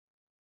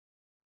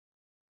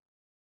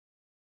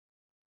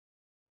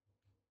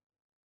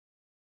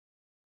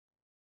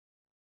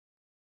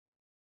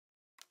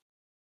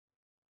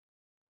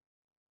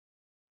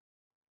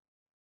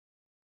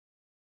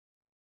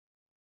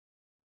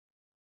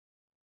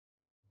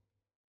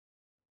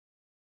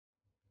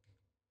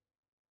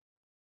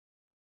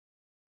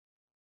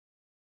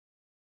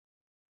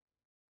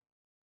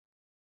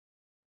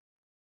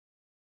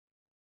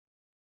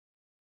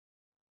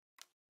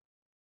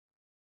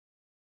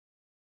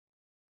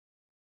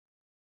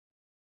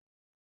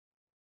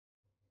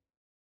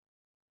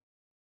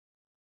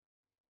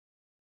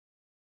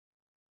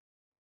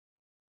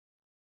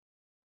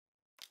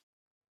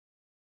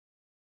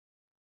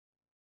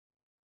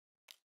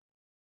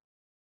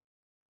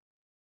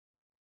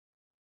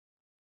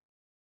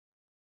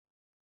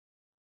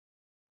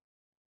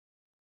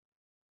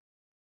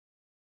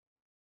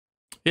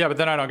 Yeah, but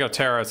then I don't get a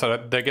Terror, so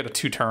they get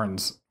 2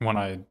 turns when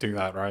I do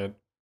that, right?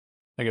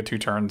 They get 2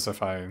 turns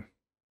if I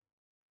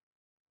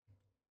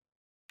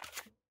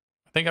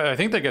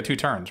think they get 2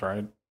 turns,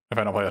 right? If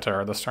I don't play a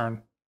Terror this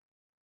turn.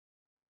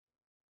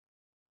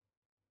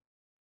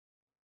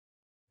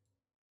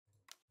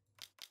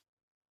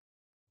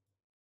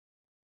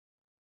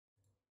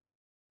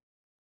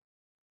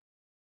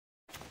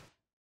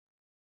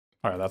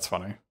 Alright, that's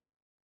funny.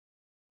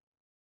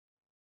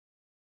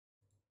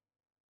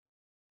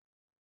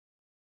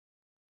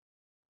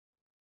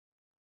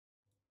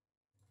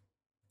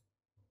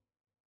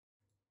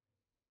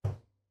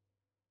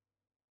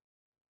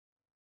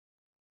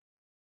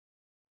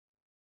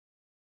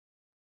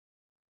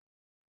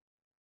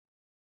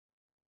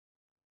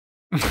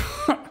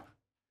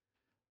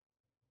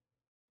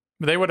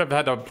 They would have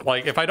had to,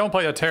 like, if I don't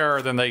play a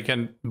Terror, then they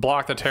can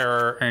block the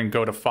Terror and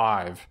go to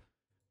 5.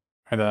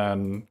 And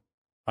then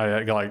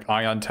I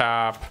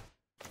untap,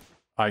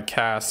 I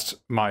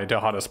cast my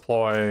Dihada's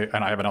Ploy,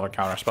 and I have another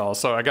counterspell.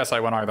 So I guess I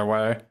went either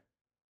way.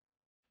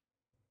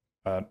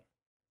 But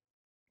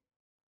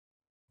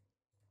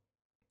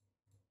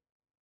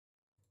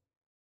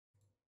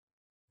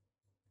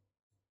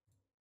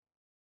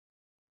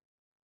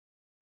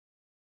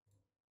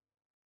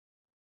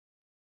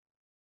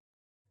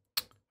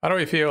how do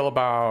we feel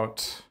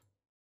about...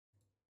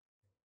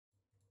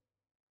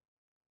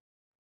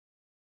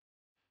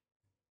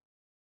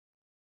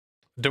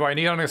 Do I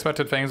need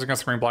Unexpected Fangs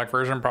against the green black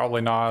version?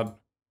 Probably not.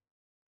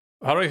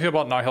 How do we feel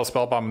about Nihil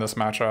Spellbomb in this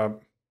matchup?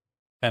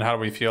 And how do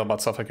we feel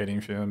about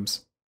Suffocating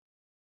Fumes?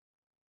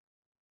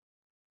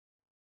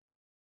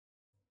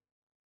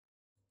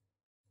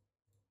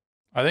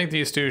 I think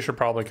these two should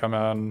probably come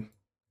in.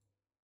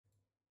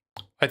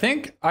 I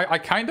think I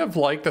kind of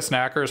like the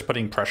Snackers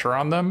putting pressure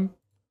on them.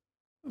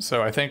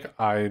 So I think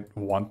I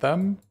want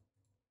them.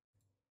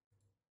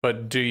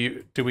 But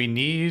do we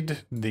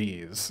need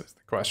these is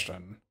the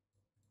question.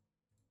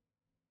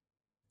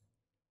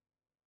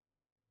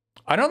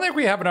 I don't think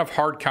we have enough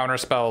hard counter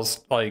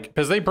spells, like,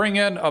 because they bring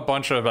in a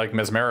bunch of like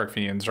Mesmeric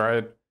Fiends,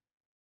 right?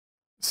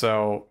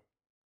 So,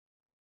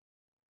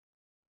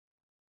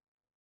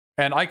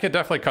 and I could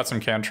definitely cut some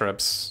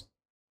cantrips.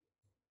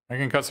 I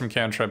can cut some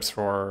cantrips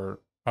for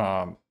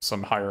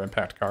some higher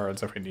impact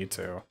cards if we need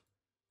to.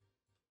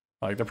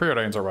 Like the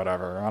Preordains or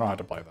whatever. I don't have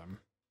to play them.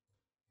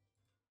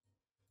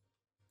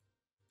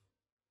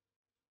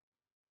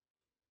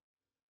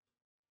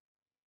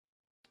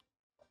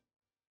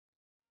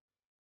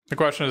 The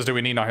question is, do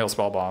we need Nihil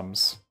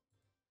Spellbombs?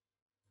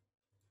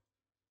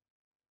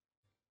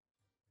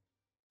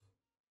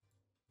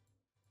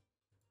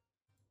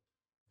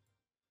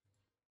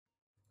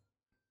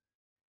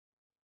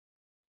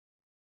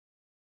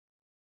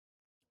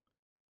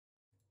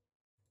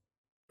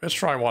 Let's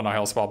try one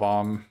Nihil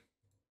Spellbomb.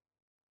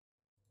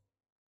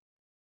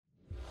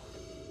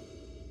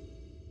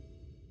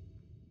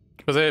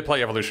 Because they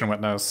play Evolution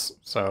Witness,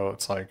 so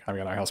it's like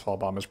having a Nihil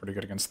Spellbomb is pretty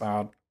good against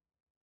that.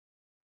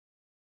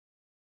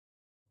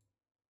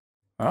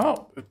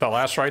 Oh, the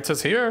Last Rites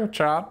is here,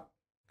 chat.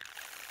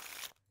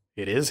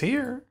 It is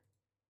here.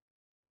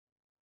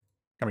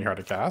 Gonna be hard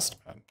to cast,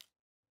 but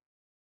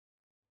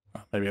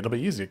maybe it'll be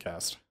easy to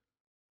cast.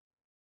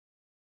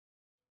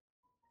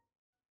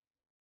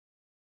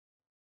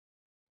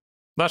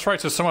 Last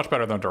Rites is so much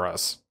better than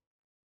Duress.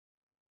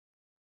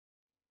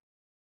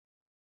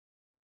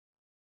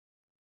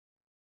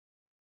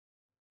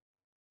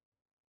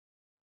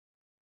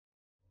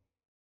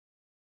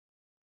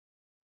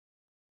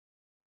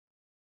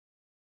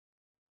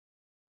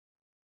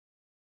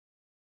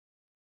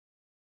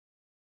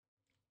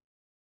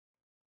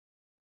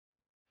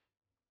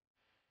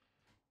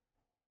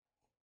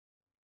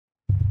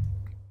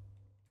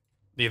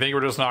 Do you think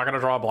we're just not going to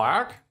draw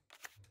black?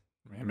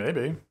 I mean,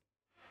 maybe.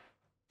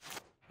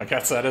 I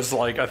guess that is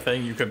like a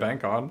thing you could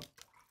bank on.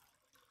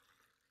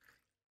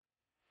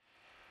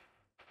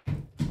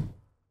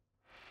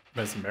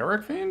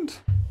 Mesmeric Fiend?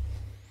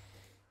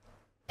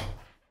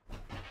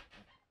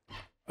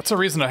 That's a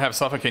reason to have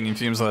Suffocating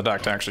Fumes in the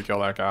deck to actually kill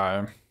that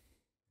guy.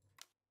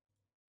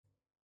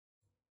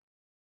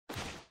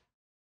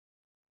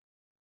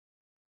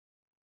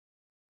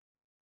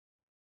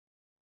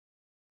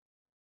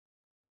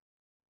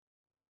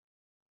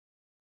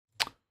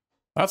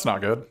 That's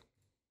not good.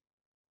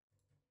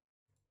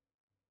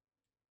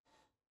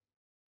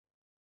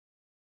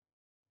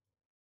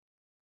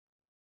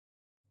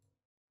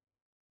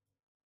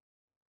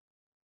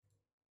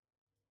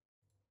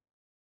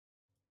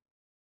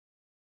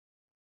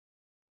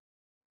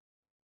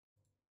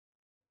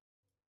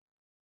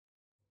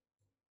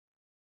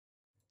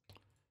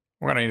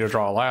 We're gonna need to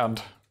draw a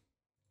land.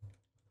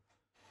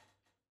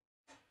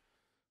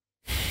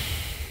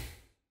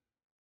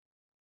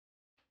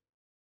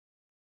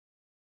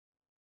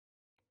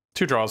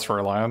 Two draws for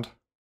a land.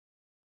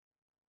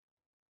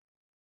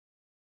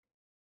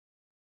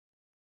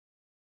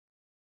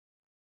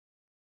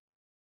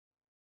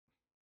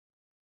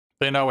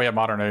 They know we have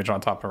Modern Age on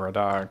top of our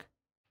deck.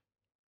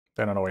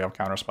 They don't know we have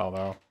Counterspell,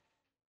 though.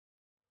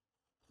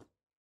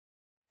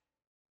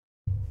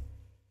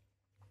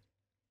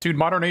 Dude,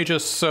 Modern Age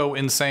is so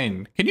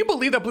insane. Can you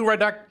believe that blue-red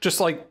deck just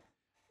like...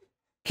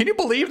 Can you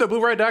believe the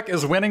blue-red deck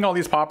is winning all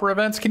these Pauper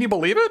events? Can you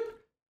believe it?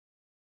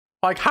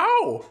 Like,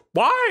 how?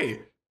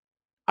 Why?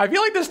 I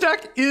feel like this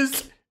deck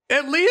is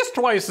at least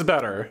twice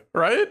better,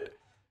 right?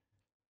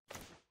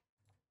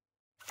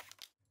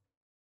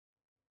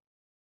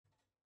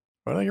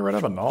 What did I get rid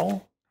of?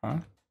 Annul? Huh?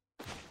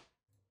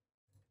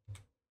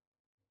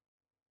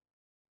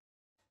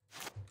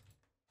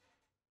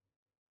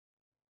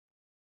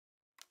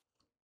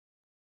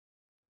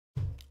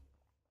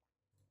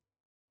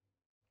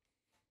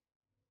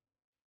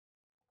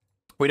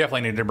 We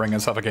definitely need to bring in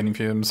Suffocating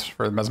Fumes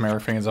for the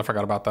Mesmeric Fiends. I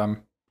forgot about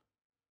them.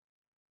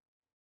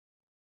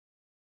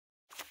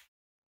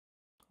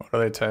 What do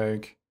they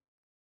take?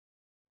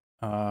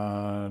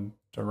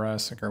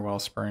 Duress, Seeker,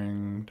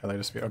 Wellspring, Deadly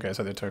Dispute. Okay,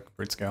 so they took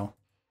Broodscale.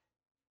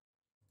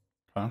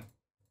 Huh?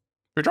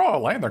 If we draw a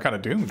land, they're kind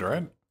of doomed,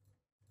 right?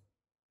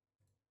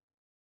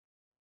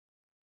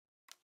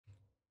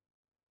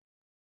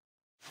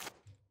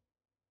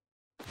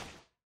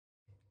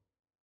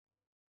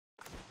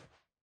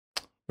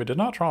 We did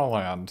not draw a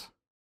land.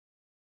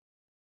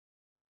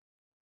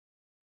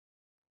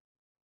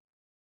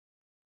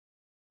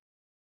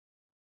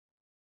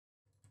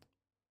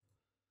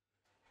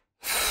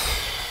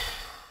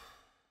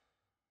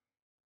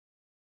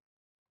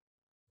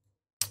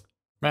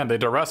 Man, they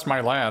duress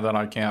my land and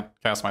I can't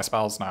cast my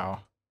spells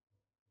now.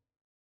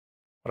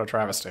 What a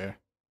travesty.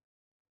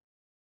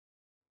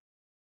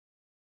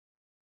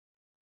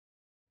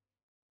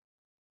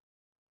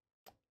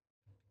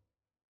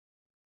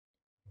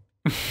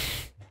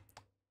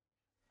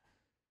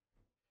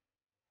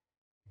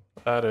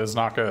 That is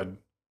not good.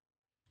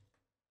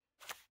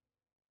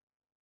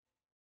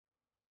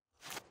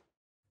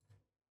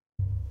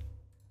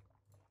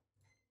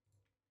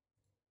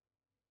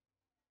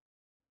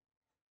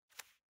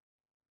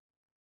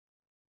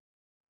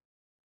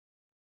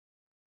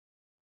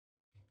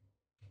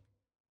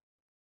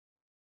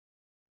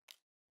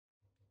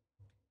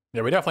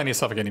 Yeah, we definitely need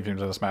Suffocating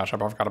Fumes in this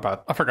matchup.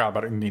 I forgot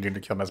about needing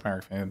to kill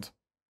Mesmeric Fiends.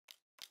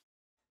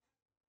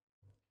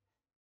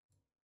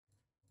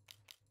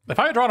 If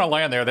I had drawn a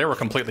land there, they were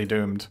completely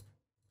doomed.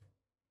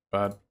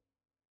 But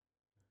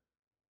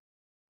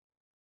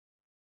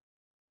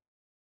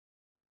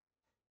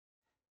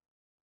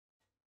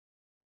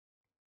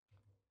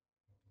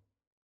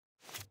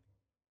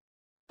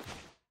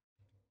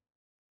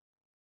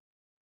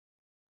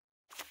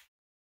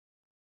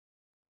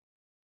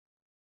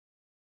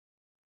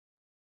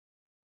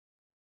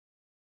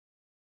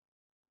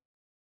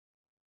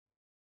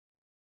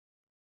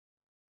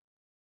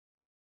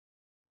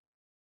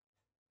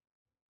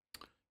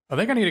I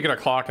think I need to get a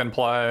clock in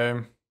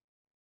play.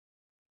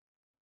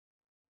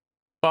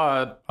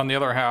 But on the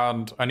other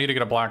hand, I need to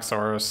get a black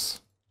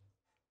source.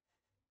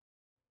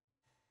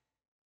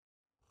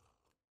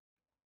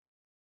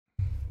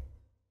 I'm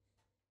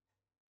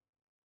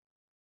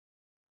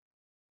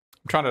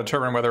trying to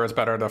determine whether it's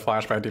better to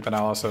flashback Deep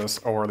Analysis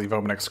or leave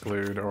open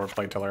Exclude or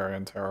play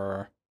Tolarian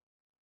Terror.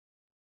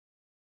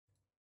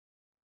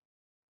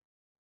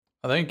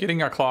 I think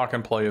getting a clock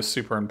in play is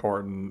super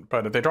important,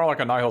 but if they draw like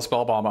a Nihil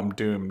Spellbomb, I'm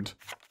doomed.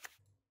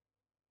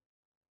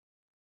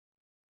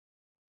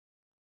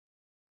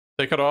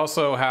 They could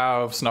also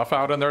have Snuff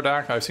Out in their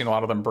deck. I've seen a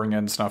lot of them bring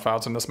in Snuff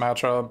Outs in this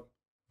matchup,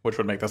 which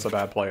would make this a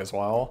bad play as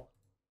well.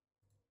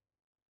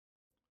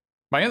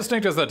 My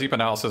instinct is that Deep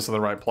Analysis is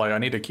the right play. I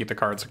need to keep the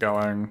cards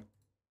going.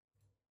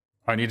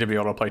 I need to be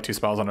able to play 2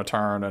 spells on a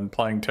turn, and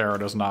playing Terror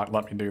does not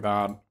let me do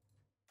that.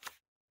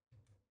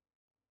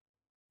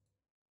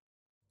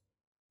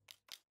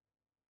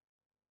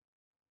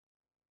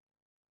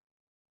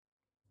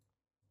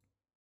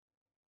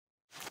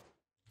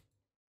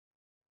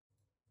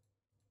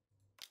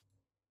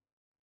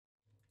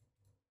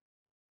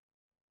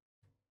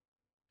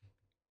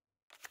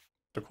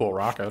 It's a cool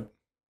rocket.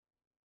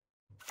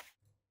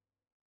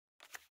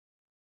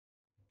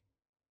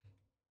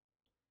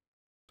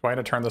 Do I need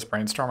to turn this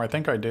Brainstorm? I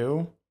think I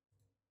do.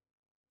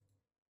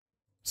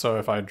 So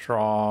if I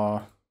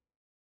draw...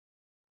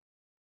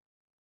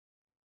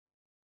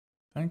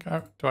 do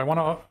I want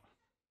to...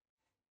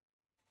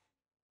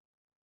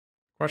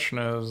 Question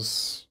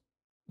is...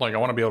 Like, I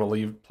want to be able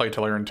to play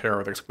Tolarian Terror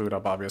with Exclude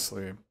up,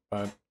 obviously,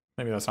 but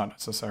maybe that's not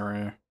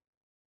necessary.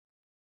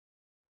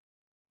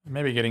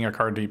 Maybe getting a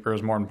card deeper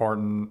is more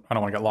important. I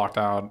don't want to get locked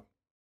out.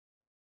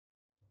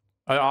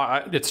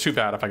 It's too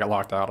bad if I get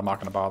locked out. I'm not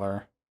going to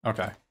bother.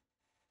 Okay.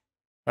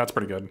 That's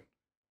pretty good.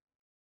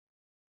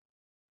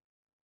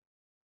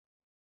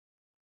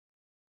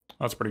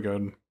 That's pretty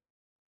good.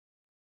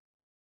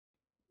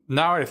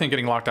 Now I think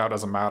getting locked out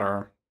doesn't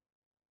matter.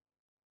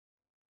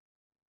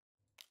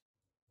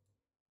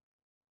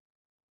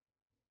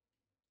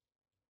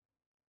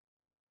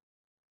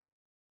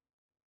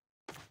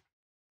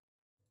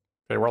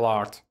 Okay, we're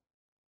locked.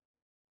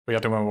 We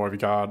have to win what we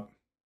got.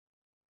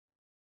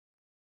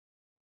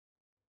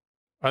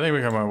 I think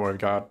we can win what we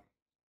got.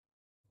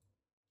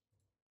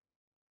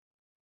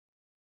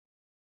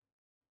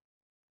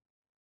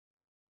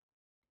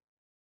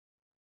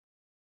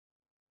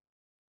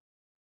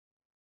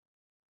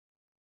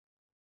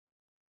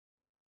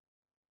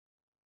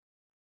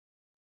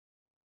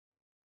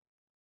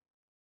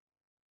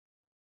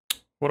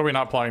 What are we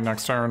not playing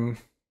next turn?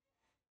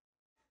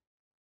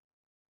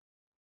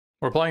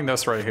 We're playing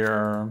this right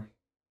here.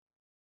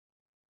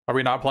 Are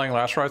we not playing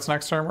Last Rites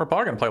next turn? We're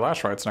probably going to play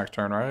Last Rites next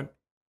turn, right?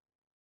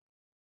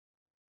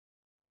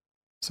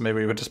 So maybe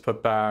we would just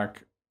put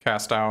back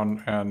Cast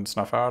Down and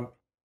Snuff Out.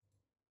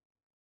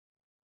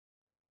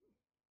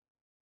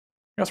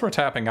 I guess we're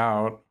tapping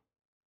out.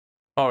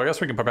 Oh, I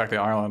guess we can put back the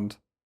island.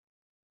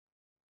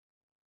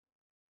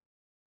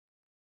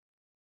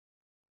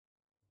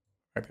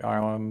 Back the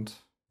island.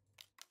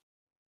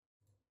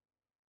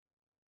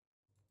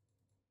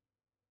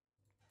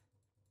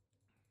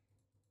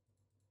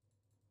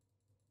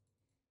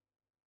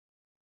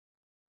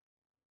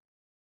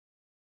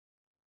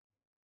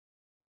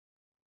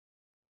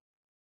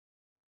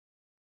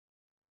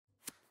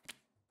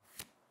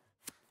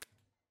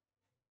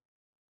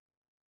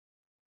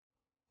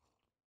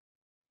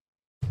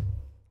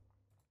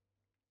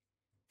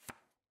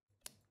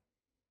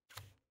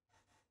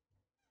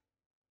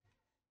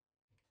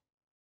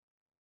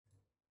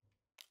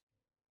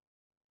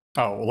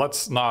 Oh, well,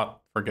 let's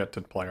not forget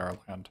to play our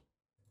land.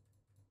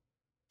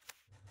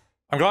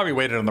 I'm glad we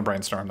waited on the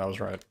Brainstorm, that was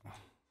right.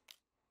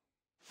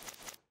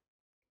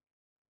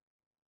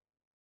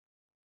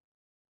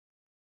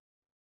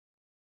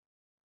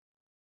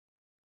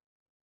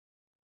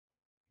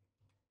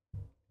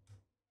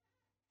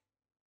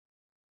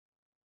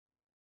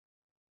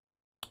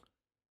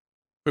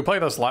 If we play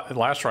this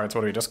Last Rites,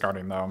 what are we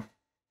discarding, though?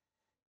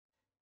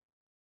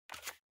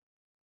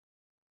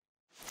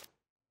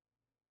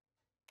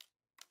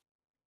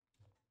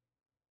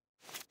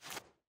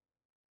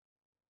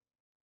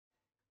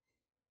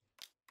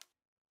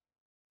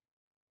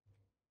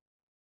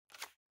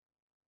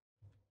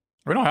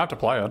 We don't have to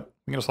play it.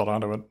 We can just hold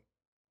on to it.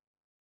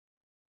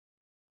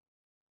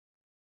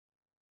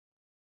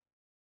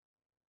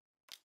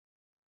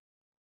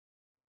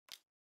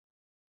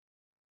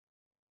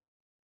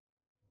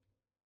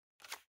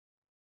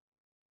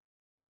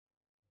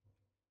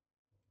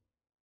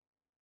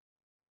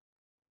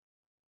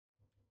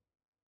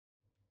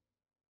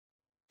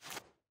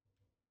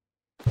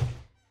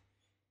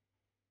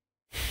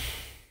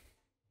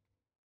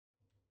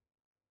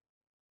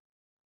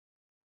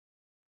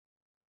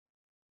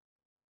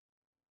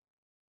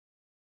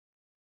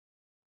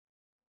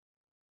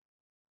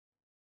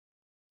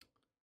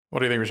 What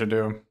do you think we should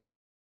do?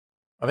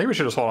 I think we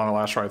should just hold on to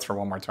Last Rites for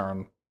one more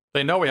turn.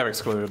 They know we have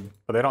Exclude,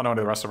 but they don't know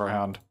the rest of our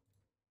hand.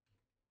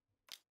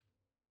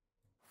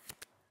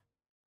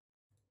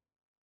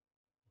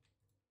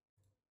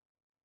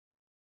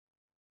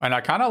 And I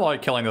kind of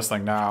like killing this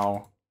thing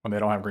now, when they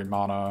don't have green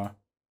mana.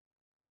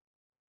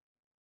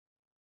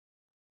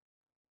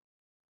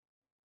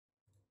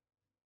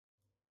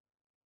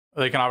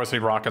 They can obviously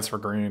rockets for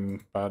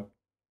green, but...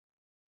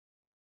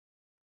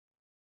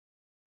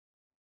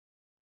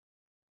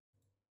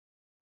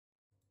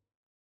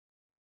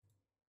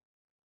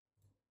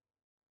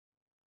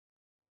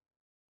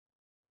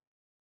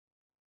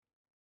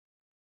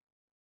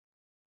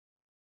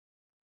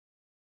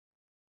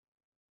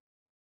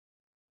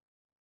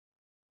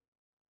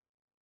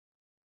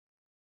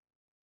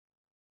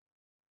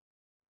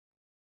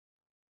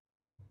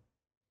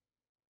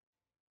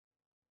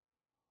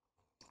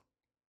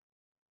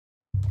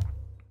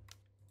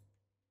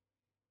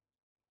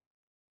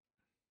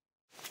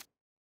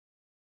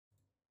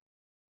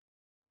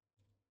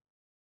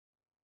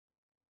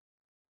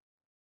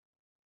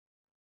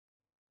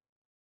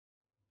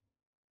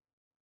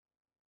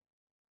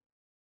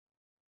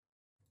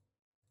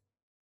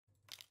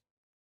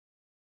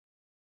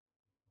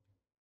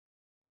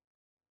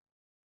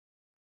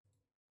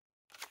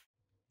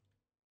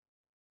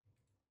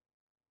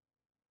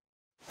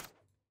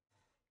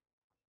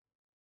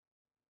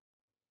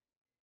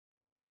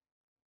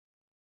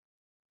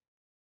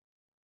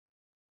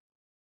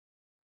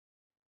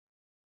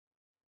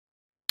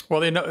 Well,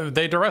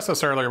 they duress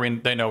us earlier. I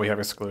mean, they know we have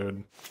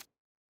Exclude.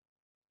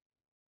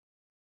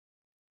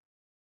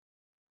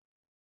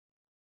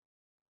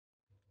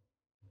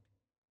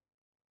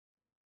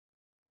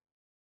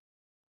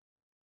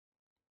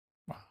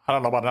 I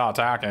don't know about not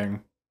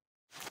attacking.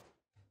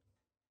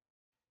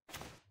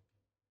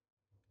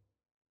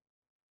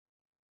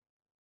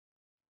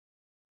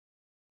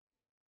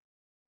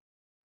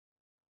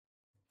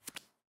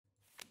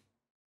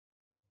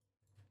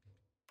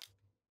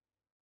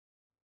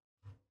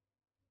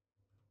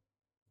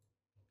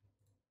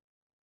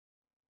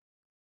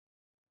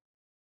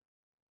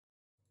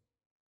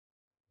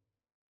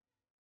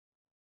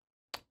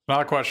 Now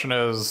the question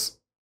is,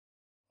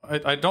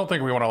 I don't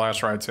think we want to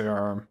Last Rites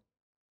here.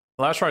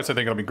 Last Rites, I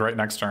think it'll be great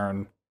next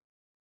turn.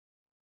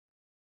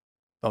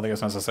 I don't think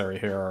it's necessary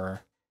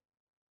here.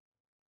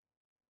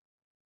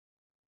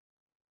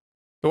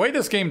 The way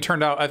this game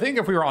turned out, I think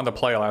if we were on the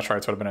play, Last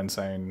Rites would have been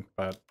insane,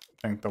 but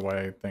I think the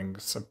way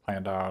things have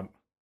planned out.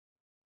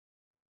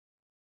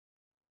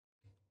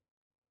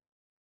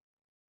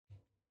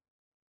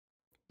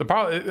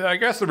 I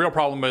guess the real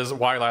problem is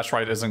why Last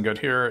Rite isn't good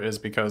here is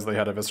because they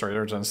had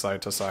Eviscerator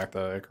Genocide to sack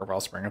the Ichor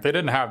Wellspring. If they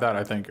didn't have that,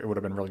 I think it would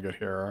have been really good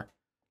here.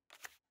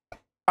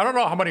 I don't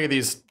know how many of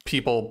these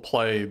people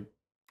play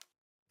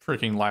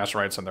freaking Last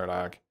Rites in their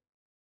deck,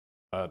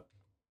 but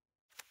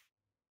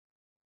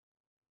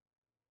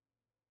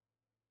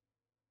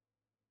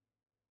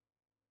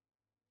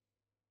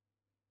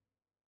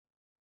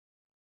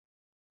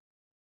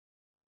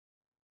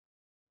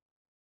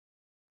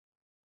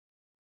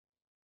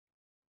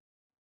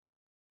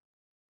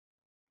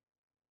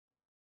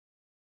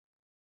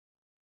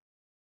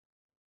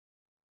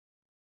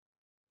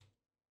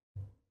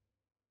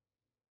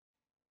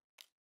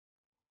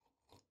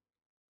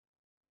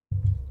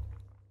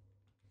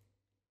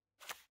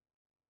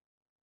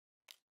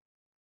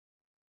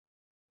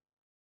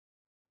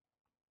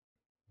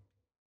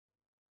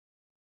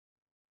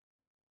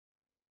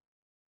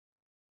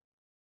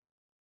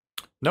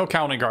no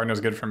County Garden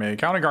is good for me.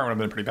 County Garden would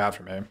have been pretty bad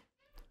for me.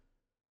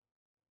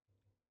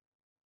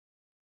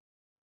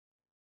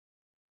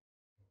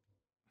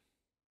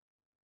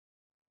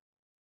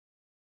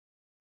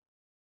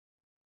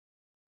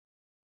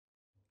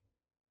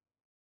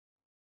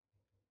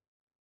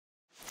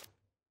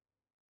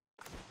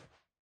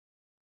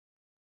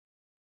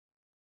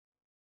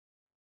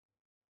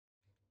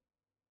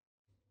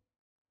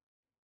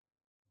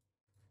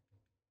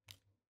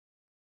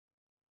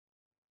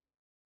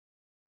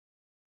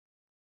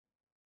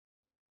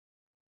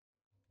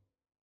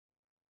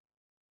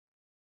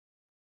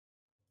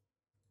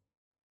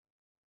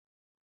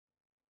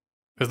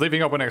 Is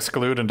leaving open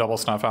Exclude and double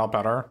Snuff Out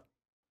better?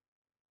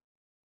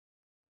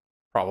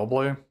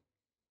 Probably.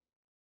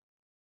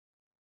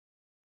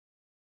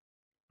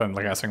 Than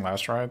like guessing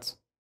Last Rites.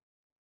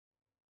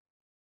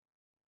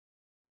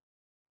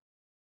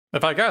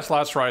 If I guess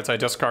Last Rites, I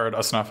discard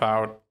a Snuff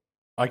Out.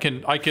 I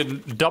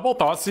can double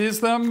Thought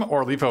Seize them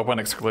or leave open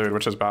Exclude,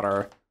 which is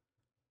better.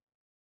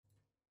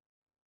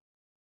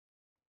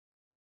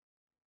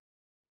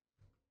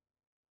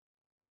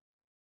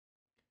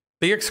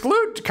 The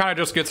Exclude kind of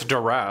just gets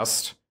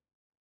duressed.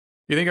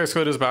 You think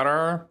Exclude is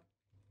better?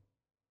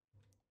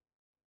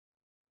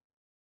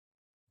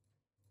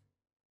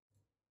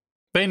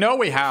 They know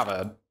we have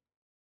it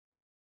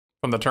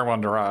from the turn 1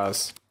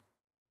 duress.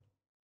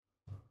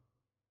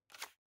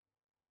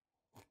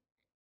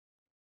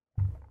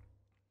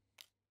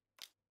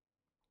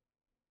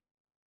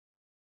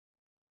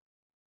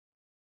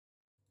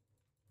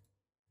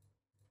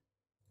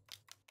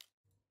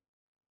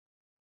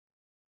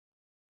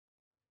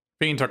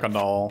 Fiend took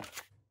Annul.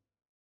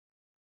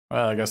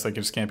 Well, I guess they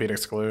just can't beat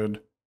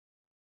Exclude.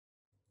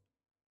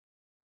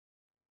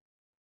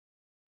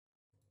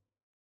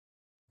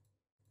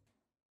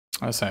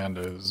 This hand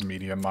is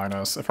medium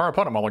minus. If our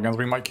opponent mulligans,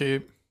 we might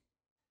keep.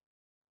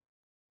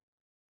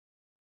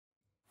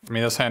 I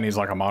mean, this hand needs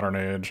like a Modern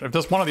Age. If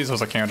this one of these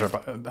was a cantrip,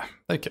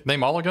 they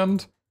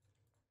mulliganed?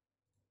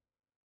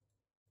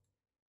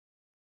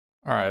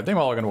 Alright, they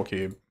mulligan, we'll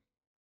keep.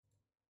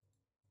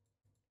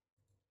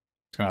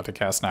 It's gonna have to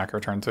cast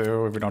Snacker turn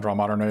 2 if we don't draw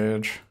Modern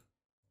Age.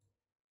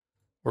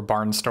 Or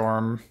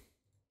Barnstorm.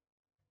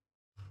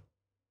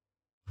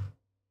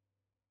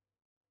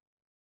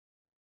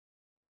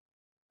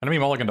 Enemy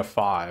mulligan to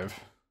 5.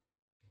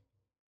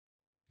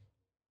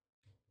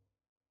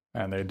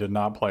 And they did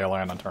not play a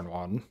land on turn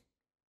 1.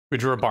 We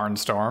drew a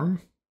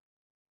Barnstorm.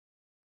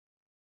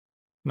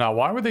 Now,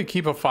 why would they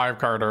keep a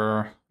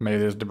 5-carder?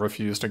 Maybe they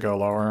refuse to go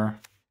lower.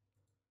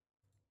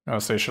 I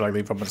would say, should I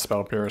leave open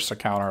Spell Pierce to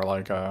counter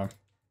like a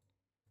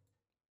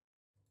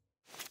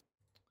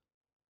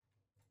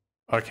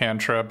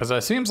cantrip? Because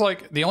it seems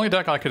like the only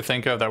deck I could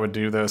think of that would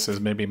do this is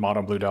maybe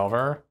Mono Blue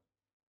Delver.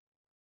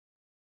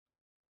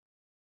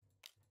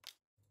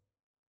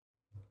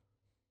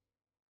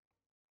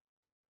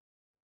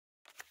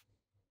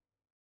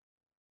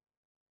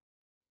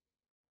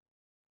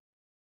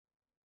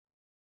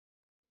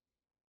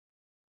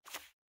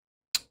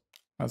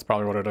 That's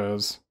probably what it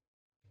is.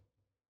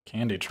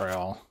 Candy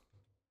Trail.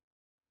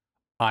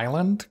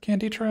 Island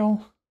Candy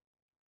Trail?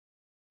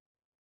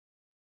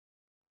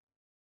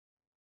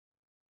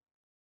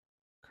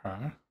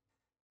 Okay.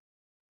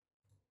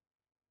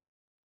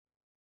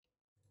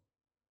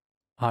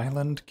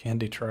 Island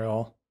Candy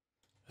Trail.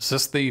 Is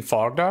this the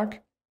Fog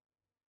deck?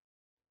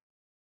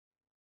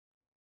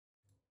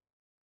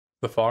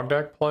 The Fog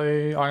deck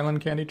play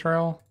Island Candy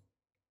Trail?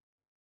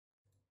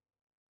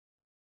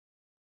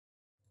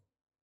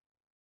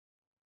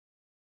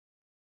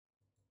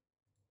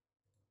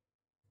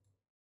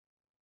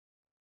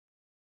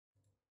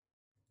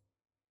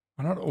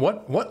 I don't know.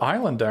 What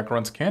island deck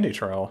runs Candy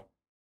Trail?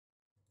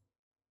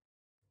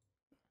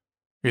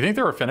 You think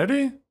they're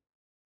Affinity?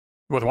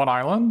 With one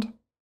island?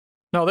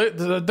 No,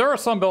 there are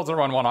some builds that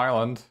run one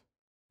island.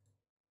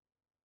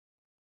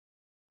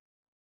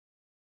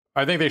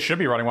 I think they should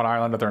be running one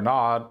island, but they're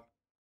not.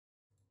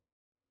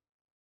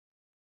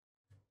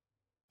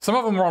 Some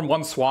of them run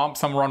one swamp,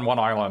 some run one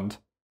island.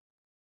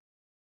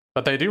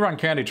 But they do run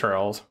Candy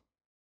Trails.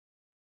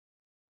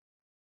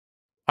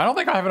 I don't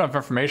think I have enough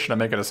information to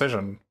make a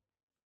decision.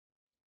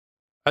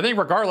 I think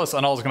regardless,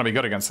 Annul is going to be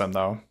good against them,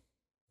 though.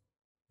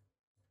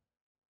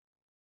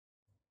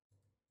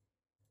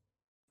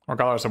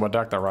 Regardless of what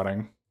deck they're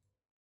running.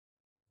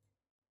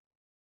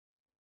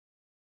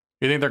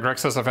 You think they're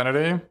Grixis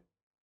Affinity?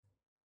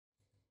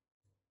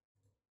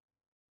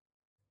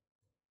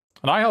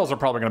 Nihils are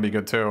probably going to be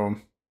good too.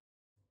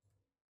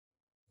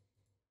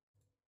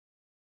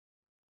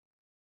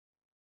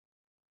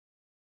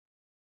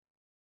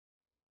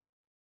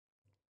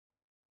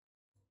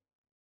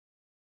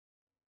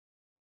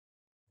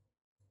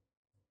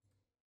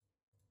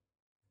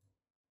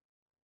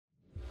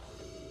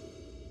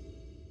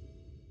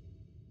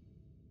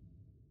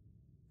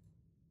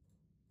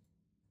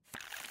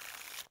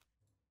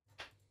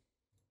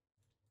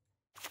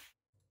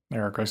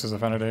 There, Grixis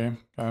Affinity.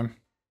 Okay.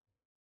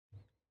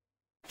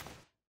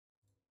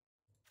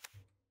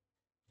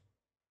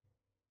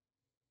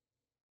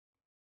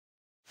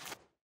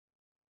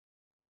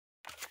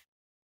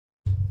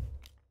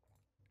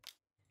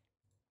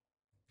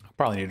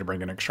 Probably need to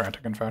bring an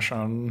Extracted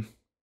Confession.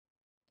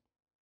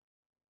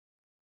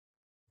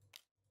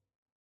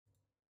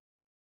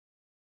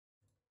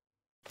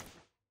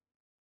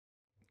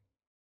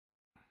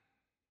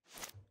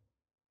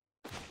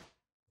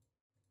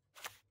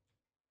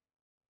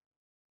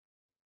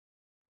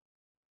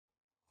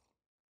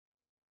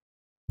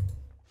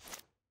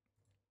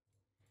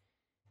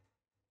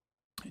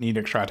 Need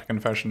Extracted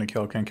Confession to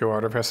kill Kenku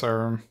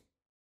Artificer.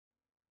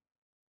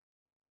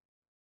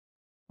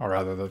 Or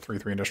rather, the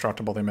 3/3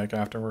 indestructible they make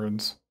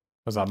afterwards.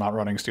 Because I'm not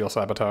running Steel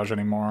Sabotage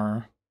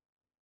anymore.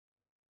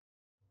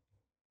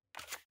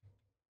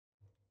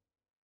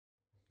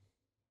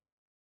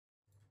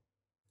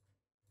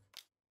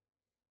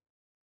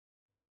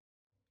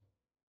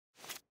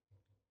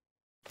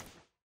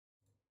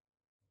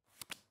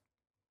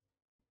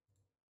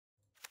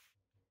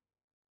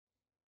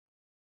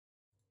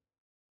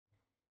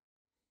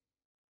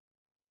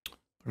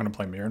 I'm going to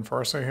play Mirror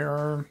Enforcer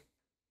here.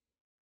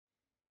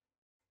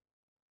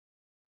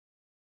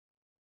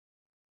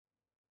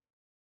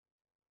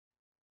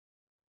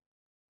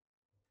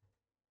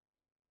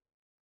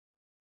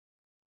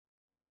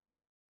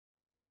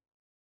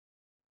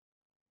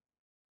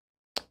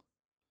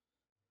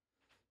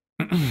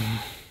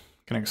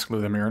 Can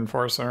exclude the Mirror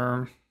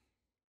Enforcer.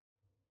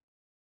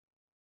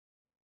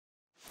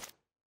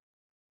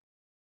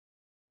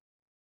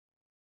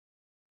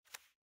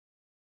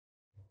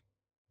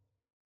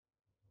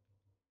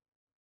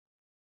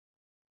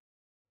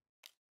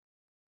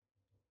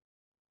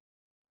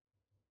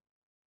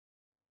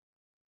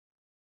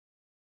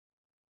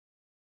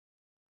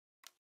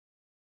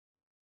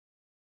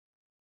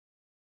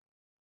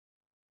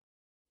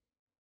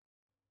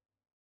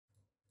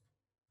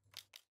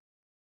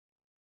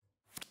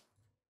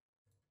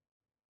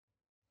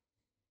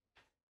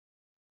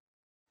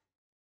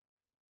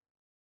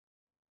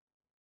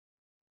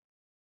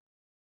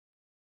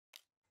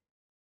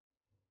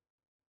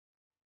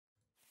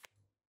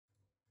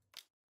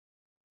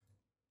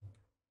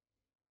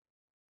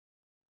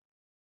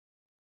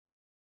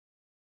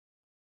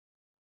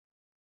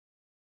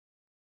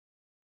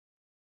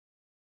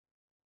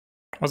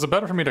 Was it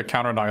better for me to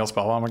counter Nihil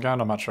Spellbomb again?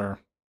 I'm not sure.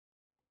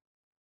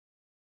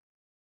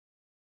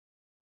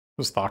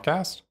 Was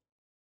Thoughtcast?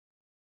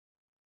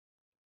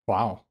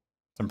 Wow.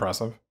 It's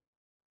impressive.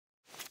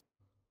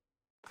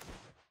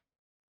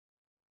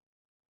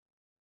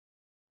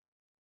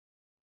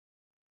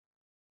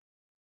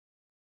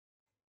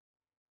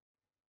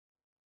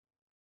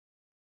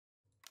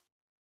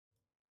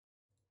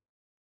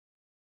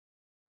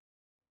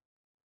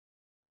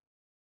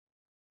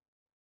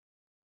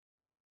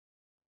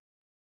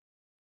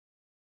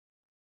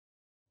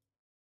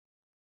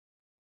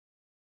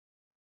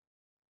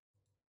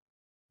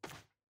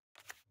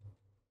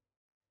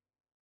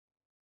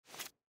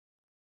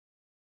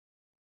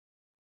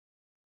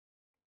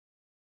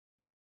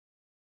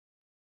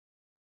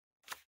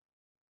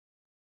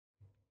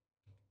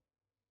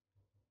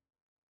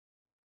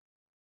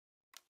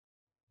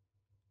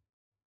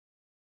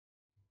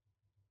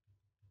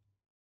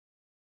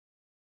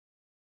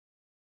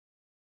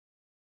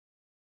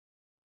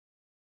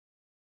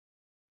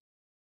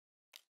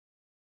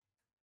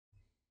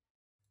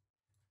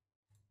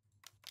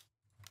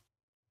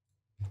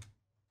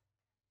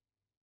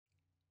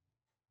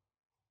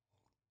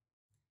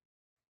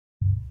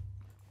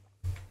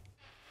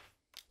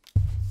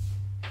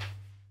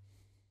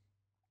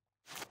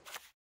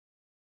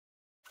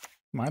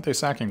 Why aren't they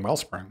sacking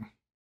Wellspring?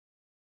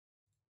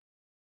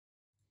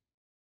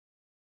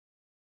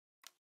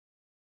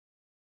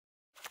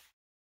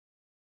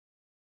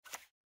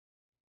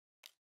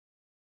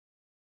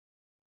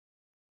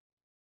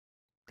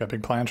 Got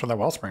big plans for that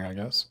Wellspring, I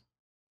guess.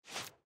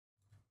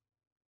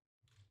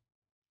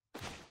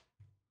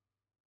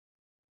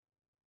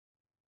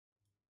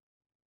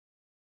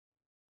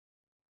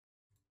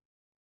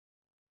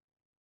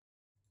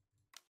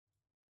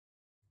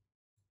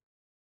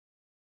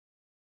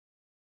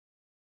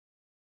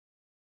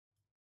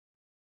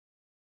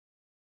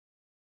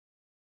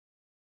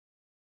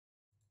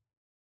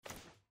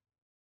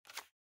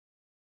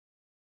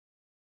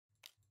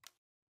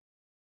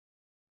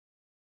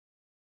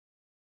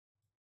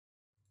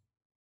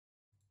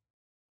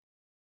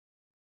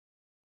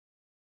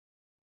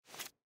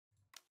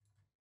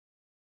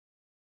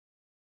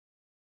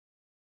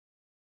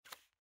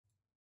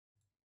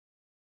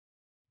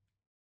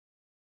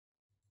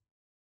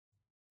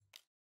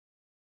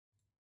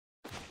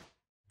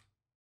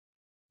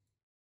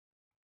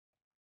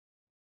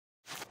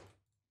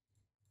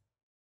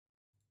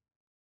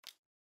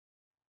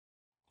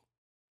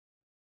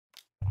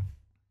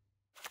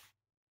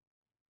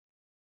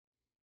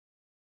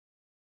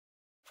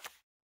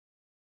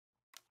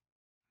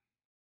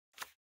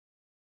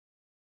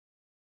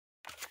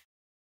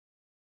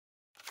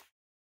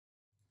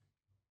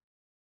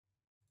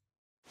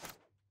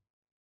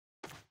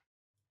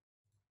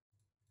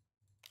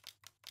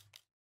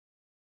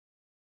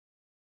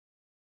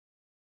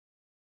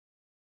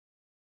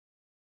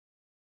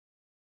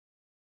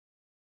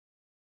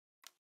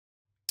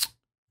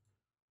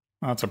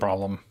 That's a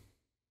problem.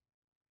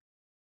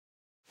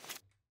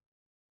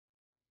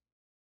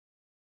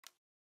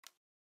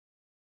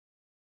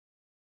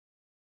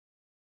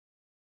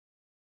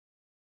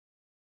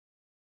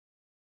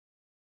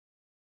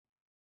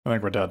 I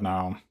think we're dead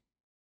now.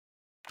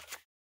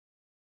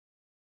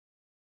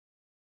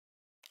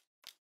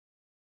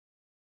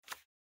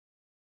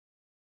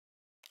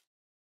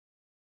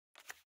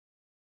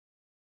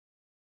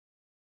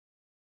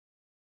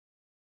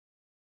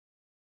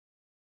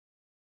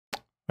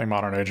 I think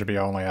Modern Age would be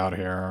only out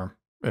here.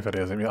 If it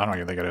is, I don't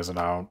even think it isn't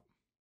out.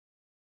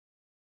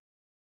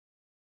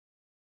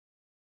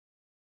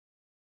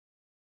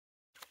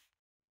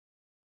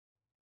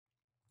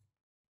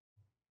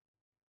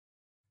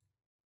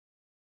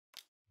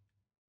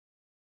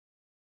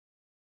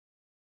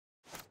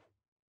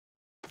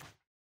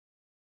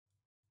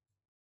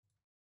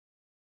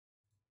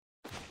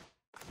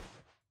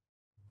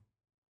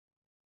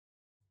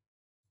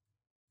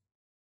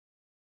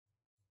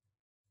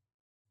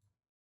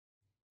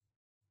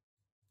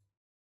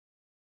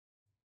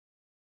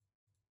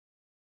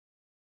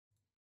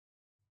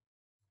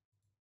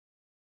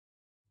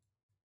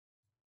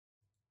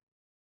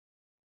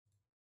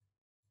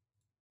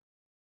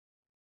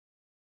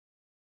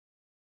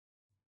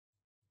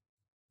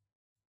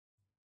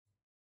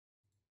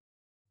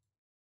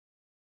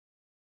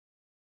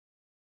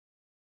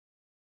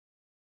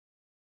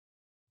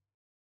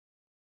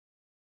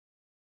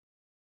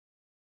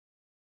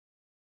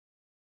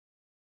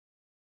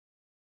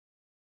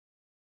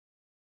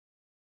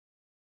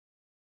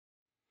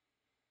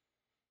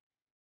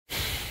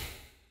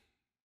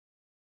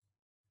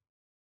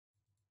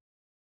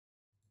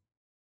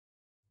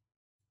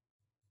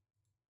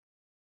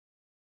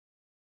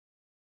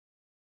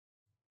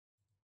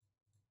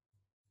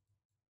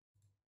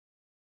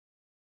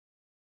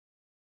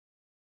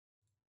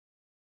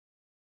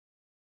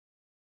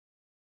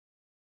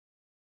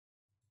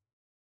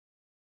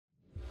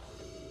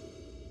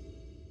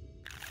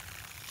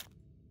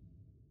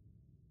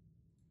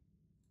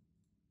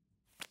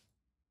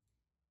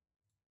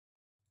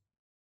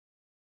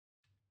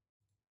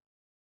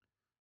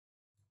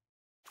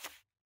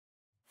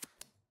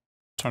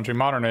 Time to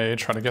Modern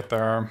Age, try to get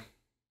there.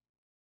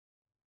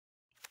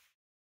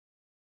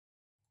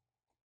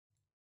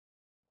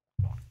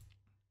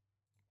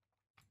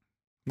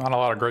 Not a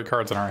lot of great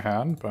cards in our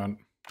hand, but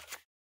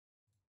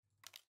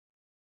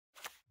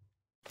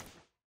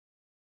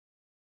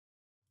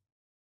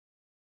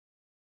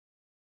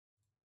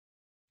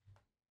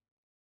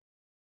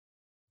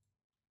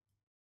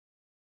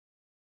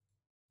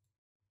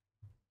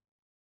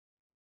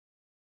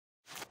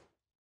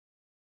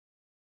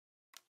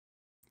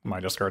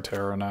might discard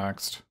Terror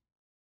next.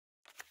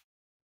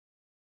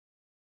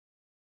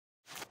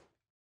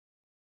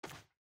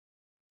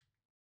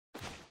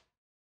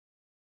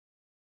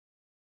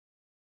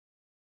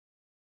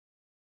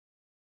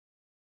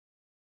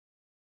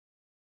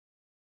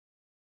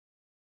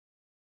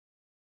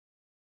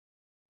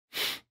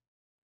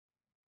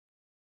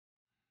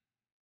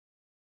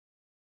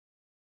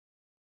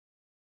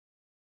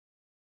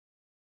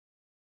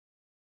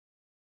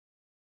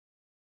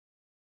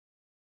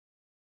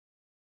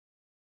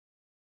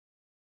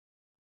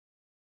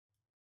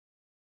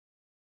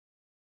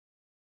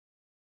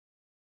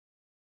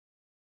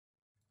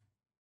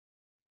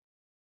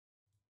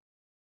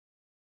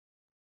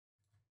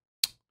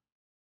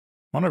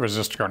 Wonder if it's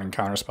just discarding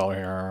Counterspell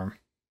here.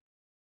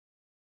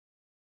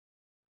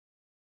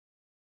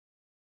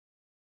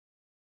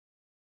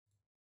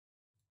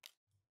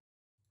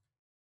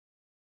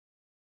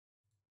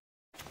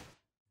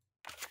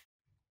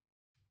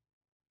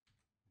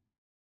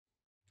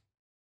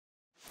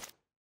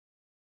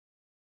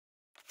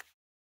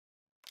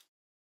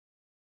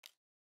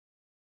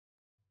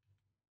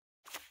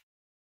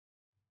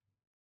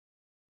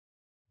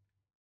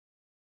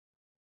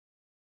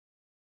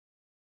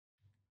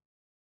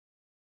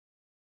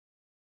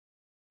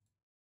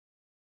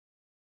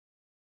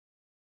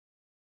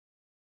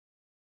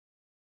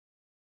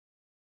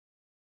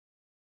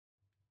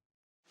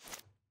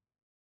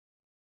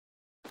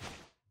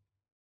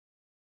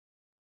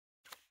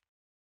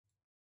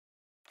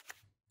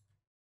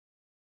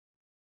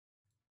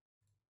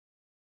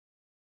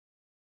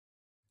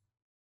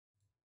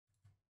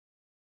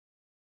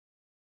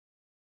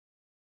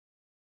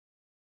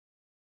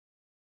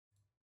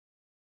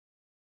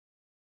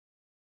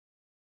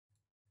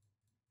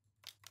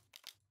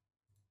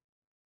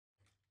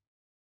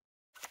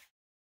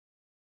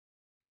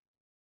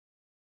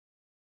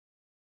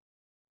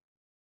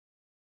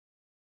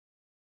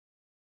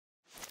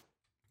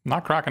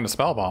 Not cracking the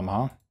Spellbomb,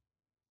 huh?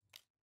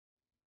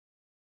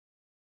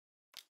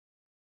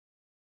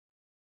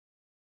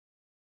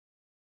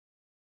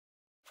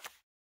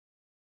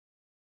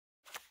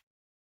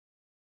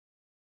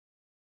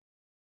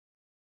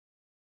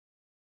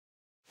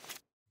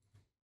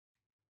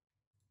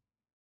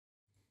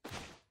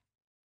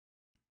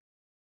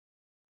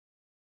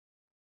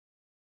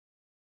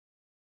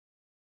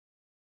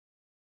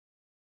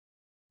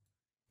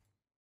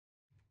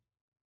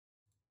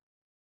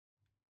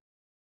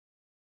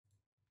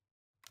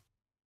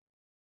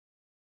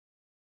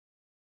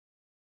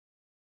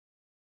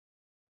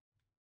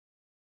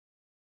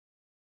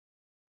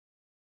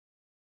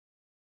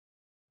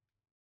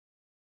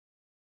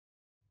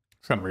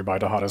 It's gonna rebuy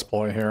Dihada's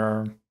Ploy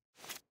here.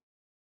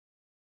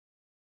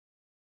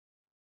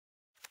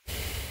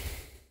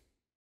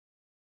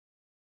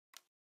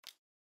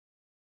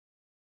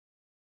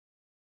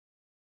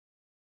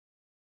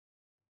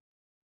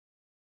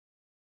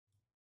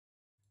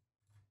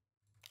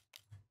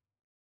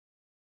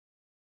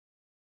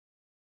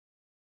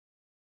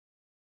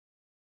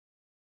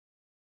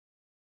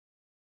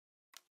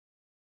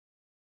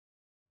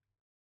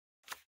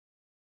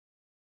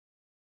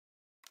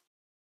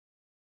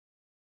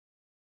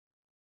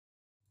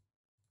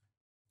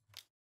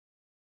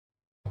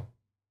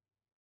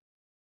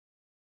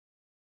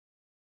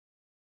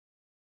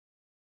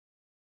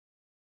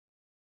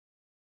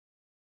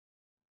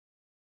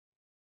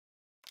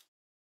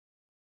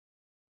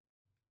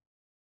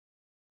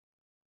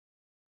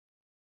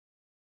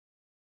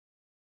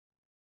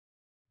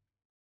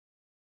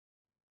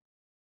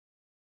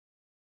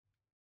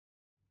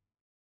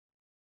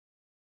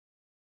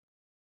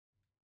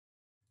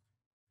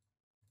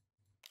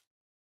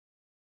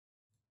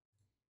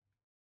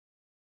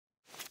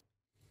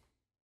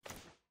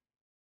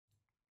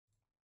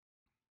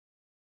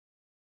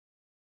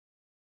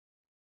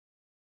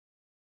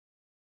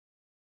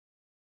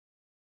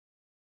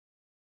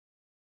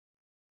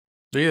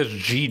 He is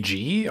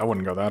GG? I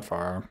wouldn't go that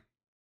far.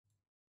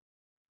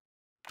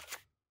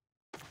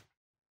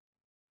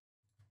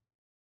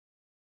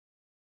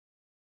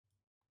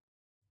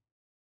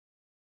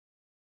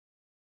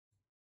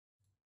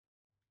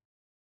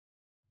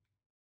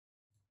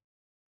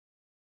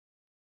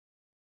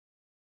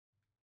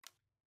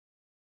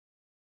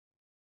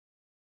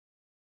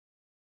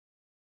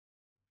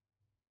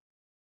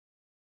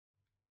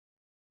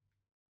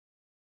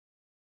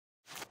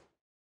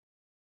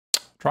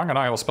 Drawing a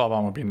Nihil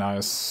Spellbomb would be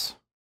nice.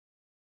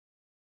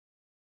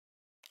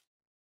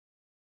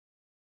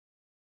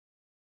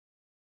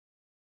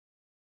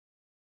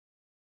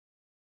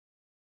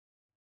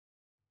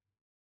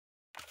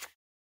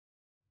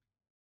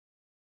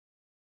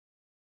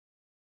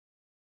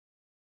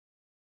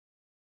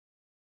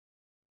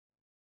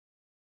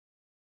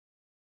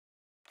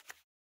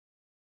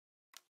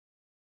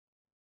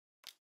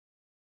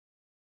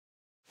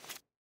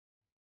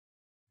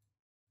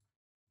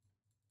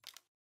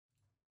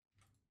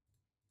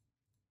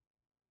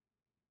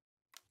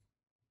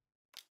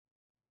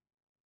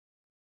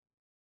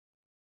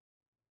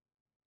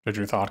 Did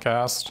you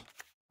Thoughtcast?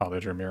 Oh, they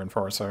drew Mirror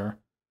Enforcer.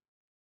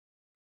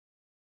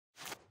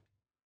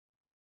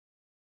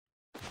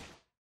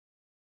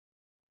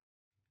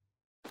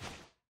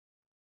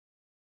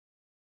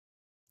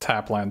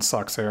 Tap land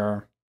sucks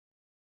here.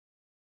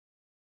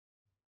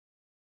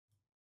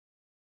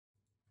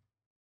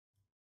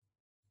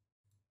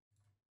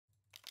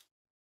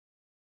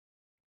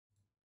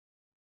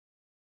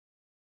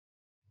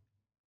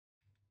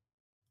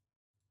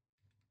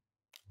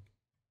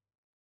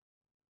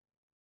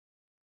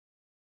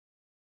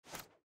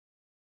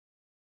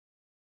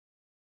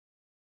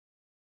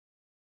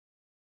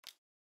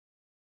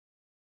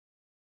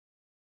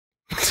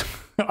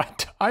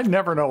 I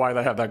never know why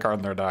they have that card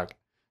in their deck.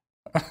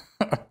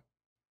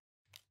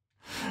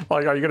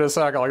 Like, are you gonna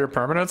sack all your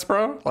permanents,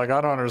 bro? Like,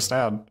 I don't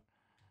understand.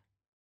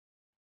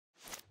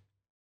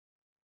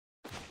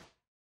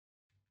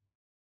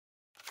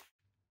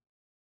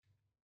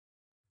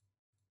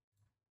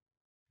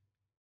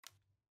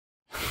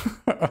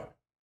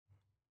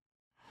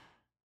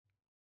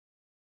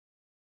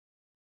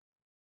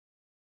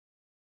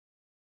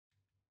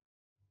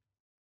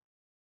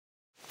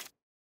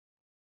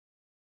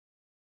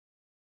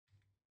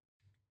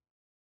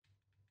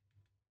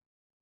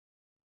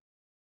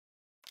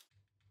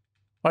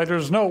 Like,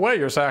 there's no way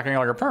you're sacking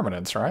all your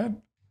permanents, right?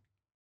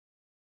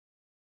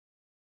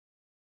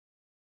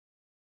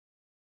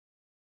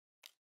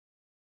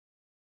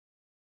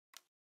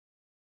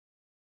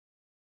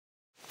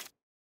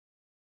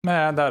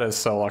 Man, that is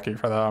so lucky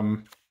for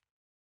them.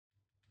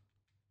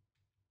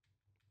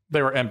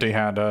 They were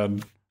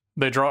empty-handed.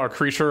 They draw a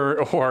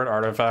creature or an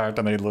artifact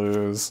and they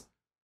lose.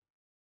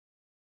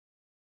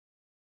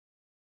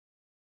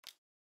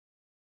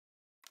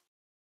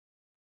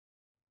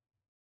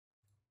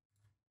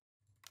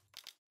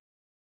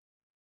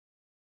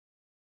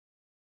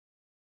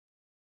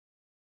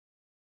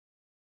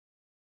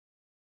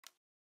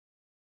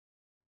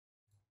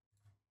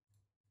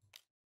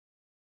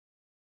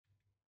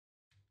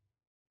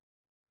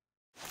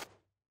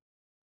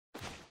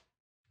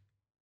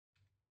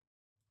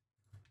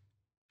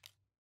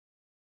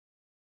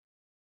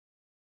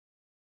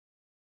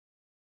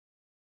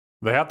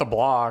 They have to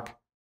block.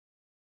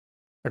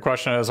 The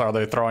question is, are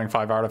they throwing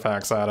 5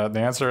 artifacts at it? The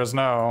answer is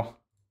no.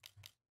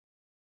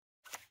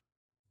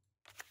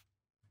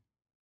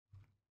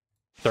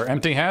 They're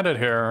empty-handed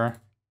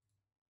here.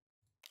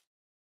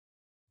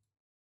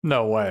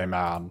 No way,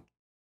 man.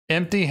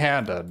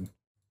 Empty-handed.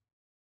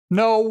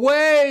 No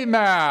way,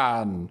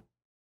 man!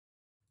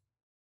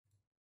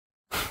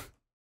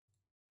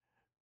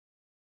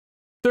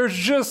 There's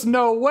just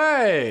no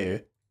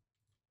way!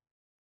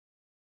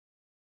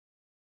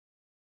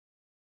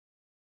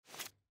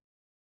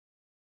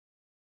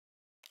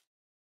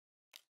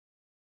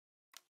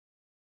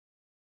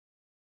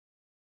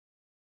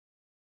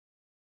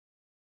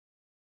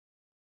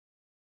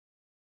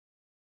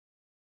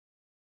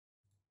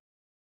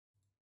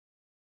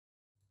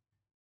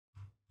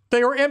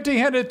 They were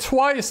empty-handed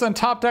twice and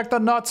top decked the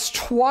nuts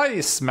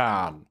twice,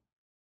 man.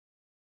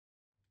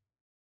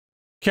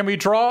 Can we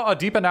draw a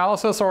Deep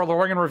Analysis or a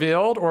Lórien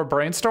Revealed or a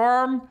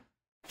Brainstorm?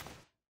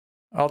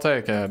 I'll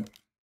take it.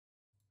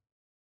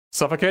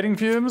 Suffocating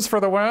Fumes for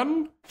the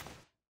win?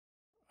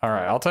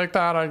 Alright, I'll take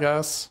that, I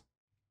guess.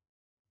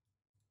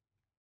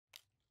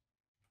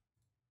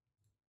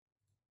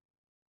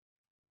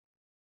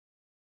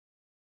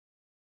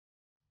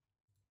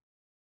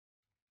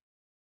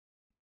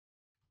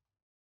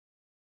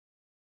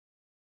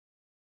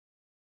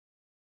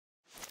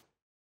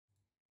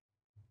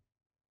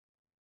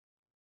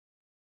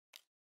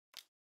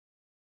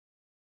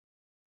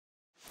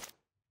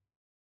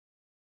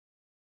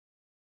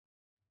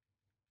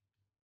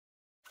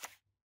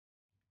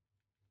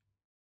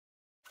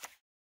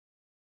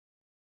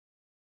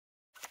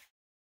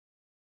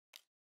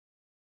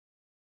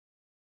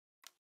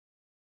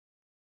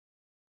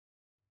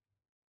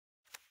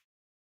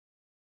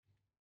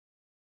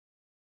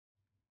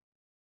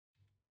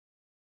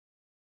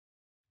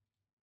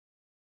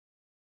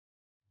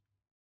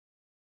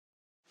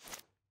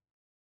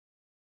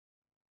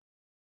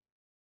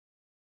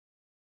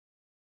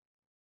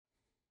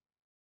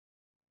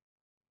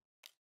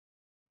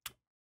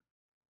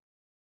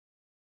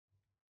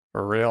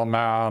 For real,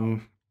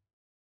 man.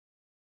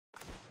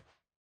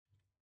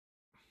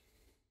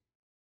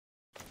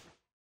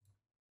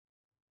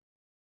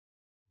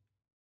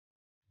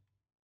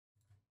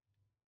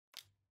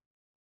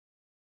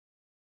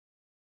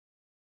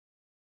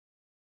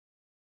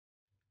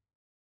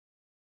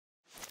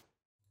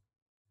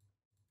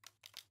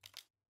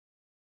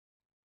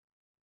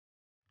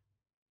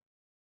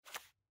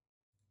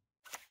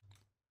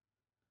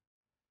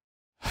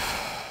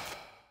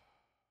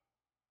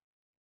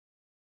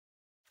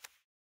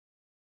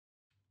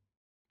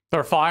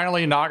 They're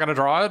finally not going to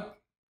draw it?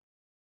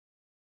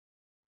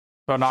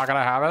 They're not going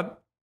to have it?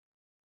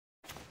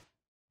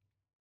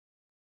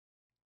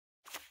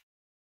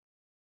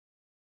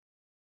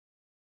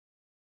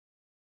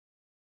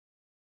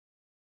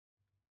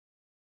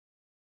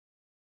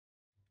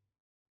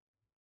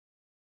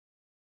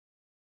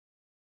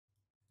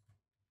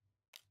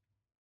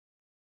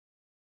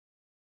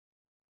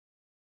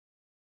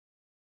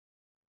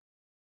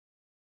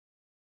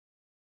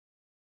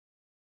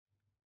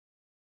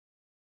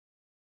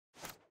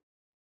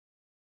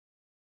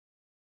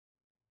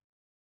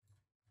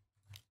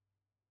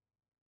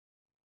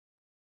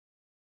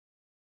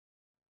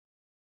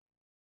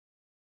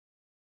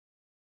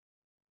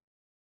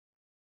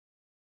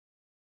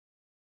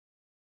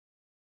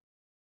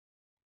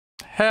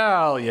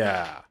 Hell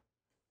yeah.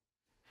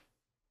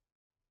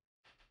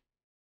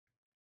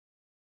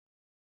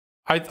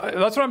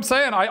 That's what I'm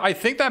saying. I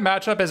think that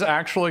matchup is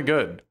actually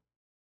good.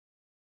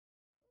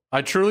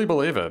 I truly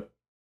believe it.